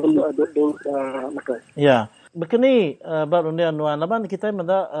randau maka. Ya. Begini bab undian nuan laban kita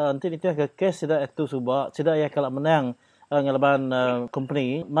menda nanti ke kes sida itu subak sida ya kalau menang ngelaban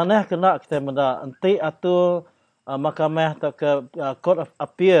company mana kena kita menda nanti atau mahkamah atau ke court of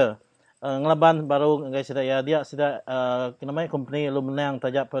appeal ngelaban baru ngai sida ya dia sida kenamai company lu menang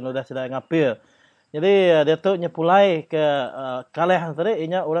tajak penudah sida ngapil. Jadi dia tu nyepulai ke kalah tadi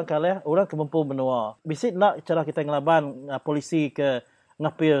inya orang kalah orang kemampu menua. Bisit nak cara kita ngelaban polisi ke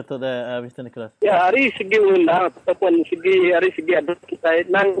ngapil tu Mr. Nicholas. Ya hari segi undang ataupun hari segi ada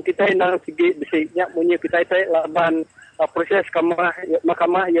kita nang segi bisiknya punya kita laban proses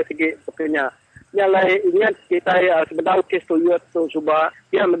mahkamah ya segi pekerja. Nyalai ingat kita sebenarnya kes tuyut tu cuba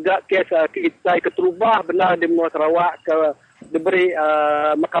dia megak kes kita keterubah benar di menua Sarawak ke diberi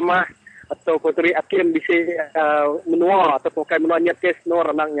mahkamah atau puteri hakim bisa menua atau pakai menuanya kes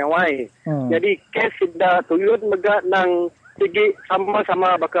nor nang nyawai. Jadi kes sudah tuyut megak nang segi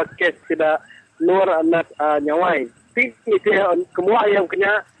sama-sama bakal kes sudah nor anak nyawai. Tapi itu semua yang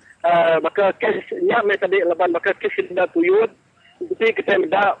kena bakal kes nya tadi leban bakal kes sudah tuyut. Jadi kita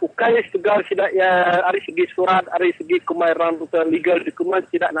minta ukai segar tidak ya dari segi surat, dari segi kemahiran legal dokumen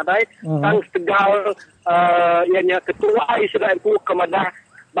tidak nadai. Tang segar ianya ketua sudah empu kemadah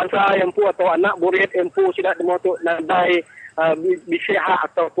bangsa empu atau anak murid empu tidak demotok nadai bisa hak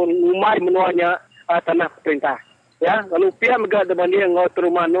ataupun umai menuanya tanah perintah. Ya, lalu pihak megak depan dia ngau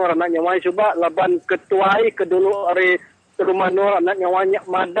terumah nur anak nyawai cuba laban ketuai kedulu hari terumah nur anak nyawanya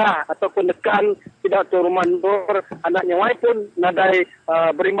madah ataupun dekan tidak terumah nur anak nyawai pun nadai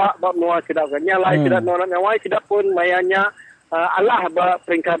berimak bab nuah tidak nyalai tidak nur anak nyawai tidak pun mayanya Allah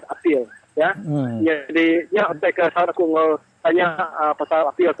berperingkat apil. Ya. Jadi ya sampai ke saudara aku tanya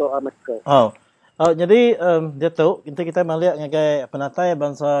pasal apil tu mereka. Jadi dia tahu kita melihat ngagai penatai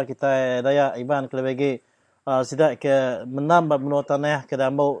bangsa kita Dayak Iban kelebagi sidak ke menambah menua tanah ke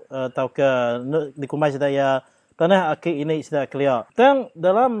damau atau ke di kumai sedaya tanah akik ini sidak clear. Tang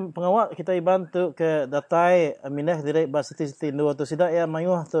dalam pengawal kita Iban tu ke datai minah direk ba siti-siti dua tu sidak ya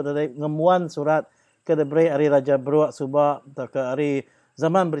mayuh tu dari ngemuan surat ke debrai hari Raja Beruak Subak atau ke hari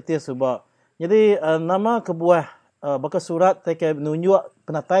zaman British Subak. Jadi nama kebuah bakal surat ke menunjuk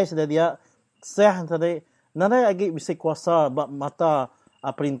penatai sudah dia sah tadi nana agi bisa kuasa bab mata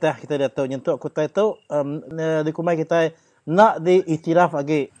perintah kita dia tahu nyentuk aku tahu di kumai kita nak diiktiraf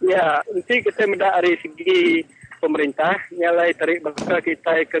agi. Ya, nanti kita mendak dari segi pemerintah nyalai tarik bakal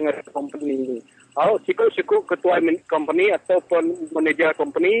kita ke company ini. Cukup ketua company ataupun manager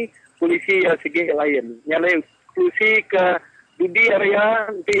company, polisi yang segi lain. Nyalai polisi ke Dudi area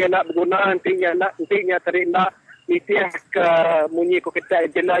nanti yang nak berguna, nanti yang tarik nak itiah ke munyi ko kita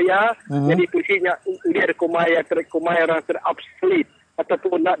jenaya. Jadi polisinya dia ada kumai orang terobsolete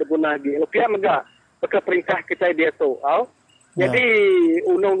ataupun nak berguna lagi. Pihak megak bakal perintah kita dia tu. Jadi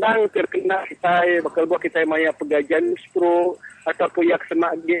undang-undang terkena kita bakal buat kita maya pegajian pro ataupun yang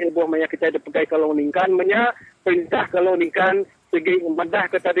semak dia buat maya kita ada pegai kalau ningkan menya perintah kalau ningkan segi madah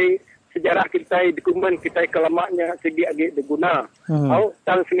ke tadi sejarah kita dokumen kita kelamaknya segi agi berguna.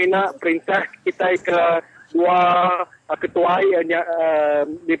 Tang semina perintah kita ke dua ketua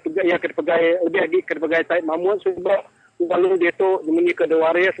yang kepegai lebih lagi kepegai Taib Mahmud sebab walau dia tu menyi ke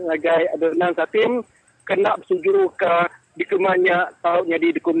waris ngagai adonan satim kena bersetuju ke dokumennya tahu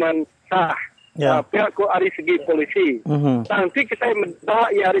jadi dokumen sah. Pihak ko dari segi polisi. Nanti kita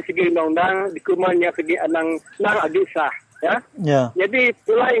mendak ya dari segi undang-undang dokumennya segi nang agi sah. Ya. Jadi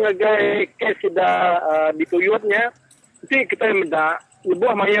mulai ngagai kes sudah dituyutnya, nanti kita mendak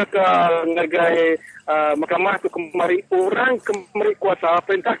lebuh maya ke ngagai mahkamah tu kemari orang kemari kuasa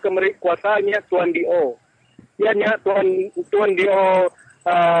perintah kemari kuasanya Tuan DO. Ianya Tuan DO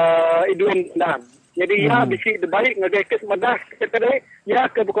Idun Dan. Jadi ya bisi baik ngagai kes madah kita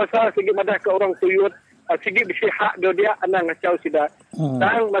ya ke berkuasa segi madah ke orang tuyut segi bisi hak dia anang ngacau sudah.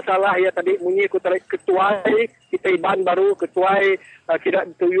 Dan masalah ya tadi munyi ku tarik ketua kita Iban baru ketua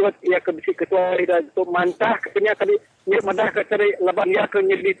tidak dituyut ya ke bisi ketua dan tu mantah katanya tadi ni madah ke tarik laban ya ke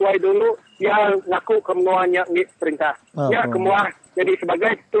jadi tuai dulu ya ngaku kemenuanya ni perintah. Ya kemuah jadi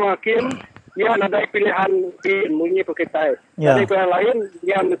sebagai ketua hakim ya ada pilihan di munyi ku kita. Jadi pilihan lain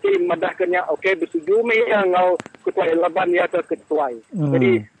yang mesti madah kenya okey bersetuju me yang ngau ketua laban ya ke ketua.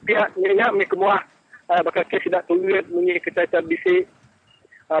 Jadi pihak nya me kemuah bakal kes tidak tuyut munyi kita bisi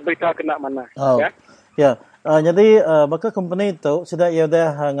berita kena mana. Jadi bakal company itu sudah ia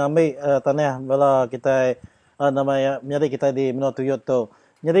dah ngambil tanah bala kita namanya menjadi kita di menua tuyut tu.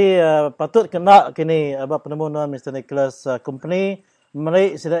 Jadi patut kena kini penemuan Mr. Nicholas company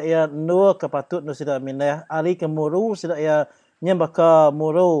mereka sudah ia nur kepatut nur sudah minah ari kemuru sudah ia nyembaka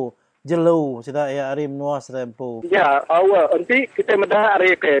muru jelu sudah ia ari menua serempu. Ya, awal nanti kita medah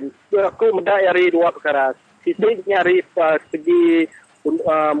ari kan. Aku medah ari dua perkara. Sisi nyari segi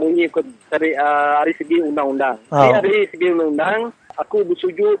munyi dari hari segi undang-undang. Dari segi undang-undang, aku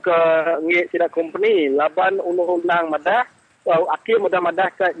bersetuju ke ngik tidak company laban undang-undang madah. Akhir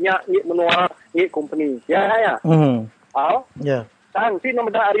madah ke nyak menua ngik company. Ya. Nanti nama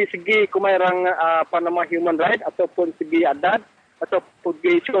dari segi kemahiran human right ataupun segi adat ataupun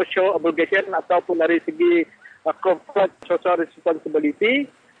segi social obligation ataupun dari segi corporate social responsibility.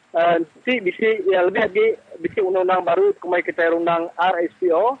 Nanti bisi ya lebih lagi bisi undang-undang baru kemarin kita undang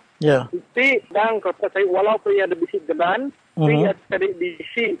RSPO. Nanti dan kalau saya walaupun ada bisi gedan, tapi ada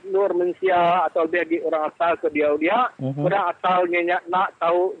bisi nur manusia atau lebih lagi orang asal ke dia, orang asalnya nak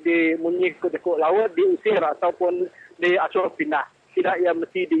tahu di munyi ke dekuk laut diusir ataupun diasuh pindah. Tidak yang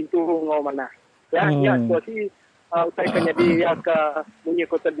mesti diinturung ngau mana. Ya, situasi utaikannya dia ke munyi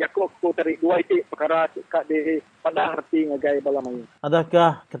kota Jakok ku tarik dua itu perkara kat di pada arti ngagai balamai.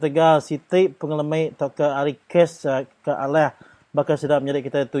 Adakah ketika siti pengelemai atau ke hari kes ke alah bakal sudah menjadi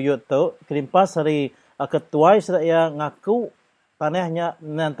kita tuyut tu kelimpas hari ketua sudah ia ngaku tanahnya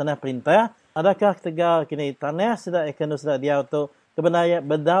nan tanah perintah. Adakah ketika kini tanah sudah ikan sudah dia tu kebenaran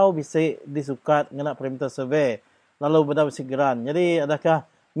bedau bisa disukat ngena perintah survey lalu bedau segeran. Jadi adakah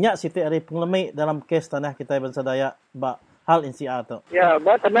nyak siti hari pengelemai dalam kes tanah kita bangsa Dayak bak hal NCR tu? Ya,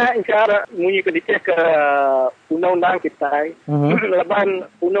 bak tanah NCR munyi ke dicek ke undang-undang kita. Leban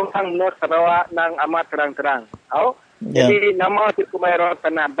undang-undang menurut Sarawak nang amat terang-terang. Jadi nama tu kemahiran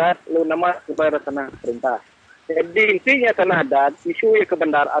tanah adat, lalu nama kemahiran tanah perintah. Jadi intinya tanah adat, isu yang ke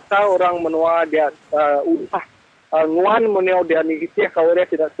bandar atau orang menua dia upah nguan menio dia ni kisah kau dia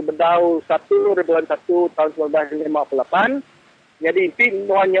tidak sebedau 1 bulan 1 tahun 1958. Jadi inti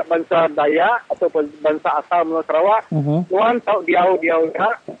nuannya bangsa Dayak atau bangsa asal Menua Sarawak. Nuan tahu dia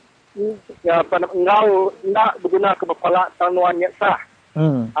ya engau nak berguna ke kepala tanuannya sah.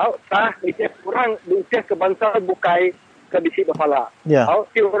 Sah bisa kurang bisa ke bangsa bukai ke bisi kepala.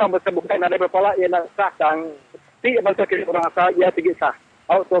 Si orang bangsa bukai nak ada kepala ia nak sah dan si bangsa kiri orang asal ia tinggi sah.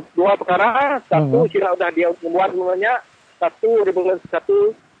 Dua perkara, satu sila sudah dia membuat namanya 1 bulan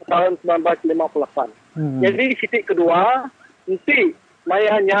 1 tahun 1958. Jadi titik kedua, nanti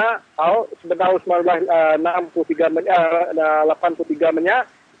mayanya sebedau 1963 menyak,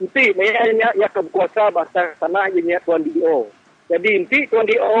 nanti mayanya ia keberkuasa bahasa tanah ianya Tuan DO. Jadi nanti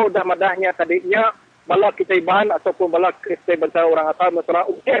Tuan DO dah madahnya tadinya bala kita iban ataupun bala kita bangsa orang asal masalah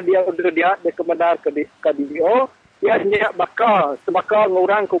dia kemedar ke DO. Ia hanya sebakal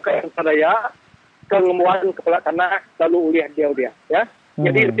ngurang kukai sadaya kengemuan kepala tanah lalu ulih dia ya.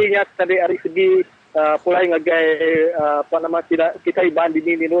 Jadi artinya tadi dari segi pulai ngagai tidak kita iban di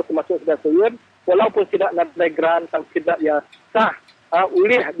ini termasuk sudah suyun walaupun tidak nak grant atau tidak ya sah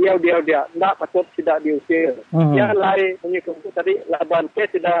ulih dia nak patut tidak diusir. Ya lain menyusun tadi laban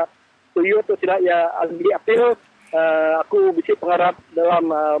kes tidak suyun tu tidak ya albi apel. Aku bisa pengharap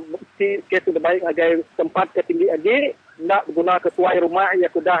dalam kes sudah baik agai tempat ketinggi lagi nak guna ketua rumah ya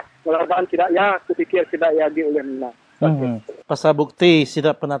sudah melawan tidak ya aku fikir tidak ya di oleh mina. Pasal bukti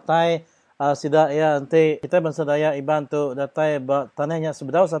sidak penatai sidak ya nanti kita bangsa Dayak iban tu datai tanahnya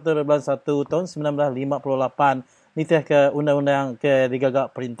sebedau 1 bulan 1 tahun 1958 nitih ke undang-undang ke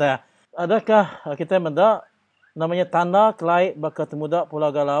digagak perintah. Adakah kita mendak namanya tanah kelai bakal temudak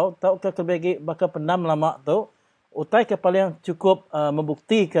Pulau Galau tau ke kebagi bakal penam lama tu utai ke paling cukup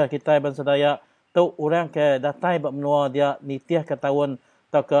membukti ke kita bangsa Dayak tu orang ke datai bak menua dia nitiah ke tahun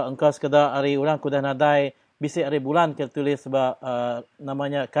atau ke engkau sekedar hari orang kudah nadai bisik hari bulan ke tulis sebab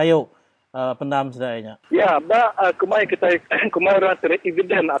namanya kayu pendam sedainya. Ya, kemarin kita kemarin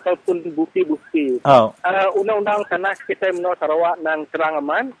evidence ataupun bukti-bukti. Undang-undang tanah kita Menua Sarawak nang terang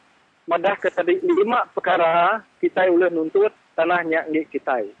aman madah ke tadi 5 perkara kita boleh nuntut tanahnya ngik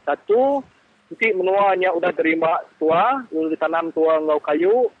kita. Satu, nanti menuanya sudah terima tua, lalu ditanam tua ngau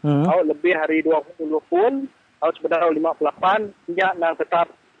kayu, lebih hari 20 pun, sebenarnya 58, nyak nang tetap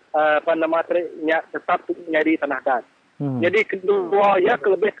tetap nyari tanah gas. Jadi kedua ya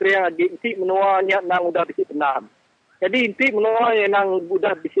kelebih kering lagi, nanti menuanya nang sudah bisi penam. Jadi nanti menuanya nang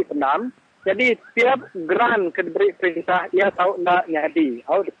sudah bisi penam, jadi tiap grant diberi perintah ia tahu nak nyadi,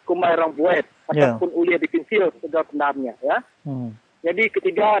 kumai orang buat ataupun uliah dipinsil sudah penamnya ya. Jadi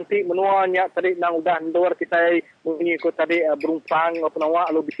ketiga nanti menuanya tadi nang udah ndor kita mengikut tadi berumpang penawa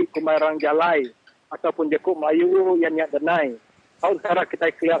lalu bisik kumarang jalai ataupun jakuk mayu yang nyak denai. Tahun cara kita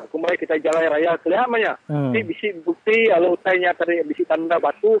keluar kumai kita jalai raya keluar manya. Jadi bisik bukti lalu utainya tadi bisik tanda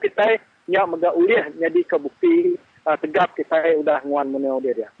batu kita nyak mega ulih jadi ke bukti tegap kita udah nguan meneo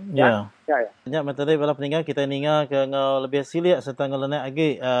dia. Ya. Nyak materi bala peninggal kita ninga ke ngau lebih silik serta ngelenak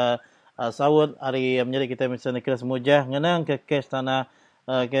lagi sawut hari menjadi kita misalnya kelas mujah ngenang ke kes tanah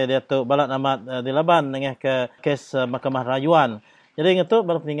ke Datuk Balak Namat di Laban dengan ke kes Mahkamah Rayuan. Jadi ngetuk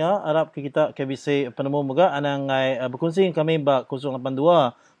bala peninggal harap kita ke bisi penemu moga anang berkongsi kami bak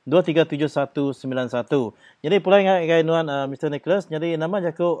 082 237191. Jadi pulai ngai nuan Mr Nicholas. Jadi nama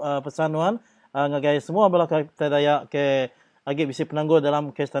jaku pesan nuan ngai semua bala kita Dayak ke agi bisi penangguh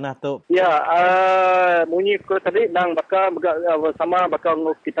dalam kes tanah tu. Ya, munyi ko tadi nang bakal bersama bakal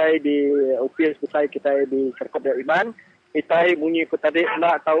kita di office kita di Serkop Dayak Iban. Kita munyi ko tadi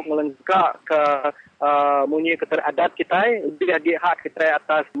nak tahu melengkap ke munyi ke teradat kita lebih hak kita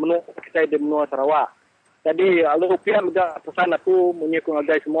atas menua kita di Menua Sarawak. Jadi lalu pihak juga pesan aku munyi ko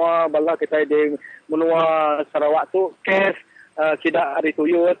ngagai semua bala kita di Menua Sarawak tu kes tidak hari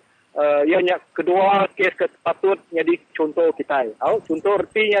tuyut. Yang kedua kes patut jadi contoh kita. Contoh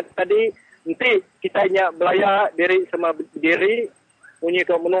artinya tadi nanti kita nya belaya diri sama diri punya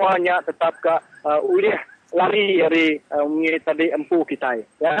ke menuanya tetap ke ulih lari dari tadi empu kita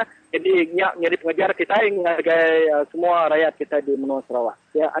ya. Jadi nya jadi pengajar kita ngagai semua rakyat kita di Menua Sarawak.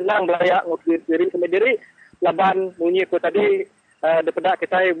 Ya anang belaya ngurus diri sama diri laban punya ke tadi daripada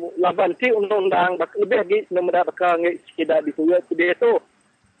kita laban si undang-undang lebih lagi nomor bakal tidak disuyut dia tu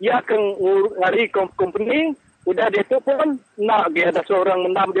ia akan ngari company udah dia tu pun nak dia ada seorang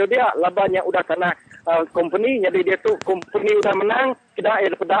menang dia labannya udah kena company jadi dia tu company udah menang tidak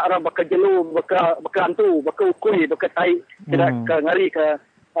daripada orang bakal jelu bakal antu bakal ukui bakal tai tidak ke ngari ke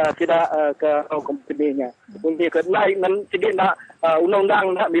tidak ke company-nya punya ke lain sedikit nak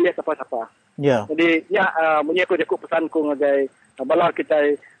undang-undang nak milih siapa-siapa. Jadi nya punya aku pesanku ngagai bala kita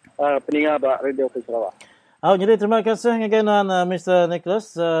peninggal Radio Sarawak. Jadi terima kasih dengan Mr.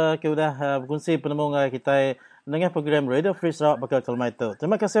 Nicholas kita sudah berkongsi penemu kita dengan program Radio Free Sarawak bakal kelmai itu.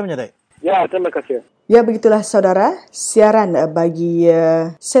 Terima kasih menyedek. Ya, terima kasih. Ya, begitulah saudara, siaran bagi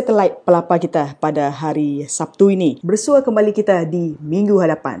satelit pelapa kita pada hari Sabtu ini. Bersua kembali kita di minggu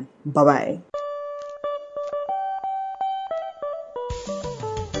hadapan. Bye-bye.